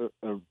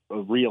a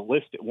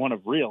realistic one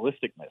of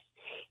realisticness.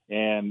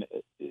 And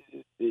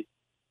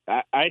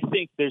I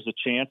think there's a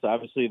chance,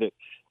 obviously, that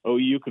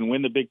OU can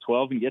win the Big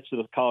 12 and get to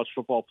the college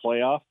football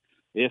playoff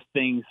if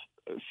things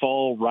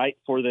fall right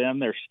for them.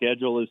 Their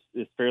schedule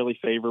is fairly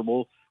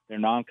favorable. Their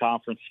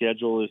non-conference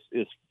schedule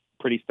is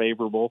pretty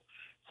favorable.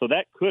 So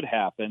that could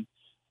happen.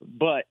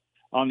 But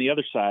on the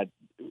other side,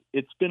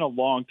 it's been a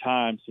long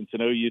time since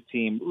an OU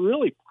team,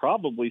 really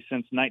probably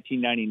since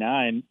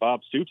 1999,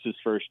 Bob Stoops'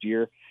 first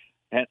year,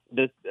 and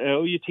the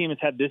OU team has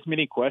had this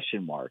many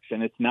question marks.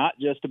 And it's not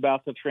just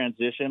about the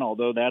transition,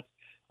 although that's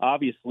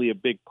obviously a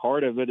big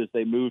part of it as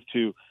they move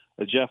to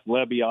a Jeff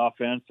Lebby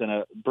offense and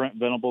a Brent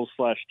Venables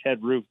 /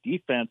 Ted Roof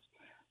defense.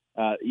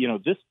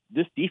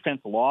 This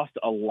defense lost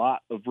a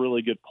lot of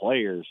really good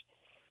players.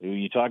 When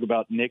you talk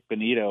about Nick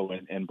Benito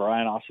and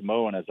Brian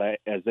Asamoah and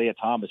Isaiah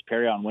Thomas,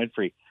 Perrion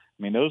Winfrey,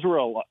 I mean, those were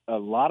a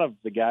lot of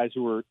the guys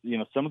who were,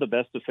 some of the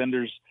best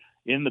defenders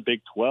in the Big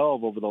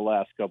 12 over the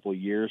last couple of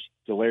years,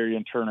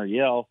 Delarian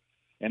Turner-Yell,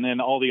 and then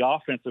all the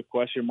offensive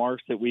question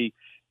marks that we,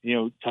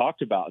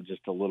 talked about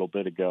just a little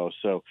bit ago.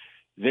 So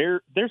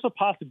there's a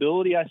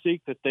possibility, I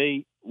think, that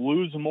they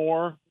lose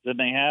more than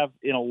they have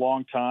in a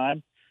long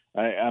time.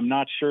 I'm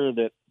not sure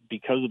that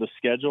because of the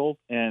schedule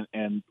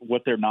and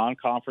what their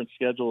non-conference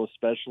schedule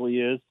especially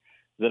is,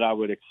 that I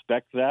would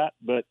expect that.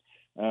 But,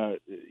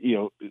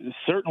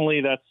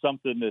 certainly that's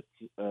something that's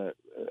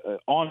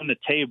on the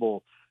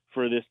table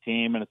for this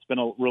team, and it's been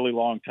a really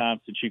long time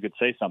since you could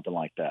say something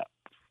like that.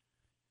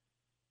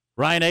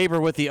 Ryan Aber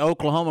with the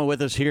Oklahoma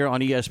with us here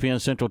on ESPN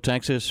Central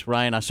Texas.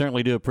 Ryan, I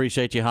certainly do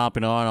appreciate you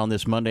hopping on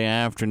this Monday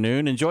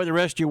afternoon. Enjoy the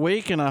rest of your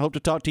week, and I hope to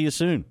talk to you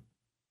soon.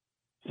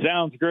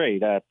 Sounds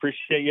great. I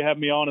appreciate you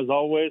having me on as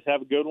always.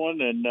 Have a good one,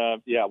 and,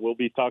 we'll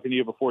be talking to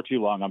you before too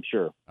long, I'm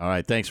sure. All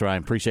right, thanks,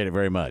 Ryan. Appreciate it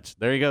very much.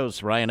 There he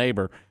goes, Ryan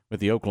Aber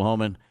with the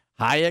Oklahoman.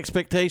 High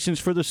expectations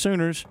for the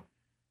Sooners.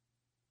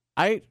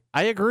 I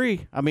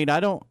agree. I mean, I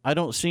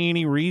don't see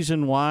any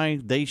reason why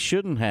they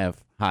shouldn't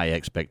have high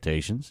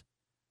expectations.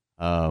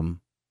 They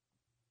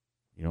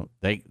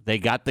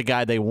got the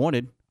guy they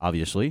wanted,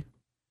 obviously.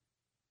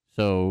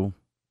 So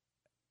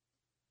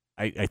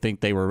I think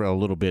they were a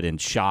little bit in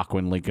shock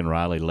when Lincoln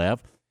Riley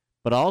left.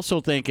 But I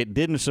also think it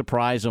didn't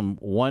surprise them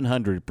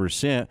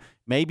 100%,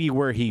 maybe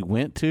where he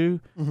went to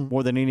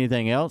more than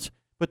anything else.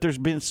 But there's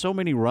been so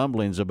many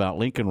rumblings about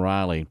Lincoln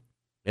Riley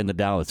and the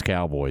Dallas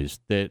Cowboys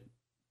that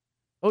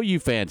OU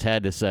fans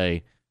had to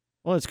say,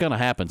 well, it's going to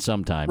happen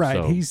sometime.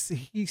 Right. So.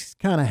 He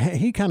kind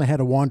of had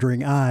a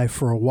wandering eye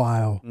for a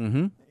while,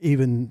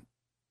 even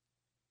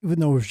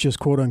though it was just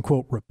quote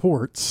unquote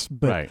reports.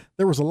 But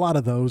there was a lot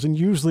of those, and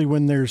usually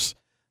when there's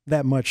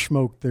that much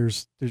smoke,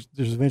 there's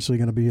eventually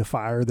going to be a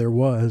fire. There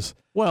was.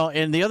 Well,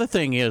 and the other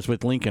thing is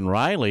with Lincoln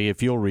Riley,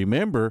 if you'll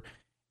remember,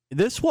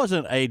 this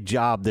wasn't a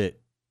job that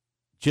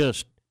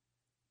just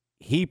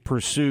he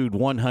pursued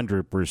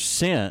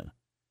 100%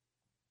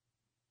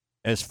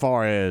 as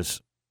far as,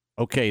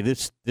 okay,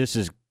 this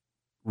is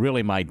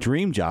really my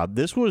dream job.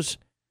 This was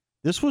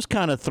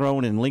kind of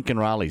thrown in Lincoln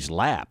Riley's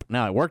lap.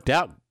 Now, it worked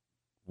out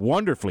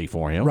wonderfully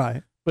for him.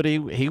 Right. But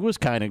he was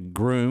kind of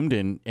groomed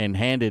and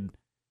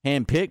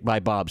handpicked by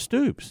Bob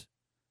Stoops.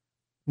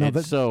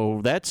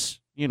 So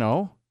that's, he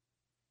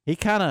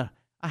kind of,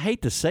 I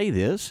hate to say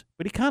this,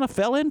 but he kind of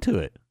fell into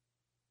it.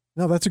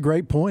 No, that's a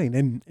great point.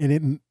 And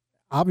it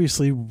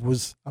obviously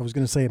was, I was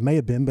going to say it may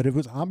have been, but it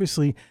was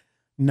obviously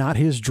not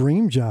his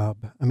dream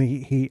job. I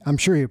mean, I'm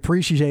sure he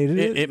appreciated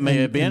it. It may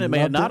have been, it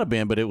may not have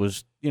been, but it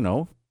was,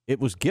 it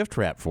was gift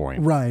wrap for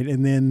him. Right.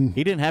 And then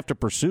he didn't have to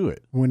pursue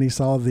it. When he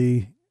saw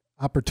the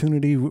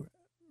opportunity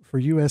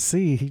for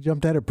USC, he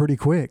jumped at it pretty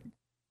quick.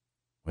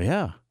 Well,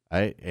 yeah.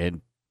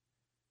 And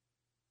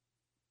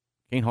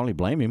can't hardly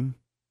blame him.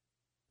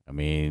 I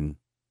mean,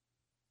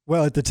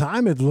 well, at the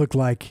time, it looked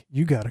like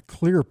you got a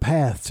clear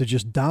path to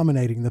just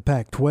dominating the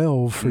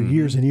Pac-12 for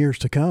years and years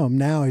to come.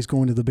 Now he's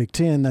going to the Big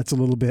Ten. That's a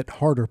little bit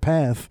harder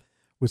path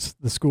with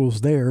the schools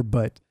there,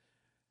 but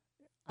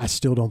I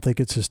still don't think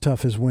it's as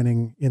tough as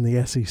winning in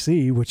the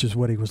SEC, which is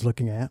what he was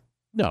looking at.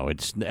 No,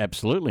 it's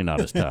absolutely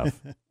not as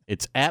tough.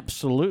 It's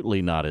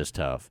absolutely not as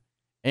tough.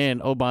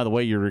 And, oh, by the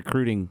way, you're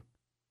recruiting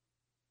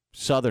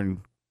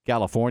Southern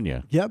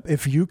California. Yep,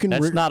 if you can.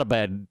 That's not a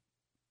bad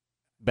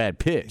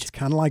pitch. It's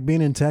kind of like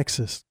being in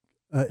Texas.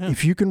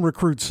 If you can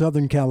recruit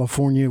Southern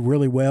California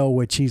really well,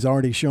 which he's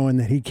already showing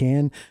that he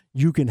can,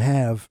 you can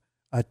have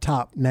a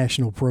top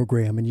national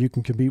program and you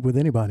can compete with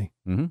anybody.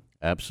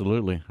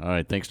 Absolutely. All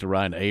right. Thanks to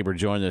Ryan Aber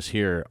joining us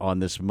here on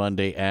this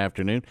Monday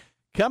afternoon.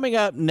 Coming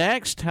up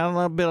next, a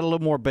little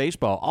more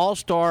baseball.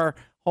 All-Star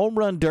Home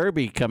Run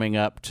Derby coming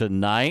up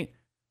tonight.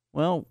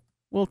 Well,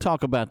 we'll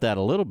talk about that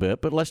a little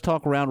bit, but let's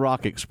talk Round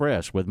Rock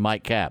Express with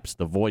Mike Capps,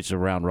 the voice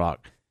of Round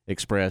Rock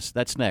Express.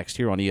 That's next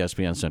here on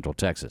ESPN Central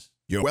Texas.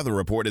 Your weather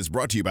report is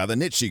brought to you by the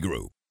Nitsche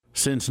Group.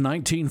 Since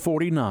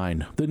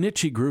 1949, the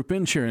Nitsche Group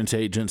Insurance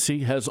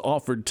Agency has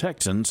offered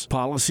Texans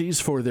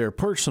policies for their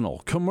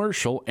personal,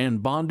 commercial,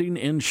 and bonding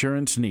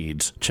insurance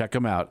needs. Check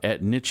them out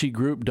at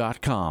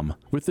NitscheGroup.com.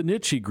 With the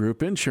Nitsche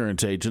Group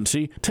Insurance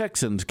Agency,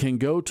 Texans can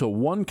go to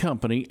one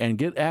company and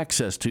get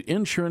access to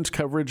insurance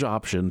coverage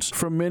options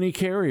from many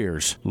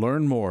carriers.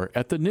 Learn more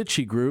at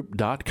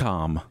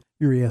thenitschegroup.com.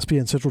 Your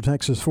ESPN Central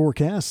Texas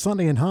forecast.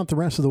 Sunny and hot the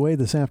rest of the way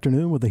this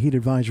afternoon with a heat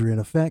advisory in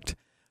effect.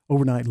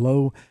 Overnight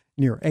low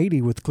near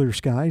 80 with clear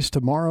skies.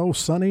 Tomorrow,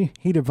 sunny,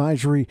 heat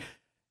advisory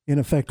in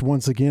effect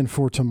once again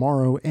for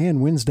tomorrow and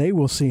Wednesday.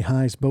 We'll see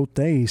highs both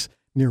days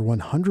near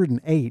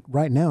 108.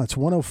 Right now it's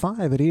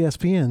 105 at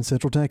ESPN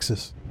Central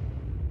Texas.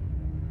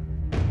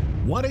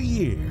 What a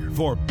year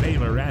for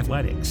Baylor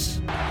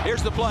Athletics.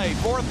 Here's the play.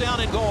 4th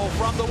down and goal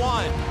from the 1.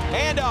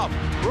 Handoff.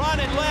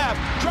 Running left.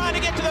 Trying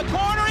to get to the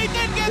corner. He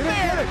didn't get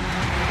there.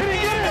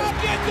 He did not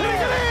get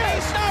there.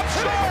 He stopped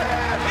short.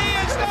 He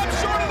is stopped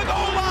short of the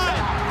goal line.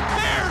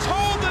 Bears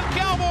hold the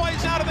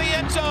Cowboys out of the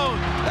end zone.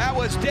 That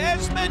was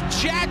Desmond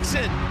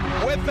Jackson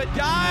with the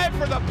dive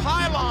for the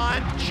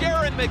pylon.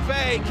 Jaron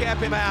McVay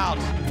kept him out.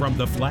 From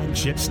the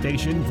flagship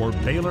station for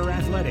Baylor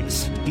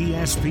Athletics,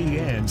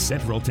 ESPN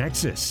Central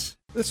Texas.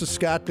 This is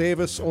Scott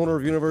Davis, owner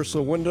of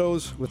Universal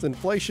Windows. With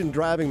inflation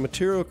driving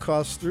material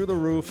costs through the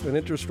roof and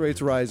interest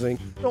rates rising,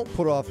 don't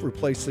put off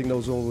replacing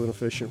those old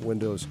inefficient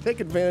windows.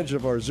 Take advantage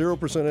of our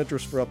 0%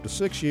 interest for up to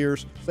 6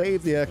 years.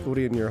 Save the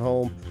equity in your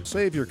home.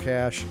 Save your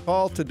cash.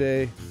 Call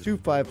today,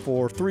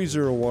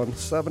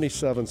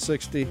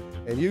 254-301-7760,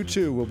 and you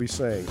too will be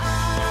saying,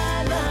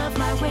 I love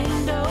my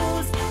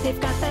windows. They've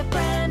got that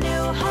brand new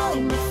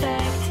home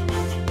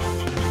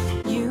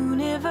effect.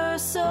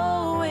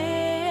 Universal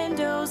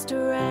Windows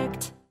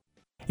Direct.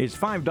 Is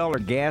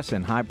 $5 gas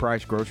and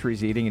high-priced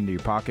groceries eating into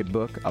your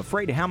pocketbook?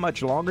 Afraid how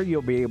much longer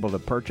you'll be able to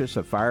purchase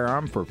a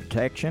firearm for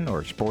protection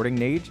or sporting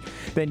needs?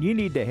 Then you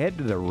need to head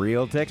to the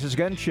Real Texas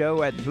Gun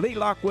Show at Lee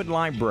Lockwood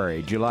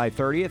Library, July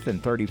 30th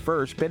and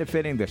 31st,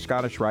 benefiting the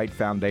Scottish Rite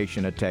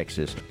Foundation of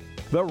Texas.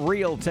 The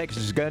Real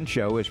Texas Gun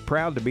Show is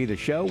proud to be the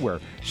show where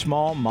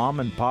small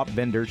mom-and-pop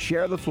vendors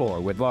share the floor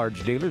with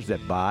large dealers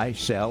that buy,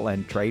 sell,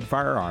 and trade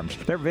firearms.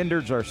 Their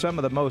vendors are some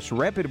of the most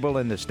reputable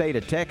in the state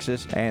of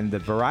Texas, and the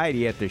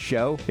variety at the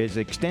show is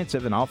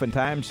extensive, and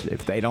oftentimes,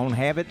 if they don't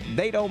have it,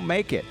 they don't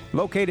make it.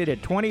 Located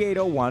at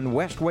 2801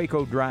 West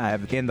Waco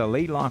Drive in the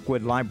Lee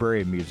Lockwood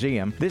Library and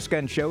Museum, this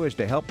gun show is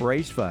to help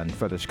raise funds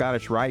for the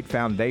Scottish Rite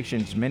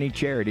Foundation's many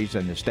charities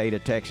in the state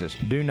of Texas.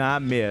 Do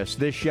not miss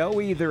this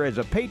show either as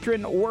a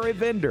patron or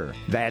a vendor.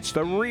 That's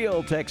the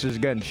Real Texas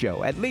Gun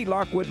Show at Lee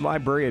Lockwood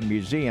Library and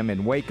Museum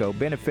in Waco,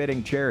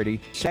 benefiting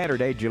charity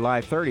Saturday,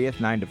 July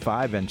 30th, 9 to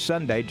 5, and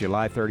Sunday,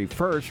 July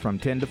 31st from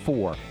 10 to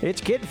 4.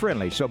 It's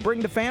kid-friendly, so bring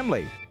the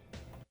family.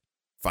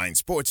 Find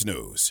sports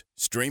news,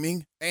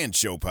 streaming, and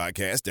show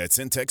podcast at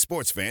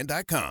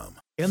syntechsportsfan.com.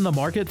 In the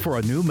market for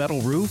a new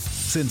metal roof?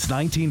 Since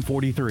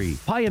 1943,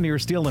 Pioneer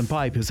Steel and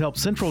Pipe has helped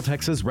Central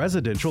Texas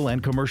residential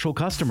and commercial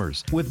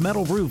customers with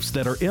metal roofs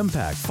that are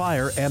impact,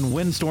 fire, and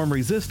windstorm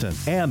resistant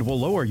and will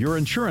lower your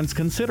insurance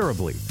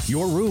considerably.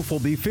 Your roof will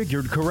be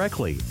figured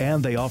correctly,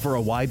 and they offer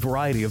a wide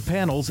variety of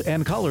panels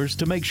and colors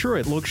to make sure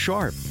it looks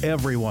sharp.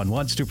 Everyone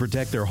wants to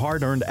protect their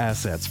hard-earned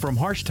assets from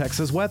harsh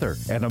Texas weather,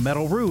 and a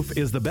metal roof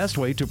is the best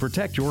way to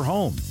protect your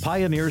home.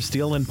 Pioneer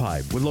Steel and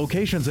Pipe, with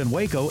locations in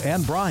Waco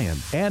and Bryan,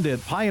 and at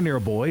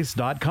pioneerboys.com. A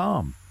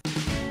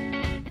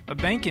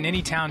bank in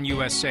any town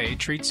USA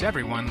treats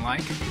everyone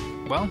like,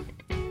 well,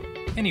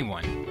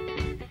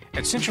 anyone.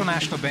 At Central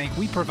National Bank,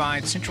 we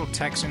provide Central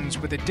Texans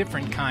with a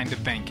different kind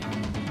of banking.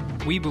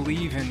 We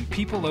believe in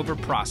people over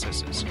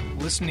processes,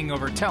 listening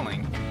over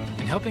telling,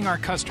 and helping our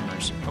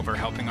customers over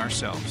helping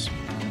ourselves.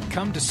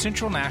 Come to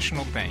Central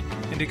National Bank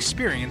and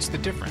experience the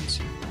difference.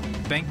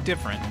 Bank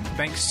different.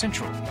 Bank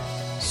Central.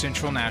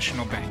 Central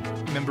National Bank.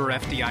 Member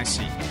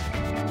FDIC.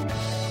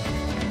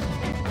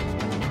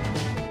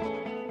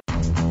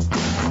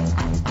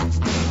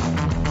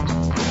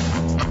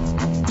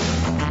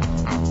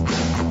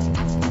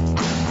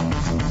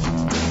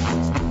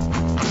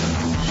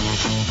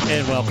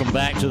 And welcome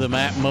back to the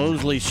Matt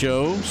Mosley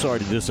Show. Sorry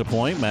to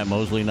disappoint. Matt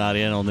Mosley not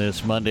in on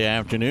this Monday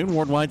afternoon.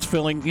 Ward White's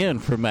filling in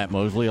for Matt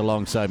Mosley.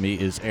 Alongside me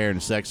is Aaron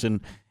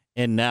Sexton.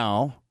 And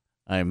now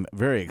I'm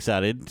very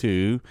excited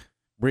to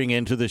bring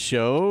into the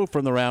show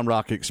from the Round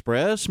Rock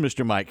Express,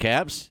 Mr. Mike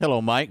Capps.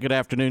 Hello, Mike. Good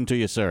afternoon to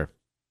you, sir.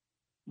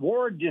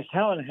 Ward, just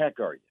how in the heck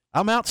are you?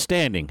 I'm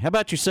outstanding. How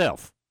about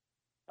yourself?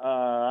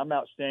 I'm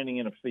outstanding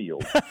in a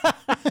field.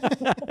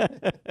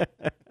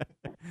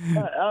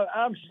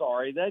 I'm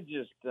sorry. That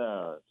just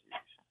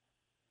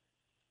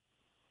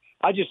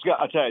I just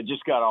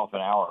got off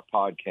an hour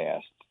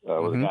podcast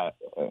with about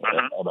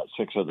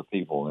 6 other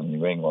people in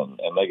New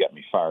England, and they got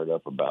me fired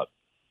up about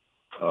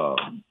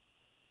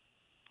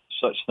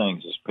such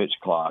things as pitch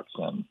clocks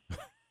and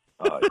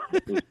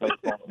is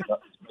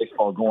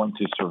baseball going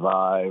to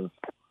survive?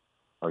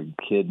 Are you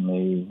kidding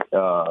me?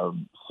 So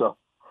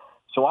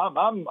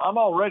I'm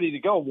all ready to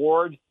go,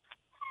 Ward.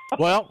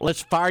 Well,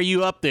 let's fire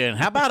you up then.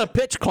 How about a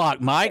pitch clock,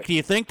 Mike? Do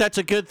you think that's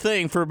a good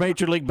thing for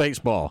Major League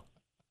Baseball?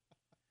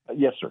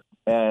 Yes, sir.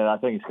 And I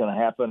think it's going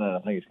to happen, and I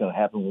think it's going to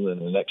happen within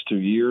the next 2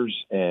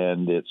 years,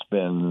 and it's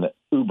been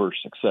uber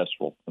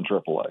successful in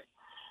AAA.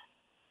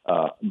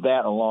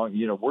 That along,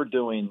 we're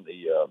doing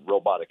the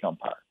robotic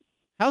umpire.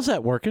 How's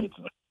that working?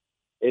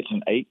 It's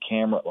an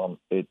 8-camera.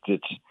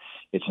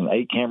 It's an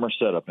 8-camera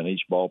setup in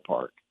each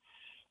ballpark.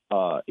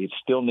 It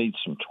still needs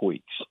some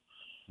tweaks.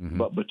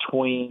 But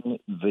between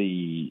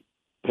the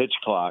pitch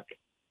clock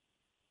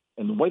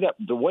and the way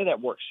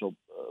that works, so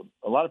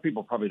a lot of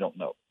people probably don't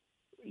know.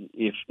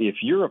 If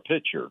you're a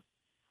pitcher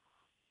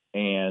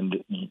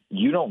and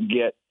you don't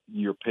get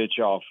your pitch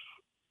off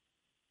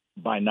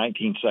by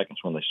 19 seconds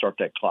when they start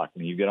that clock,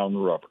 when you get on the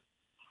rubber,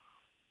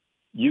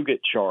 you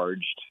get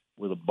charged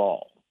with a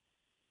ball.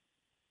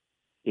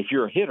 If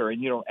you're a hitter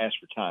and you don't ask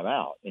for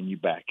timeout and you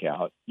back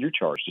out, you're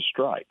charged a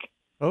strike.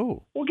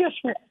 Oh. Well, guess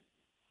what?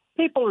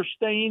 People are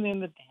staying in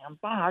the damn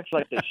box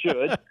like they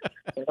should,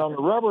 and on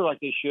the rubber like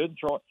they should.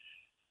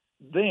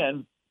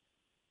 Then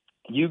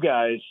you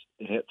guys,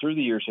 through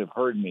the years, have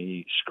heard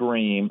me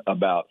scream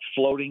about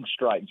floating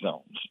strike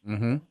zones.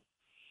 Mm-hmm.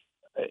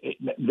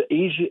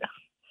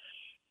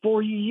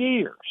 For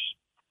years,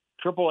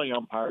 AAA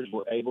umpires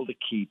were able to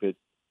keep it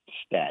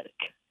static,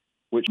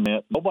 which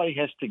meant nobody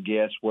has to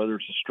guess whether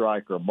it's a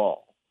strike or a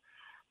ball.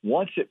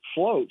 Once it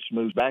floats,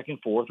 moves back and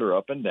forth or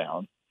up and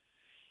down,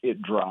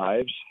 it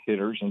drives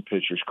hitters and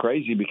pitchers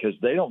crazy because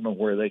they don't know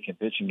where they can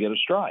pitch and get a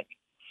strike.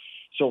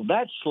 So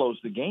that slows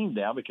the game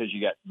down because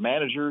you got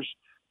managers,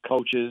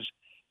 coaches,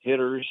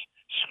 hitters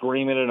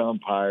screaming at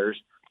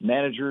umpires,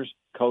 managers,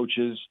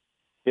 coaches,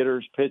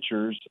 hitters,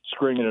 pitchers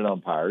screaming at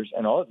umpires,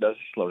 and all it does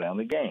is slow down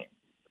the game.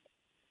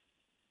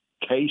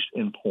 Case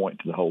in point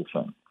to the whole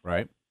thing.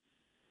 Right.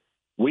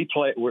 We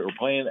were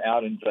playing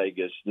out in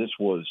Vegas. This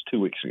was 2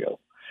 weeks ago.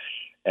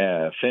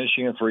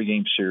 Finishing a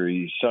 3-game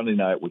series Sunday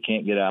night. We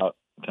can't get out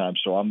in time,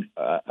 so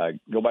I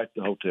go back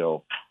to the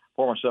hotel,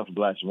 pour myself a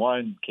glass of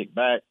wine, kick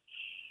back,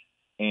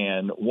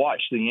 and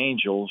watch the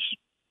Angels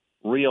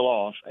reel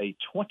off a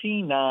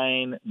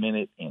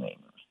 29-minute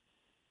inning.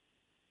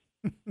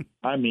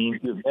 I mean,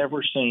 you've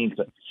never seen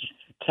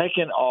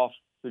taking off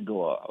the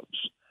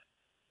gloves,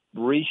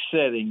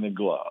 resetting the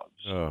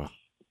gloves,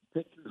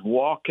 pitchers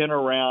walking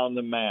around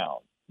the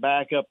mound,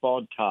 back up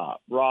on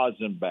top,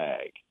 rosin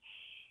bag.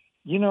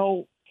 You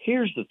know,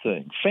 here's the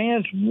thing: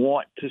 fans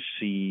want to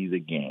see the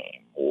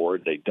game, or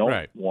they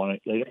don't want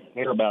it. They don't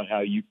care about how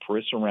you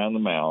press around the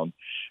mound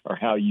or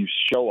how you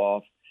show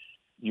off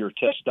your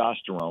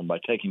testosterone by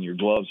taking your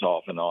gloves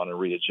off and on and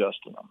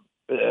readjusting them.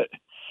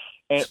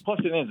 And plus,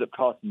 it ends up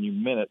costing you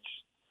minutes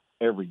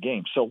every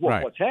game. So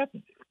what's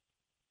happened?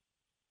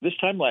 This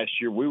time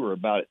last year, we were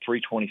about at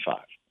 325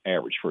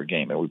 average for a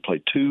game, and we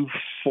played 2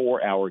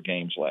 4-hour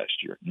games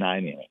last year,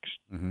 9 innings.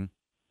 Mm-hmm.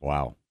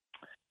 Wow.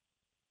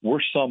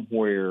 We're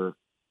somewhere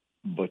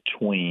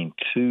between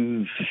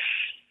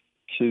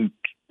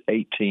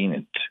 218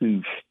 and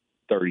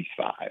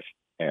 235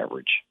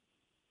 average.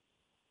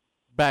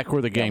 Back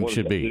where the game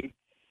should be. Do?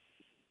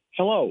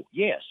 Hello,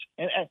 yes.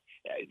 And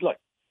look,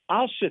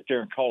 I'll sit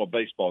there and call a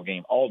baseball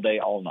game all day,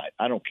 all night.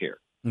 I don't care.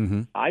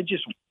 Mm-hmm. I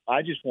just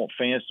want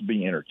fans to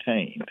be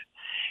entertained.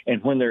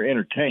 And when they're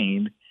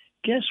entertained,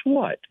 guess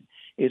what?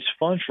 It's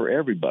fun for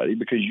everybody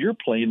because you're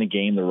playing the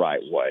game the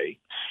right way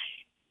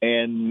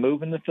and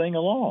moving the thing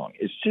along.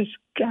 It's just,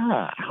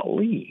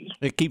 golly.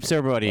 It keeps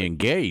everybody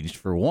engaged,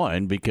 for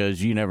one,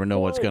 because you never know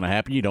what's going to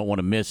happen. You don't want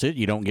to miss it.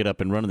 You don't get up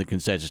and run to the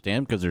concession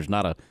stand because there's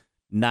not a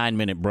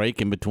 9-minute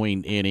break in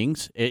between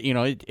innings.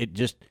 It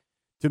just,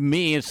 to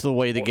me, it's the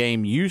way the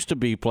game used to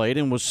be played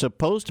and was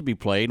supposed to be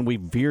played, and we've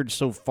veered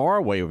so far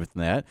away from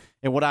that.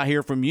 And what I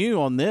hear from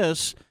you on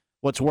this,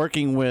 what's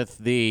working with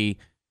the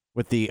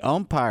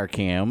umpire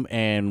cam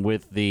and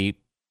with the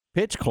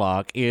pitch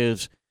clock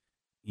is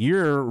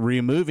you're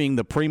removing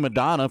the prima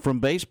donna from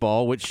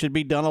baseball, which should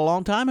be done a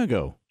long time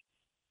ago.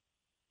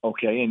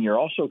 Okay, and you're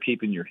also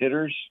keeping your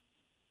hitters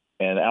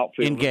and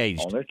outfielders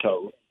engaged on their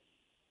toes.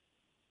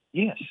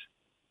 Yes.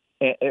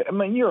 I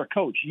mean, you're a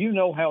coach. You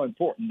know how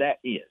important that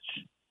is.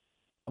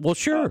 Well,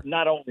 sure.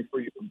 Not only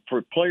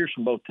for players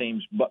from both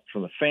teams, but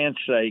for the fans'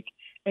 sake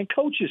and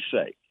coaches'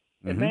 sake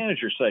and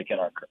managers' sake in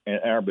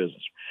our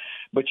business.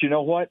 But you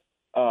know what?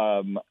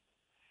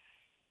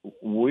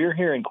 We're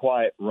hearing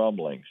quiet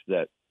rumblings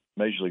that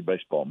Major League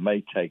Baseball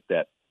may take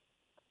that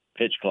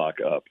pitch clock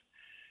up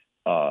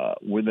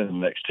within the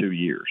next 2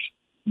 years.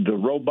 The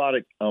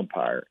robotic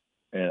umpire,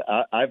 and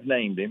I've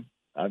named him.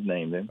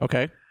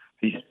 Okay.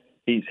 He's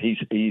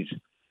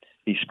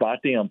Spot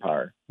the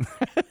umpire.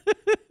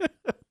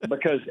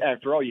 Because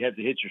after all, you have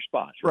to hit your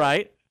spots,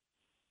 right?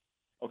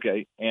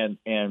 Okay, and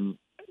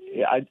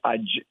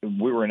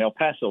we were in El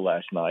Paso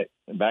last night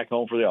and back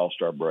home for the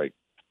All-Star break,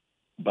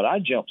 but I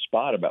jumped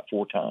Spot about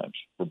 4 times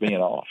for being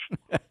off.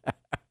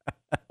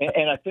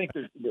 and I think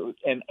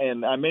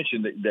and I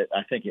mentioned that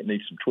I think it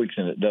needs some tweaks,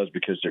 and it does,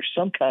 because there's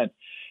some kind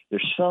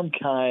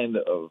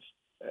of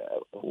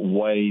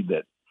way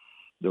that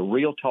the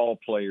real tall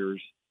players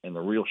and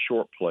the real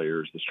short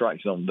players, the strike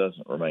zone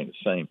doesn't remain the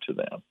same to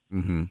them.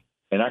 Mm-hmm.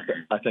 And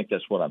I think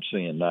that's what I'm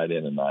seeing night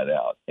in and night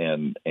out.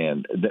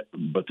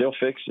 But they'll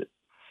fix it.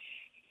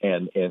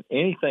 And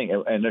anything,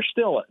 and there's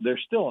still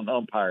an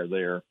umpire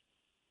there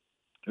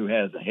who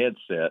has a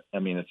headset. I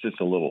mean, it's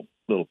just a little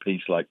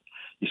piece like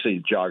you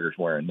see joggers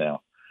wearing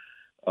now.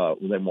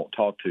 They won't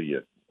talk to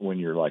you when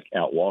you're like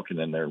out walking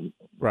and they're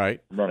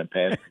running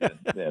past you.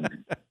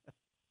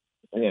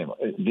 And anyway,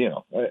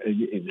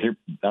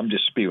 I'm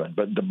just spewing.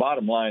 But the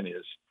bottom line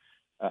is,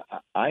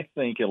 I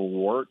think it'll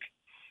work.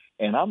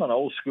 And I'm an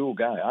old school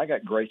guy. I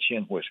got gray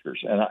chin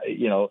whiskers, and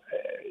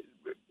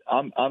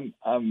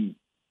I'm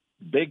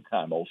big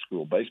time old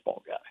school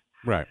baseball guy.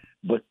 Right.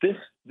 But this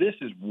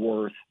is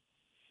worth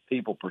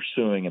people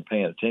pursuing and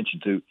paying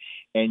attention to,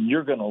 and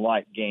you're going to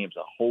like games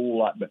a whole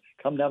lot. But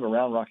come down to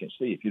Round Rock and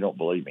see if you don't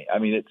believe me. I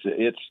mean, it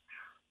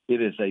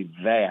is a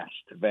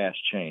vast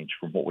change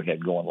from what we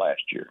had going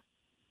last year.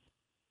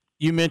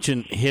 You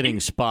mentioned hitting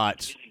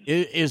spots.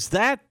 Is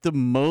that the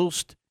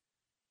most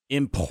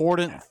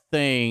important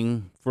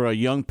thing for a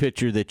young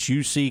pitcher that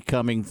you see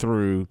coming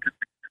through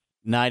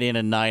night in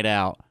and night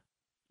out,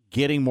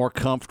 getting more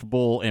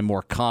comfortable and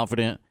more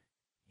confident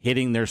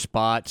hitting their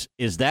spots?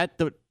 Is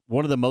that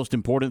one of the most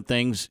important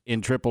things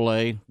in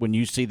AAA when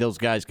you see those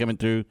guys coming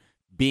through,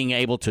 being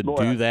able to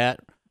do that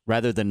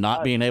rather than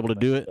not being able to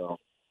do it? So.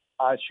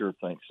 I sure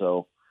think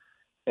so.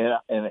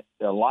 And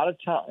a lot of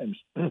times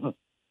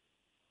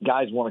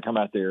guys want to come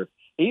out there,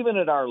 even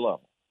at our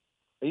level,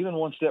 even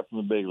one step from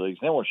the big leagues,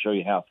 they want to show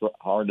you how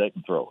hard they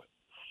can throw it.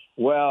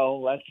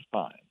 Well, that's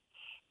fine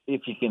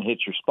if you can hit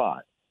your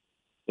spot.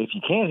 If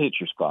you can't hit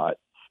your spot,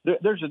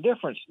 there's a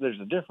difference. There's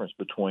a difference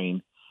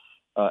between,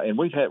 and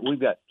we've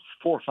got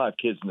 4 or 5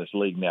 kids in this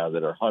league now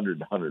that are 100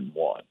 and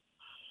 101.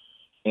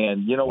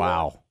 And you know,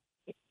 wow,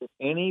 what?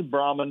 Any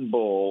Brahman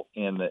bull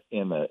in a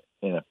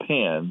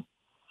pen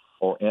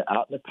or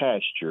out in the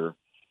pasture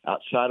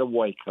outside of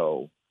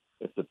Waco,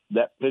 if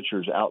that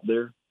pitcher's out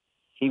there,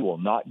 he will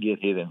not get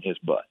hit in his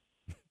butt.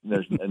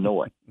 There's no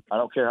way. I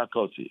don't care how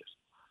close he is.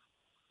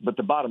 But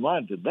the bottom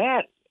line to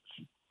that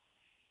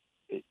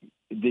is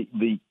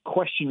the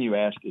question you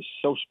ask is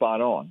so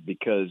spot on,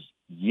 because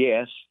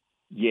yes,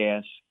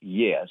 you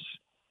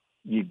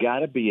got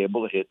to be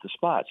able to hit the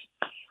spots.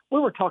 We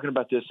were talking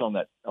about this on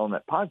that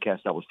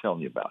podcast I was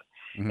telling you about.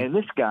 Mm-hmm. And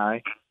this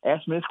guy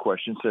asked me this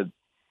question, said,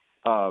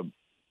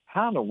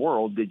 how in the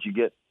world did you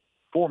get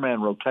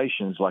 4-man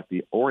rotations like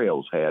the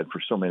Orioles had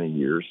for so many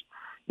years?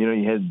 You know,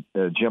 you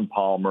had Jim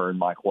Palmer and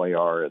Mike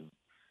Cuellar and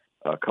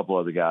a couple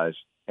other guys,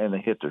 and they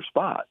hit their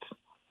spots.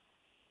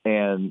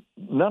 And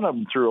none of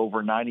them threw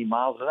over 90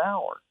 miles an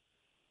hour.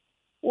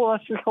 Well,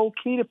 that's the whole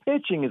key to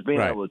pitching, is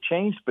being able to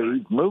change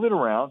speeds, move it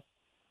around.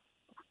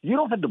 You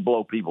don't have to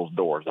blow people's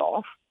doors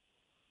off.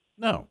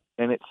 No.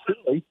 And it's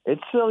silly.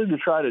 It's silly to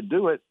try to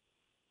do it,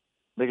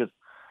 because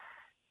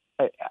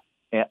I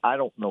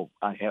don't know.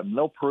 I have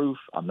no proof.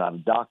 I'm not a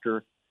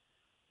doctor,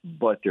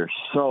 but there's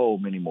so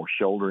many more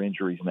shoulder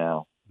injuries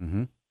now.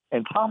 Mm-hmm.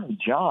 And Tommy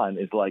John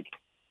is like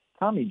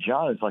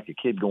a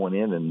kid going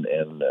in and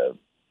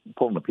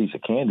pulling a piece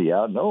of candy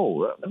out.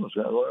 No,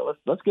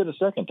 let's get a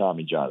second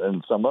Tommy John,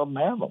 and some of them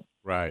have them.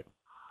 Right.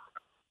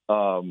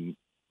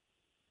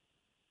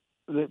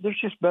 There's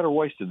just better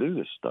ways to do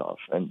this stuff,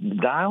 and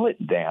dial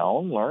it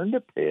down. Learn to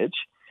pitch,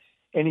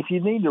 and if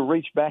you need to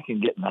reach back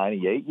and get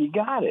 98, you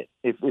got it.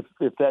 If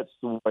that's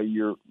the way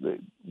your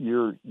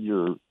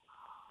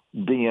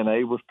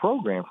DNA was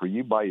programmed for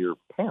you by your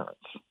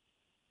parents.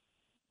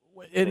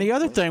 And the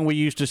other thing we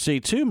used to see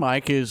too,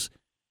 Mike, is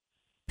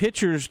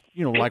pitchers,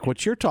 you know, like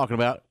what you're talking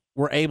about,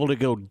 were able to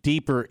go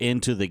deeper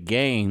into the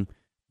game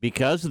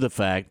because of the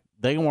fact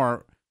they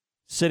weren't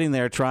sitting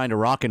there trying to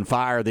rock and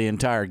fire the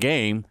entire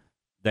game.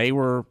 They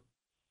were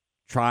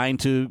trying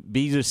to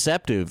be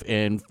deceptive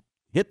and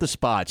hit the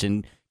spots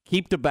and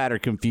keep the batter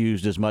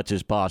confused as much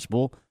as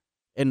possible,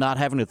 and not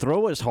having to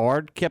throw as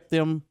hard kept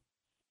them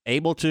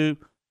able to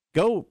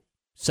go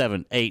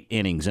 7, 8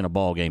 innings in a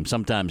ball game,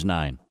 sometimes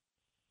 9.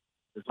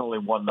 There's only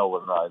one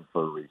Nolan Ryan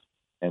for a reason,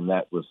 and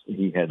that was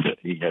he had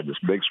this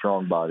big,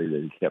 strong body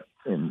that he kept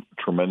in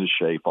tremendous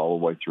shape all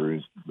the way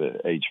through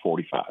the age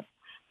 45.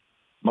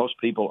 Most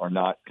people are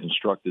not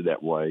constructed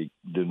that way,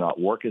 do not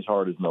work as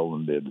hard as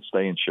Nolan did to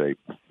stay in shape,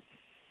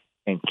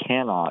 and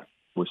cannot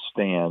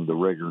withstand the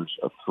rigors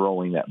of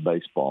throwing that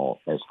baseball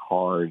as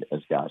hard as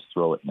guys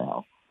throw it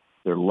now.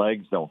 Their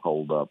legs don't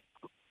hold up.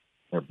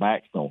 Their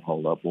backs don't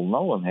hold up. Well,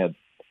 Nolan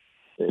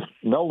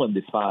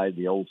defied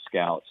the old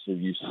scouts who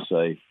used to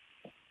say,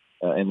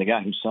 and the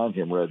guy who signed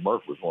him, Red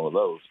Murphy, was one of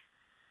those,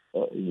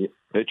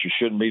 pitchers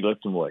shouldn't be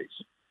lifting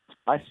weights.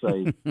 I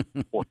say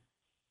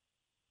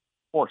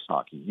horse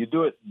hockey. You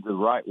do it the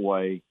right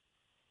way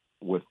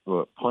with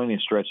plenty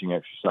of stretching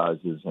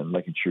exercises and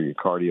making sure your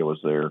cardio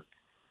is there.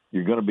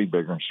 You're going to be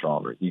bigger and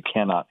stronger. You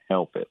cannot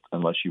help it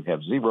unless you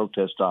have zero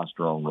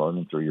testosterone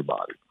running through your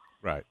body.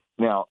 Right.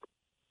 Now,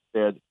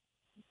 Ed,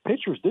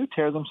 pitchers do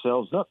tear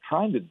themselves up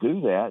trying to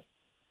do that,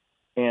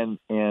 and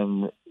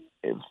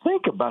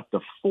think about the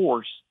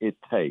force it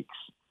takes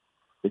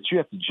that you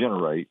have to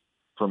generate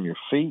from your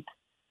feet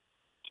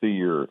to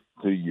your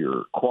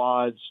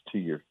quads to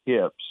your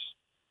hips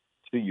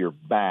to your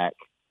back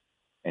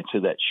and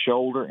to that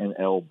shoulder and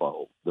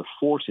elbow. The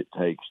force it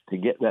takes to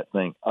get that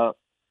thing up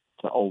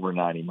to over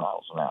 90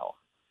 miles an hour,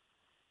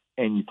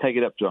 and you take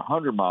it up to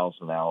 100 miles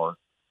an hour.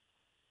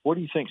 What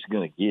do you think is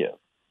going to give?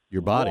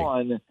 Your body.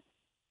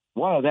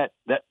 One of that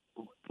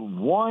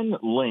one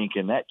link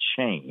in that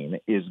chain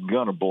is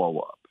going to blow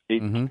up.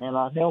 It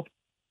cannot help.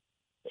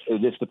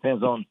 It just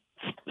depends on.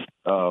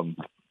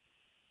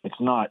 It's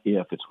not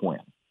if, it's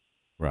when.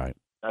 Right.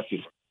 That's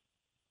it.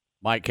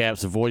 Mike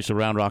Capps, the voice of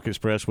Round Rock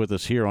Express, with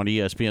us here on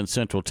ESPN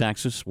Central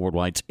Texas. Ward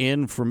White's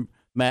in from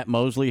Matt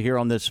Mosley here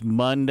on this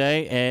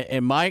Monday.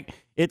 And Mike,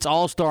 it's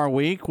All-Star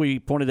Week. We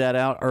pointed that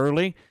out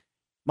early.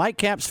 Mike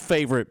Cap's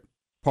favorite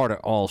part of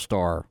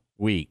All-Star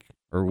Week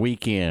or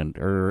weekend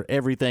or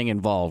everything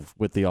involved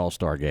with the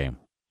All-Star game.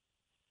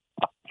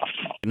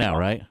 Now,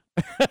 right?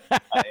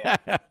 Yeah,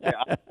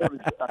 I'm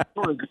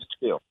sort of just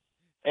chill.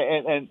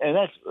 And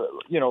that's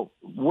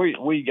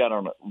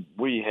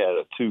we had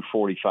a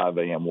 2:45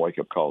 a.m. wake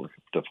up call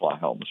to fly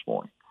home this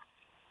morning.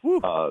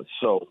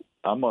 So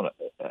I'm gonna.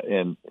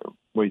 And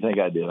what do you think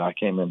I did? I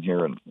came in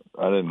here and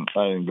I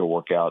didn't go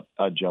work out.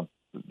 I jumped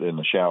in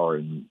the shower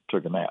and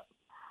took a nap.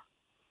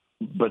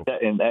 But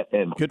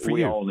good for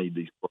we you. all need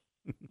these.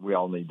 We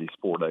all need these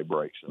 4-day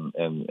breaks,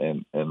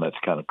 and that's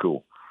kind of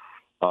cool.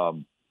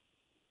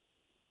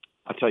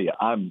 I tell you,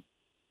 I'm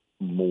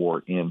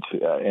more into,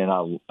 and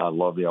I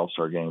love the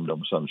All-Star game. Don't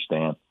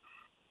misunderstand,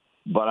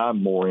 but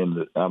I'm more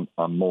into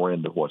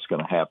what's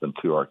going to happen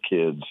to our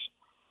kids.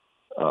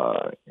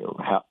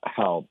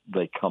 How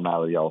they come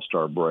out of the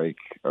All-Star break.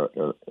 Are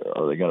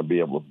they going to be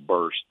able to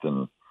burst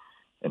and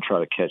try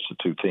to catch the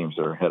two teams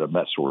that are ahead of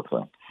them, that sort of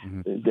thing?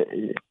 Mm-hmm.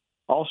 The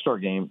All-Star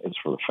game is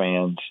for the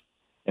fans,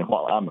 and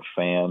while I'm a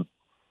fan,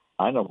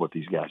 I know what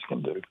these guys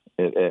can do,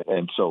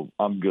 and so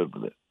I'm good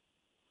with it.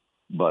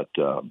 But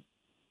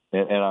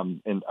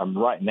I'm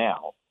right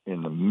now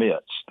in the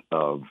midst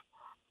of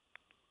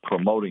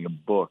promoting a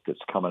book that's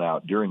coming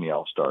out during the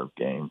All-Star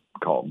game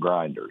called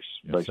Grinders,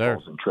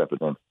 Baseball's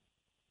Intrepid.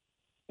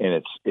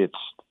 And it's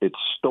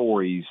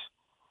stories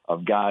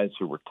of guys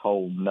who were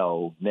told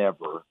no,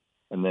 never,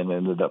 and then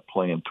ended up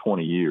playing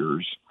 20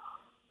 years,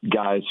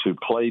 guys who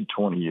played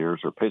 20 years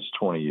or pitched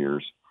 20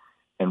 years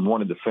and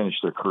wanted to finish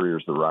their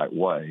careers the right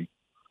way.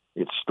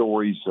 It's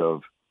stories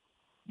of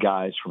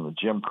guys from the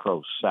Jim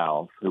Crow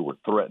South who were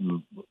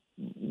threatened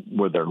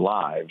with their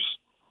lives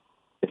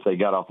if they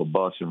got off a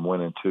bus and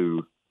went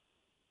into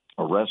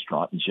a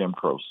restaurant in Jim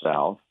Crow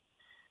South.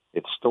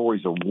 It's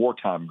stories of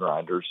wartime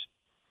grinders.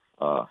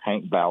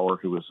 Hank Bauer,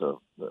 who was a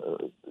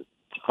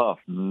tough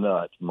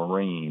nut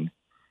Marine,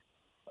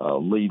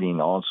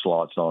 leading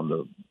onslaughts on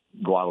the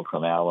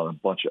Guadalcanal and a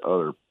bunch of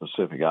other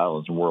Pacific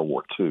islands in World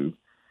War II.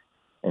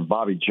 And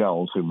Bobby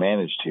Jones, who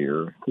managed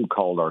here, who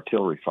called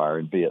artillery fire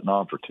in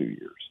Vietnam for 2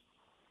 years.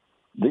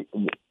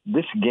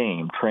 This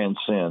game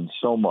transcends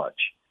so much.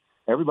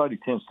 Everybody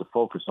tends to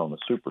focus on the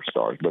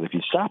superstars, but if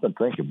you stop and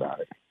think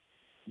about it,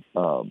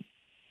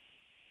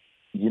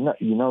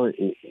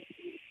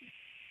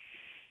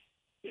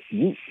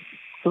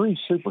 three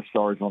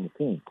superstars on the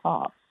team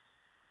tops.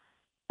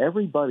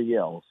 Everybody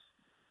else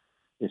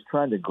is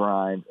trying to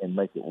grind and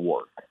make it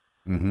work.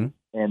 Mm-hmm.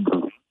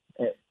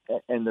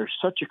 And there's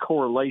such a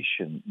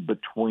correlation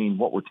between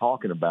what we're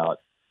talking about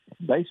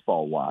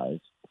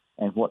baseball-wise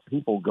and what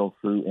people go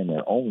through in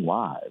their own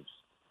lives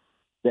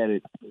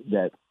that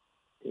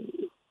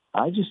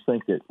I just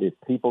think that if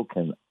people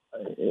can,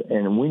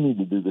 and we need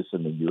to do this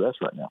in the U.S.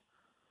 right now,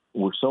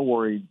 we're so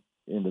worried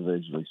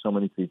individually, so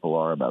many people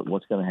are, about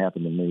what's going to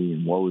happen to me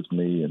and woe is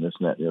me and this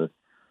and that and the other.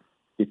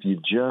 If you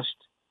just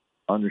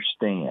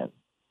understand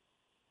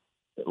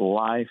that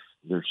life,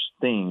 there's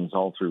things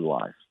all through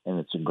life, and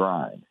it's a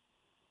grind.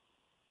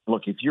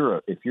 Look, if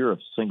you're a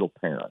single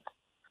parent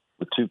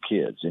with 2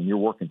 kids and you're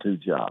working 2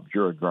 jobs,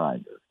 you're a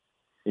grinder.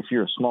 If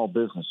you're a small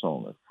business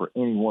owner, for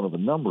any one of a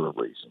number of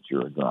reasons,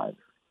 you're a grinder.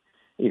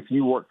 If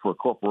you work for a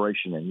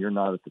corporation and you're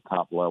not at the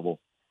top level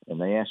and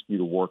they ask you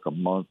to work a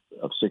month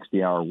of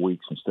 60-hour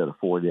weeks instead of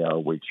 40-hour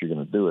weeks, you're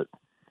going to do it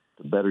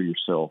to better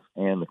yourself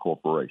and the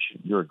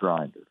corporation. You're a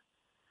grinder.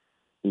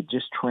 It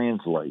just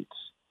translates.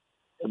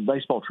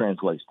 Baseball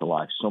translates to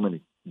life so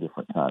many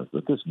different times.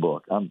 But this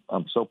book, I'm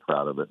so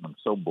proud of it, and I'm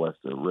so blessed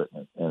to have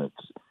written it. And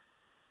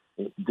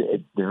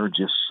there are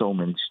just so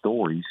many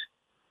stories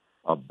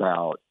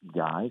about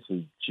guys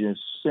who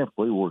just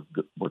simply were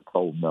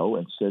told no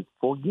and said,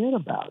 forget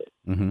about it.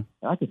 Mm-hmm. And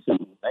I can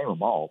name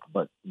them all,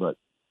 but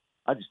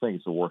I just think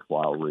it's a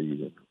worthwhile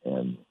read,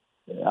 and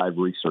I've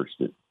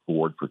researched it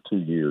for 2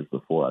 years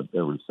before I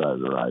ever decided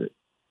to write it.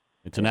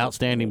 It's an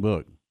outstanding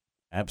book.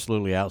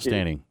 Absolutely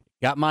outstanding.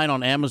 Got mine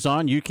on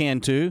Amazon. You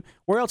can too.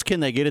 Where else can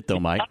they get it, though,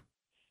 Mike?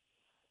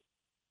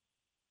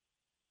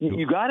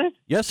 You got it?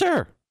 Yes,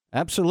 sir.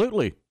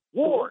 Absolutely.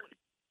 Ward,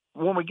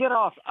 when we get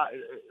off,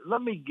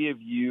 let me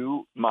give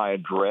you my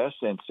address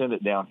and send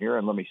it down here,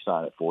 and let me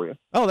sign it for you.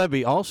 Oh, that'd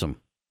be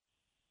awesome.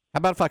 How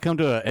about if I come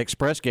to an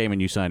Express game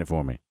and you sign it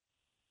for me?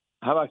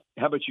 How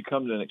about you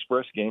come to an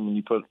Express game and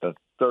you put a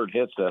third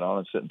headset on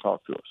and sit and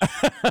talk to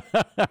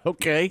us?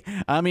 Okay,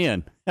 I'm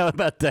in. How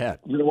about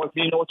that? You know what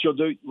you'll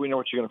do? We know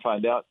what you're going to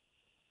find out,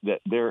 that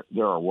there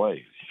are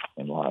ways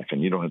in life,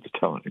 and you don't have to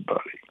tell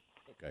anybody.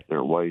 Okay. There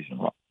are ways in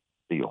life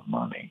to steal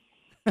money.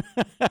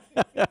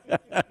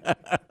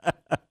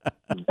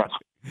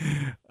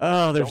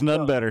 Oh, there's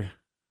none better.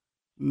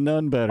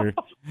 None better.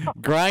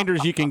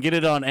 Grinders, you can get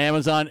it on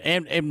Amazon.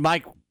 And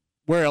Mike,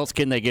 where else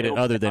can they get it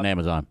other than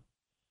Amazon?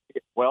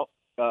 Well,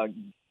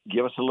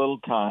 give us a little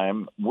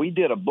time. We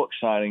did a book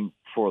signing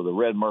for the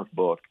Red Murph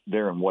book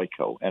there in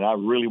Waco, and I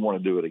really want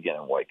to do it again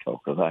in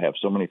Waco because I have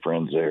so many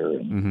friends there,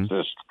 and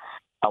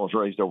I was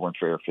raised over in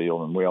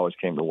Fairfield, and we always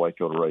came to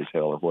Waco to raise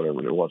hell or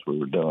whatever it was we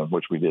were doing,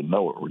 which we didn't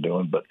know what we were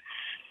doing. But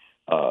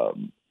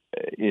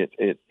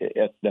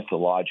that's a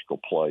logical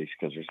place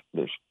because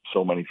there's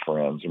so many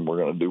friends, and we're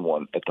going to do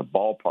one at the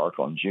ballpark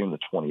on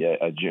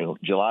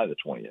July the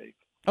 28th.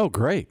 Oh,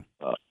 great!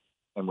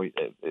 And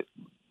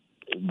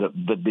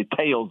the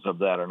details of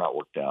that are not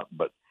worked out,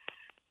 but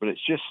I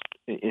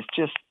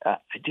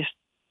just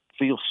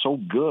feel so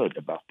good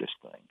about this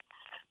thing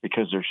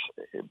because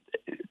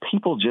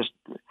people just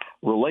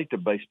relate to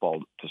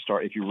baseball to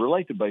start. If you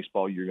relate to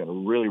baseball, you're going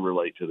to really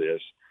relate to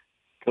this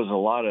because a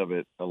lot of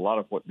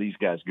what these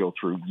guys go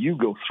through, you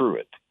go through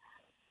it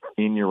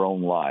in your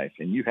own life,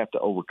 and you have to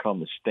overcome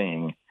the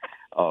sting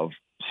of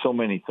so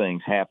many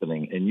things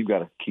happening, and you got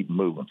to keep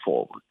moving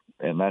forward.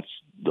 And that's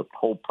the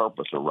whole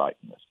purpose of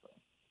writing this thing.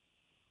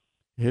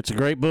 It's a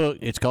great book.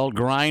 It's called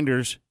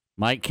Grinders.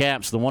 Mike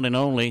Capps, the one and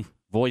only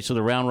voice of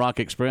the Round Rock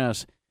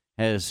Express,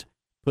 has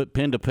put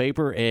pen to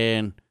paper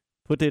and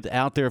put it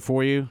out there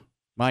for you.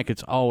 Mike,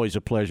 it's always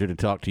a pleasure to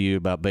talk to you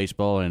about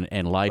baseball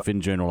and life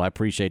in general. I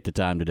appreciate the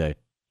time today.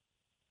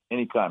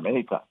 Anytime.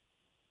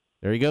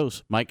 There he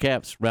goes. Mike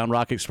Capps, Round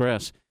Rock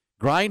Express.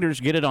 Grinders,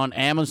 get it on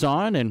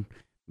Amazon, and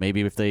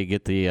maybe if they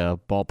get the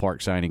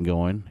ballpark signing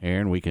going,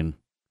 Aaron, we can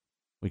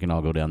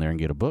all go down there and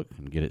get a book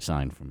and get it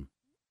signed from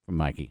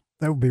Mikey.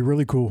 That would be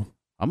really cool.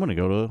 I'm going to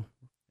go to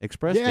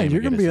Express. Yeah, game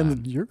you're going to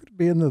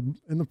be in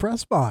the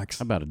press box.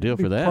 How about a deal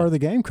for that? Part of the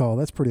game call.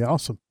 That's pretty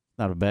awesome.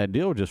 Not a bad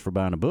deal just for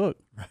buying a book.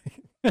 Right.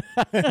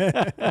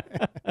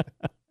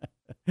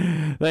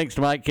 Thanks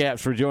to Mike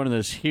Capps for joining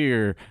us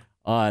here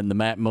on the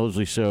Matt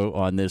Mosley Show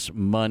on this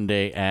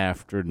Monday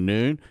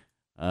afternoon.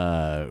 You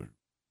want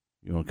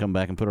to come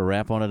back and put a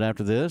wrap on it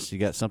after this? You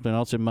got something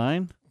else in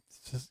mind?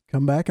 Just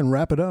come back and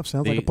wrap it up.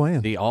 Sounds like a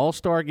plan. The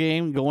All-Star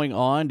game going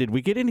on. Did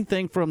we get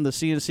anything from the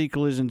CNC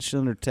Collision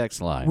Center text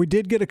line? We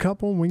did get a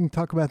couple. We can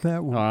talk about that.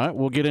 All right,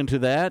 we'll get into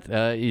that.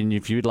 And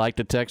if you'd like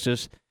to text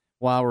us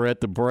while we're at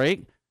the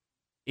break,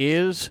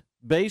 is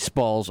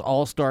baseball's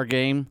All-Star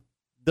game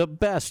the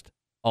best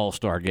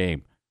All-Star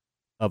game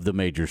of the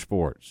major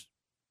sports?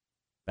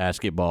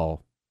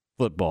 Basketball,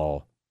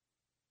 football,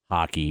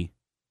 hockey.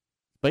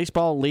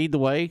 Baseball lead the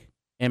way,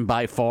 and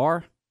by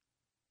far,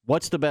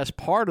 what's the best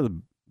part of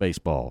the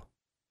baseball?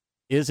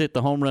 Is it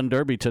the Home Run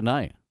Derby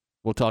tonight?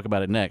 We'll talk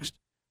about it next,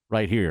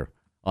 right here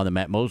on the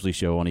Matt Mosley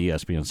Show on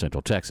ESPN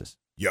Central Texas.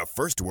 Your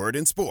first word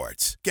in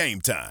sports. Game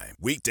time.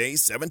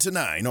 Weekdays 7 to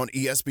 9 on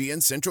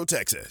ESPN Central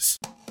Texas.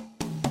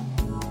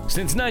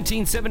 Since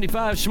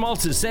 1975,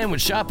 Schmaltz's Sandwich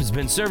Shop has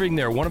been serving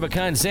their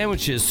one-of-a-kind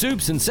sandwiches,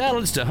 soups, and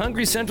salads to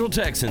hungry Central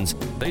Texans.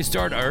 They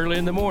start early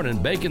in the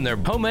morning baking their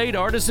homemade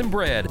artisan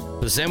bread.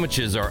 The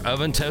sandwiches are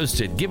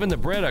oven-toasted, giving the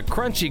bread a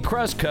crunchy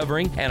crust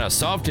covering and a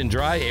soft and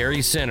dry,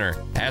 airy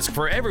center. Ask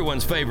for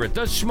everyone's favorite,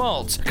 the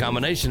Schmaltz, a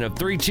combination of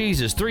 3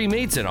 cheeses, 3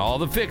 meats, and all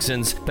the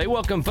fixins. They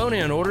welcome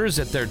phone-in orders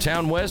at their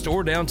Town West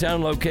or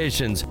downtown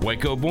locations.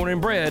 Waco born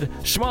and bred,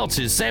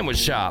 Schmaltz's Sandwich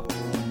Shop.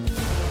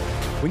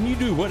 When you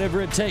do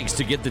whatever it takes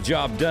to get the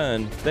job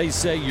done, they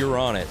say you're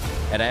on it.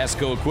 At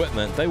ASCO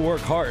Equipment, they work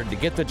hard to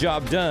get the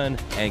job done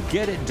and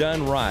get it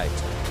done right.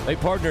 They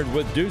partnered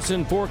with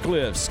Doosan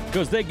Forklifts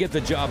because they get the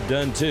job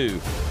done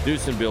too.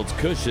 Doosan builds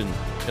cushion,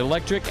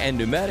 electric, and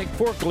pneumatic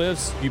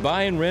forklifts you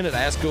buy and rent at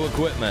ASCO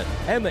Equipment,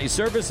 and they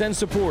service and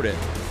support it.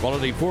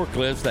 Quality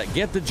forklifts that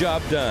get the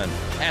job done.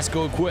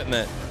 ASCO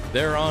Equipment,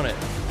 they're on it,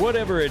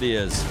 whatever it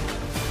is.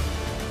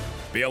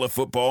 Baylor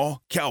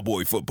football,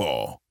 Cowboy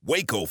football,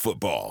 Waco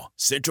football,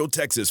 Central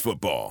Texas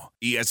football,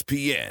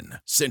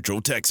 ESPN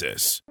Central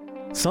Texas.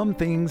 Some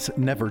things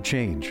never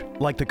change,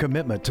 like the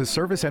commitment to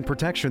service and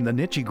protection the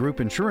Niche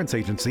Group Insurance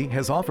Agency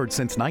has offered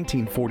since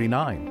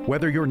 1949.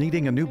 Whether you're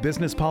needing a new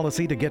business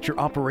policy to get your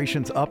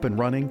operations up and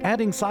running,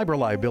 adding cyber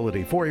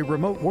liability for a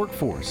remote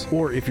workforce,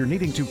 or if you're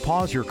needing to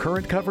pause your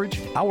current coverage,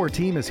 our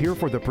team is here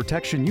for the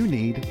protection you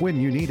need when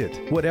you need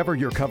it. Whatever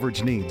your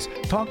coverage needs,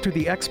 talk to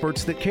the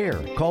experts that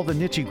care. Call the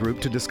Niche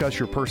Group to discuss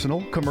your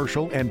personal,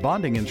 commercial, and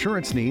bonding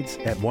insurance needs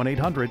at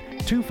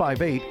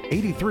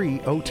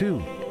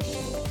 1-800-258-8302.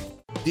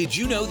 Did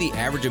you know the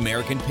average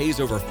American pays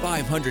over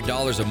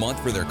 $500 a month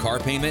for their car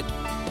payment?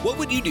 What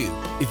would you do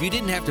if you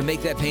didn't have to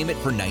make that payment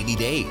for 90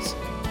 days?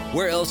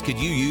 Where else could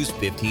you use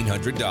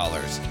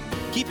 $1,500?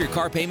 Keep your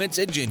car payments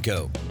at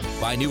Genco.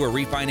 Buy new or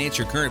refinance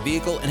your current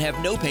vehicle and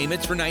have no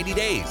payments for 90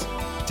 days.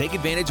 Take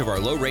advantage of our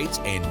low rates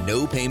and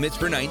no payments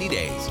for 90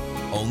 days.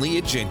 Only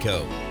at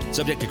Genco.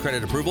 Subject to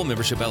credit approval,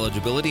 membership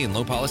eligibility, and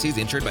loan policies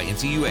insured by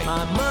NCUA.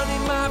 My money,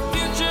 my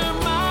future,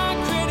 my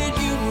credit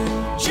union.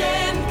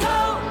 Genco.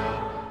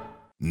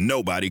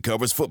 Nobody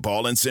covers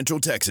football in Central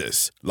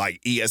Texas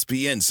like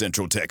ESPN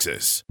Central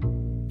Texas.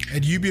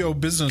 At UBO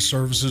Business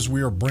Services,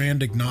 we are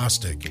brand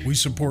agnostic. We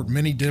support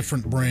many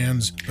different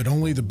brands, but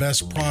only the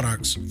best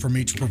products from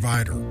each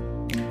provider.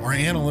 Our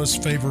analysts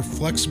favor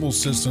flexible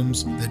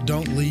systems that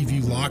don't leave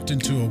you locked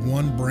into a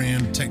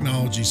one-brand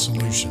technology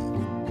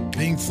solution.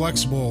 Being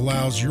flexible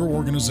allows your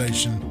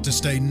organization to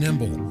stay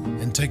nimble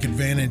and take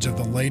advantage of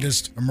the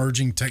latest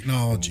emerging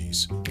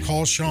technologies.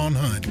 Call Sean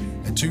Hunt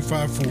at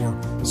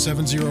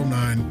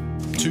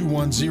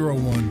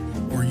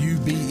 254-709-2101 or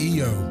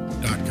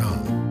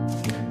ubeo.com.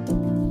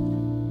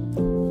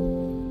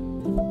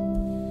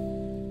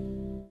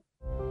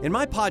 In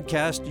my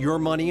podcast, Your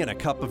Money in a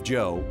Cup of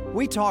Joe,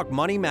 we talk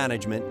money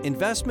management,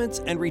 investments,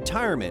 and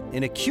retirement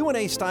in a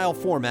Q&A style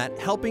format,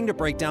 helping to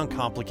break down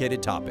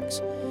complicated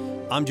topics.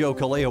 I'm Joe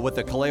Kaleo with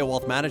the Kaleo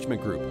Wealth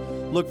Management Group.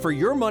 Look for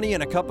Your Money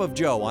in a Cup of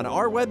Joe on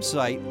our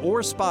website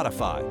or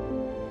Spotify.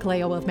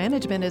 Kaleo Wealth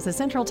Management is a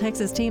Central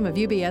Texas team of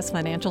UBS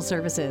Financial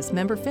Services,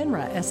 member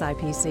FINRA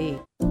SIPC.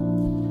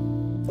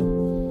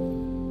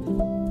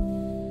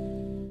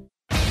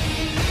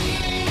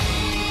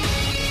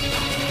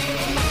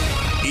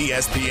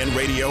 ESPN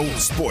Radio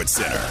Sports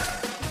Center.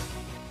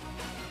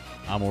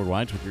 I'm Ward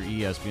White with your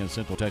ESPN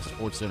Central Texas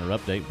Sports Center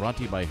update, brought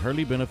to you by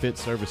Hurley Benefit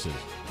Services.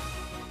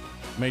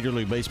 Major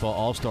League Baseball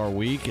All-Star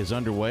Week is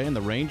underway, and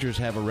the Rangers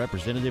have a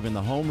representative in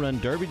the Home Run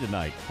Derby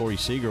tonight. Corey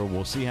Seager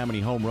will see how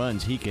many home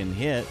runs he can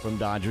hit from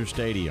Dodger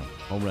Stadium.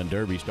 Home Run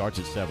Derby starts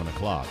at 7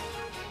 o'clock.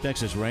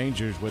 Texas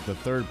Rangers, with the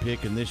third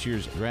pick in this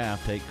year's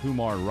draft, take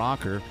Kumar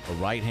Rocker, a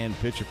right-hand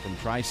pitcher from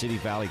Tri-City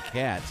Valley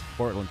Cats.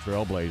 Portland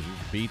Trailblazers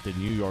beat the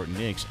New York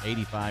Knicks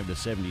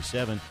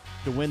 85-77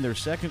 to win their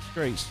second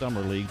straight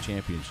Summer League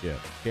championship.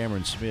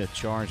 Cameron Smith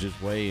charged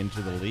his way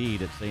into the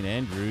lead at St.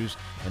 Andrews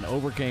and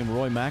overcame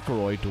Roy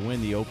McIlroy to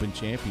win the Open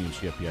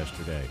Championship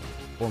yesterday.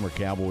 Former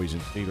Cowboys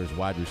and Steelers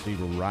wide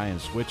receiver Ryan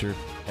Switzer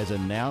has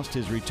announced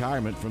his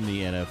retirement from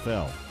the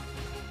NFL.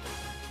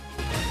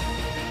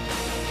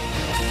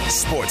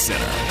 Sports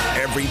Center,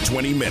 every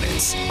 20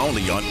 minutes,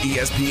 only on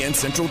ESPN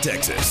Central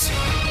Texas.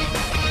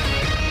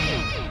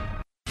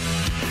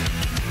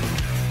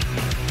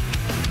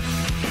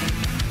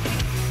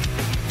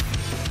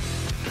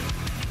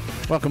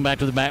 Welcome back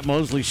to the Matt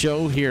Mosley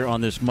Show here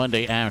on this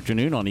Monday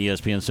afternoon on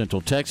ESPN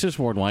Central Texas.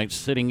 Ward White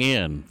sitting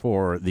in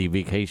for the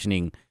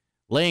vacationing,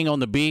 laying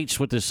on the beach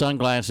with his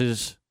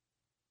sunglasses,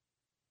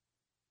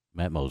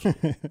 Matt Mosley.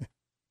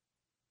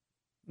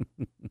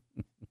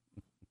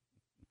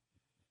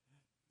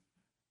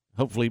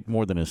 Hopefully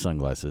more than his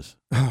sunglasses.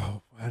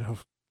 Oh, I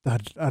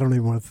don't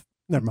even want to.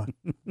 Never mind.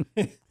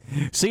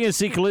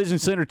 CNC Collision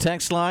Center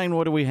text line,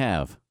 what do we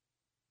have?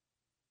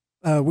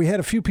 We had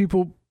a few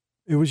people.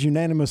 It was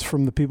unanimous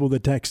from the people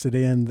that texted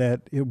in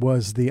that it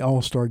was the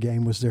All-Star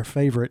game was their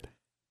favorite.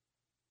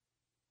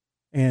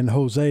 And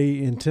Jose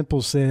in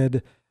Temple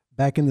said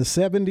back in the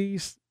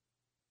 70s,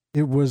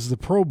 it was the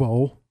Pro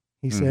Bowl.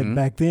 He said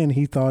back then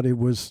he thought it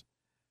was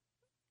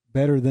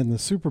better than the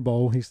Super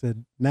Bowl. He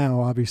said now,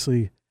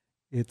 obviously,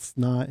 it's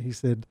not. He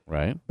said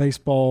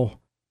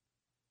baseball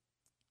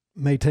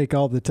may take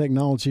all the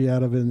technology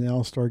out of it in the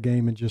All-Star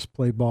game and just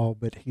play ball,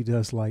 but he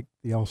does like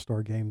the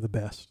All-Star game the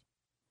best.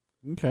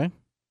 Okay.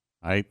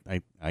 I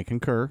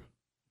concur.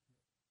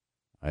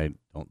 I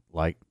don't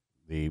like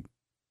the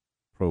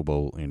Pro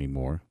Bowl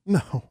anymore.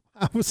 No,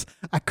 I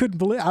couldn't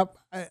believe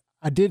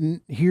I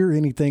didn't hear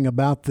anything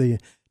about the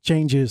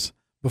changes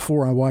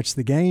before I watched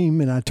the game,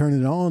 and I turned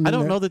it on. I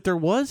don't know that there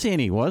was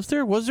any. Was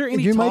there? Was there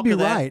any? You talk might be of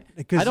that?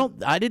 right.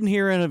 I didn't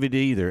hear any of it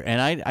either, and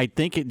I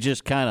think it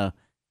just kind of.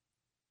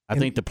 I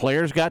think the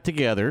players got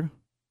together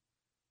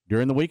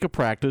during the week of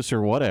practice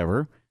or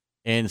whatever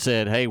and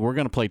said, hey, we're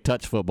going to play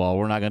touch football.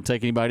 We're not going to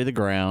take anybody to the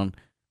ground.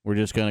 We're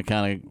just going to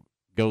kind of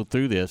go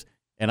through this.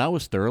 And I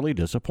was thoroughly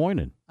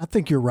disappointed. I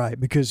think you're right,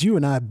 because you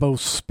and I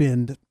both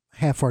spend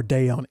half our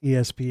day on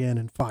ESPN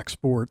and Fox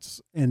Sports,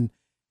 and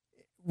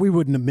we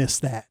wouldn't have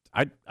missed that.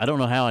 I don't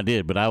know how I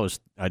did, but I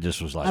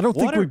just was like, I don't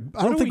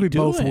think we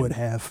both would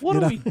have. What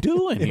are we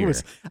doing here?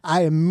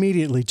 I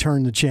immediately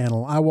turned the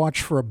channel. I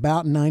watched for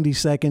about 90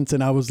 seconds,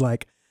 and I was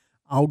like,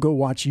 I'll go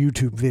watch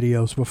YouTube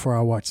videos before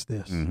I watch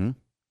this. Mm-hmm.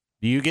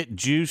 Do you get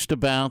juiced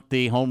about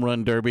the Home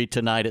Run Derby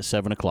tonight at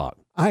 7 o'clock?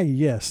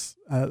 Yes.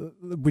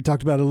 We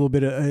talked about it a little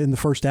bit in the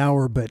first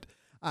hour, but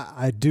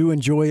I do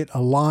enjoy it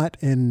a lot,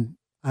 and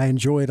I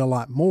enjoy it a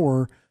lot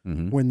more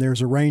when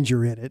there's a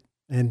Ranger in it.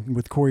 And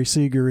with Corey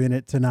Seager in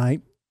it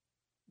tonight,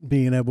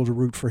 being able to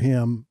root for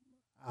him,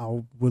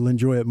 I will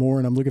enjoy it more,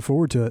 and I'm looking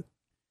forward to it.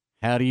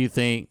 How do you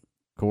think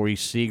Corey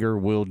Seager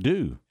will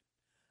do?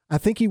 I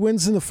think he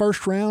wins in the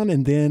first round,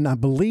 and then I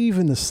believe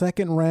in the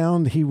second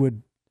round he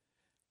would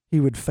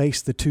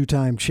face the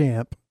two-time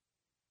champ.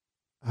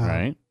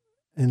 Right.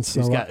 And so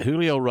he's got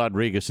Julio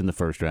Rodriguez in the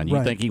first round.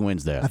 You think he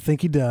wins that? I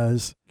think he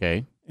does.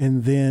 Okay.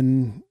 And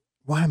then,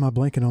 why am I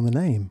blanking on the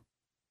name?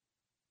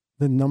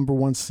 The number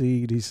one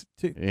seed.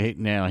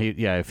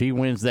 If he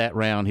wins that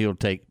round, he'll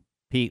take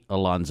Pete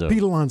Alonso.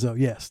 Pete Alonso,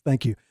 yes.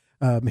 Thank you.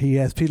 He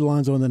has Pete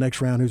Alonso in the next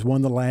round, who's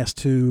won the last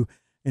two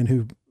and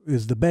who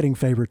is the betting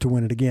favorite to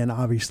win it again,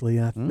 obviously.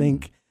 And I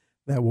think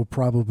that will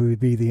probably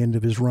be the end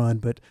of his run.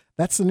 But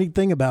that's the neat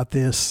thing about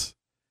this.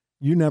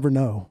 You never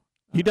know.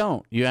 You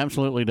don't. You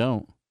absolutely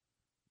don't.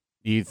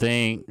 Do you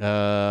think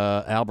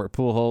Albert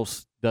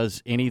Pujols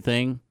does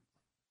anything?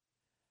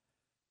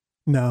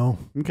 No.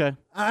 Okay.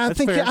 I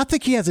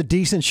think he has a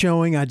decent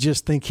showing. I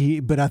think he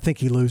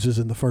loses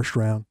in the first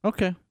round.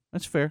 Okay.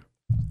 That's fair.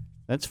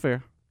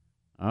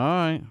 All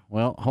right.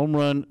 Well, home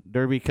run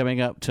derby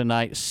coming up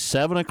tonight,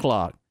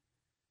 7:00.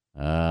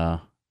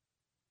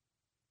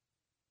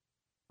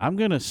 I'm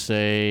gonna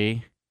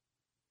say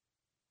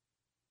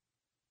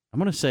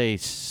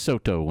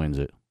Soto wins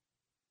it.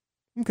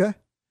 Okay.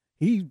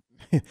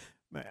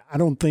 I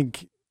don't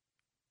think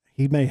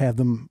he may have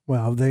them.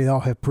 Well, they all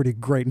have pretty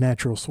great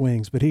natural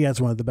swings, but he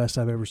has one of the best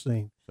I've ever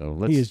seen. So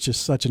he is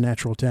just such a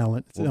natural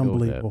talent. It's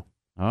unbelievable.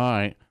 All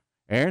right.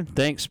 Aaron,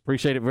 thanks.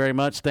 Appreciate it very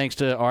much. Thanks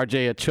to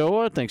RJ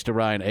Ochoa. Thanks to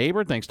Ryan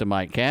Aber. Thanks to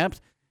Mike Capps.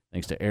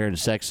 Thanks to Aaron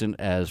Sexton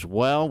as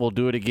well. We'll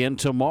do it again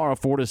tomorrow,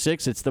 4 to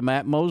 6. It's the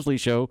Matt Mosley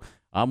Show.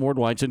 I'm Ward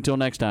Whites. Until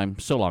next time,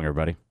 so long,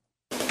 everybody.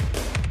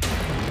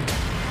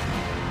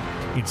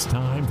 It's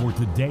time for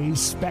today's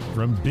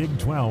Spectrum Big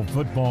 12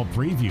 football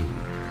preview.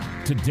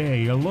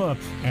 Today, a look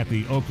at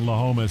the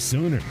Oklahoma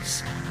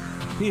Sooners.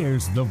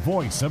 Here's the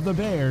voice of the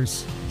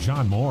Bears,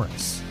 John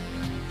Morris.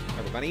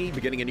 Everybody,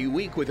 beginning a new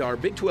week with our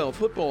Big 12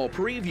 football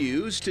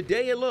previews.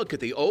 Today, a look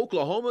at the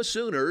Oklahoma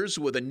Sooners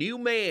with a new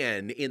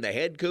man in the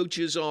head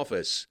coach's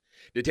office.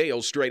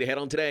 Details straight ahead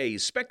on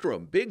today's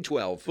Spectrum Big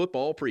 12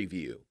 football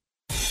preview.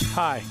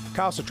 Hi,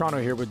 Kyle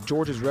Sotrano here with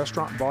George's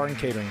Restaurant, Bar, and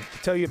Catering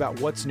to tell you about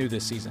what's new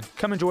this season.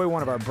 Come enjoy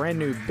one of our brand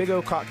new Big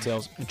O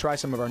cocktails and try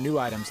some of our new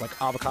items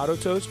like avocado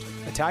toast,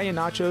 Italian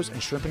nachos,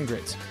 and shrimp and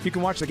grits. You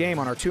can watch the game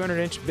on our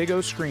 200-inch Big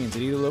O screens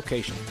at either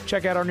location.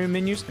 Check out our new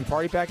menus and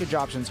party package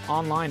options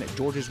online at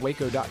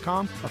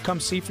georgeswaco.com or come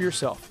see for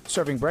yourself.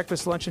 Serving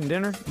breakfast, lunch, and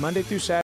dinner Monday through Saturday.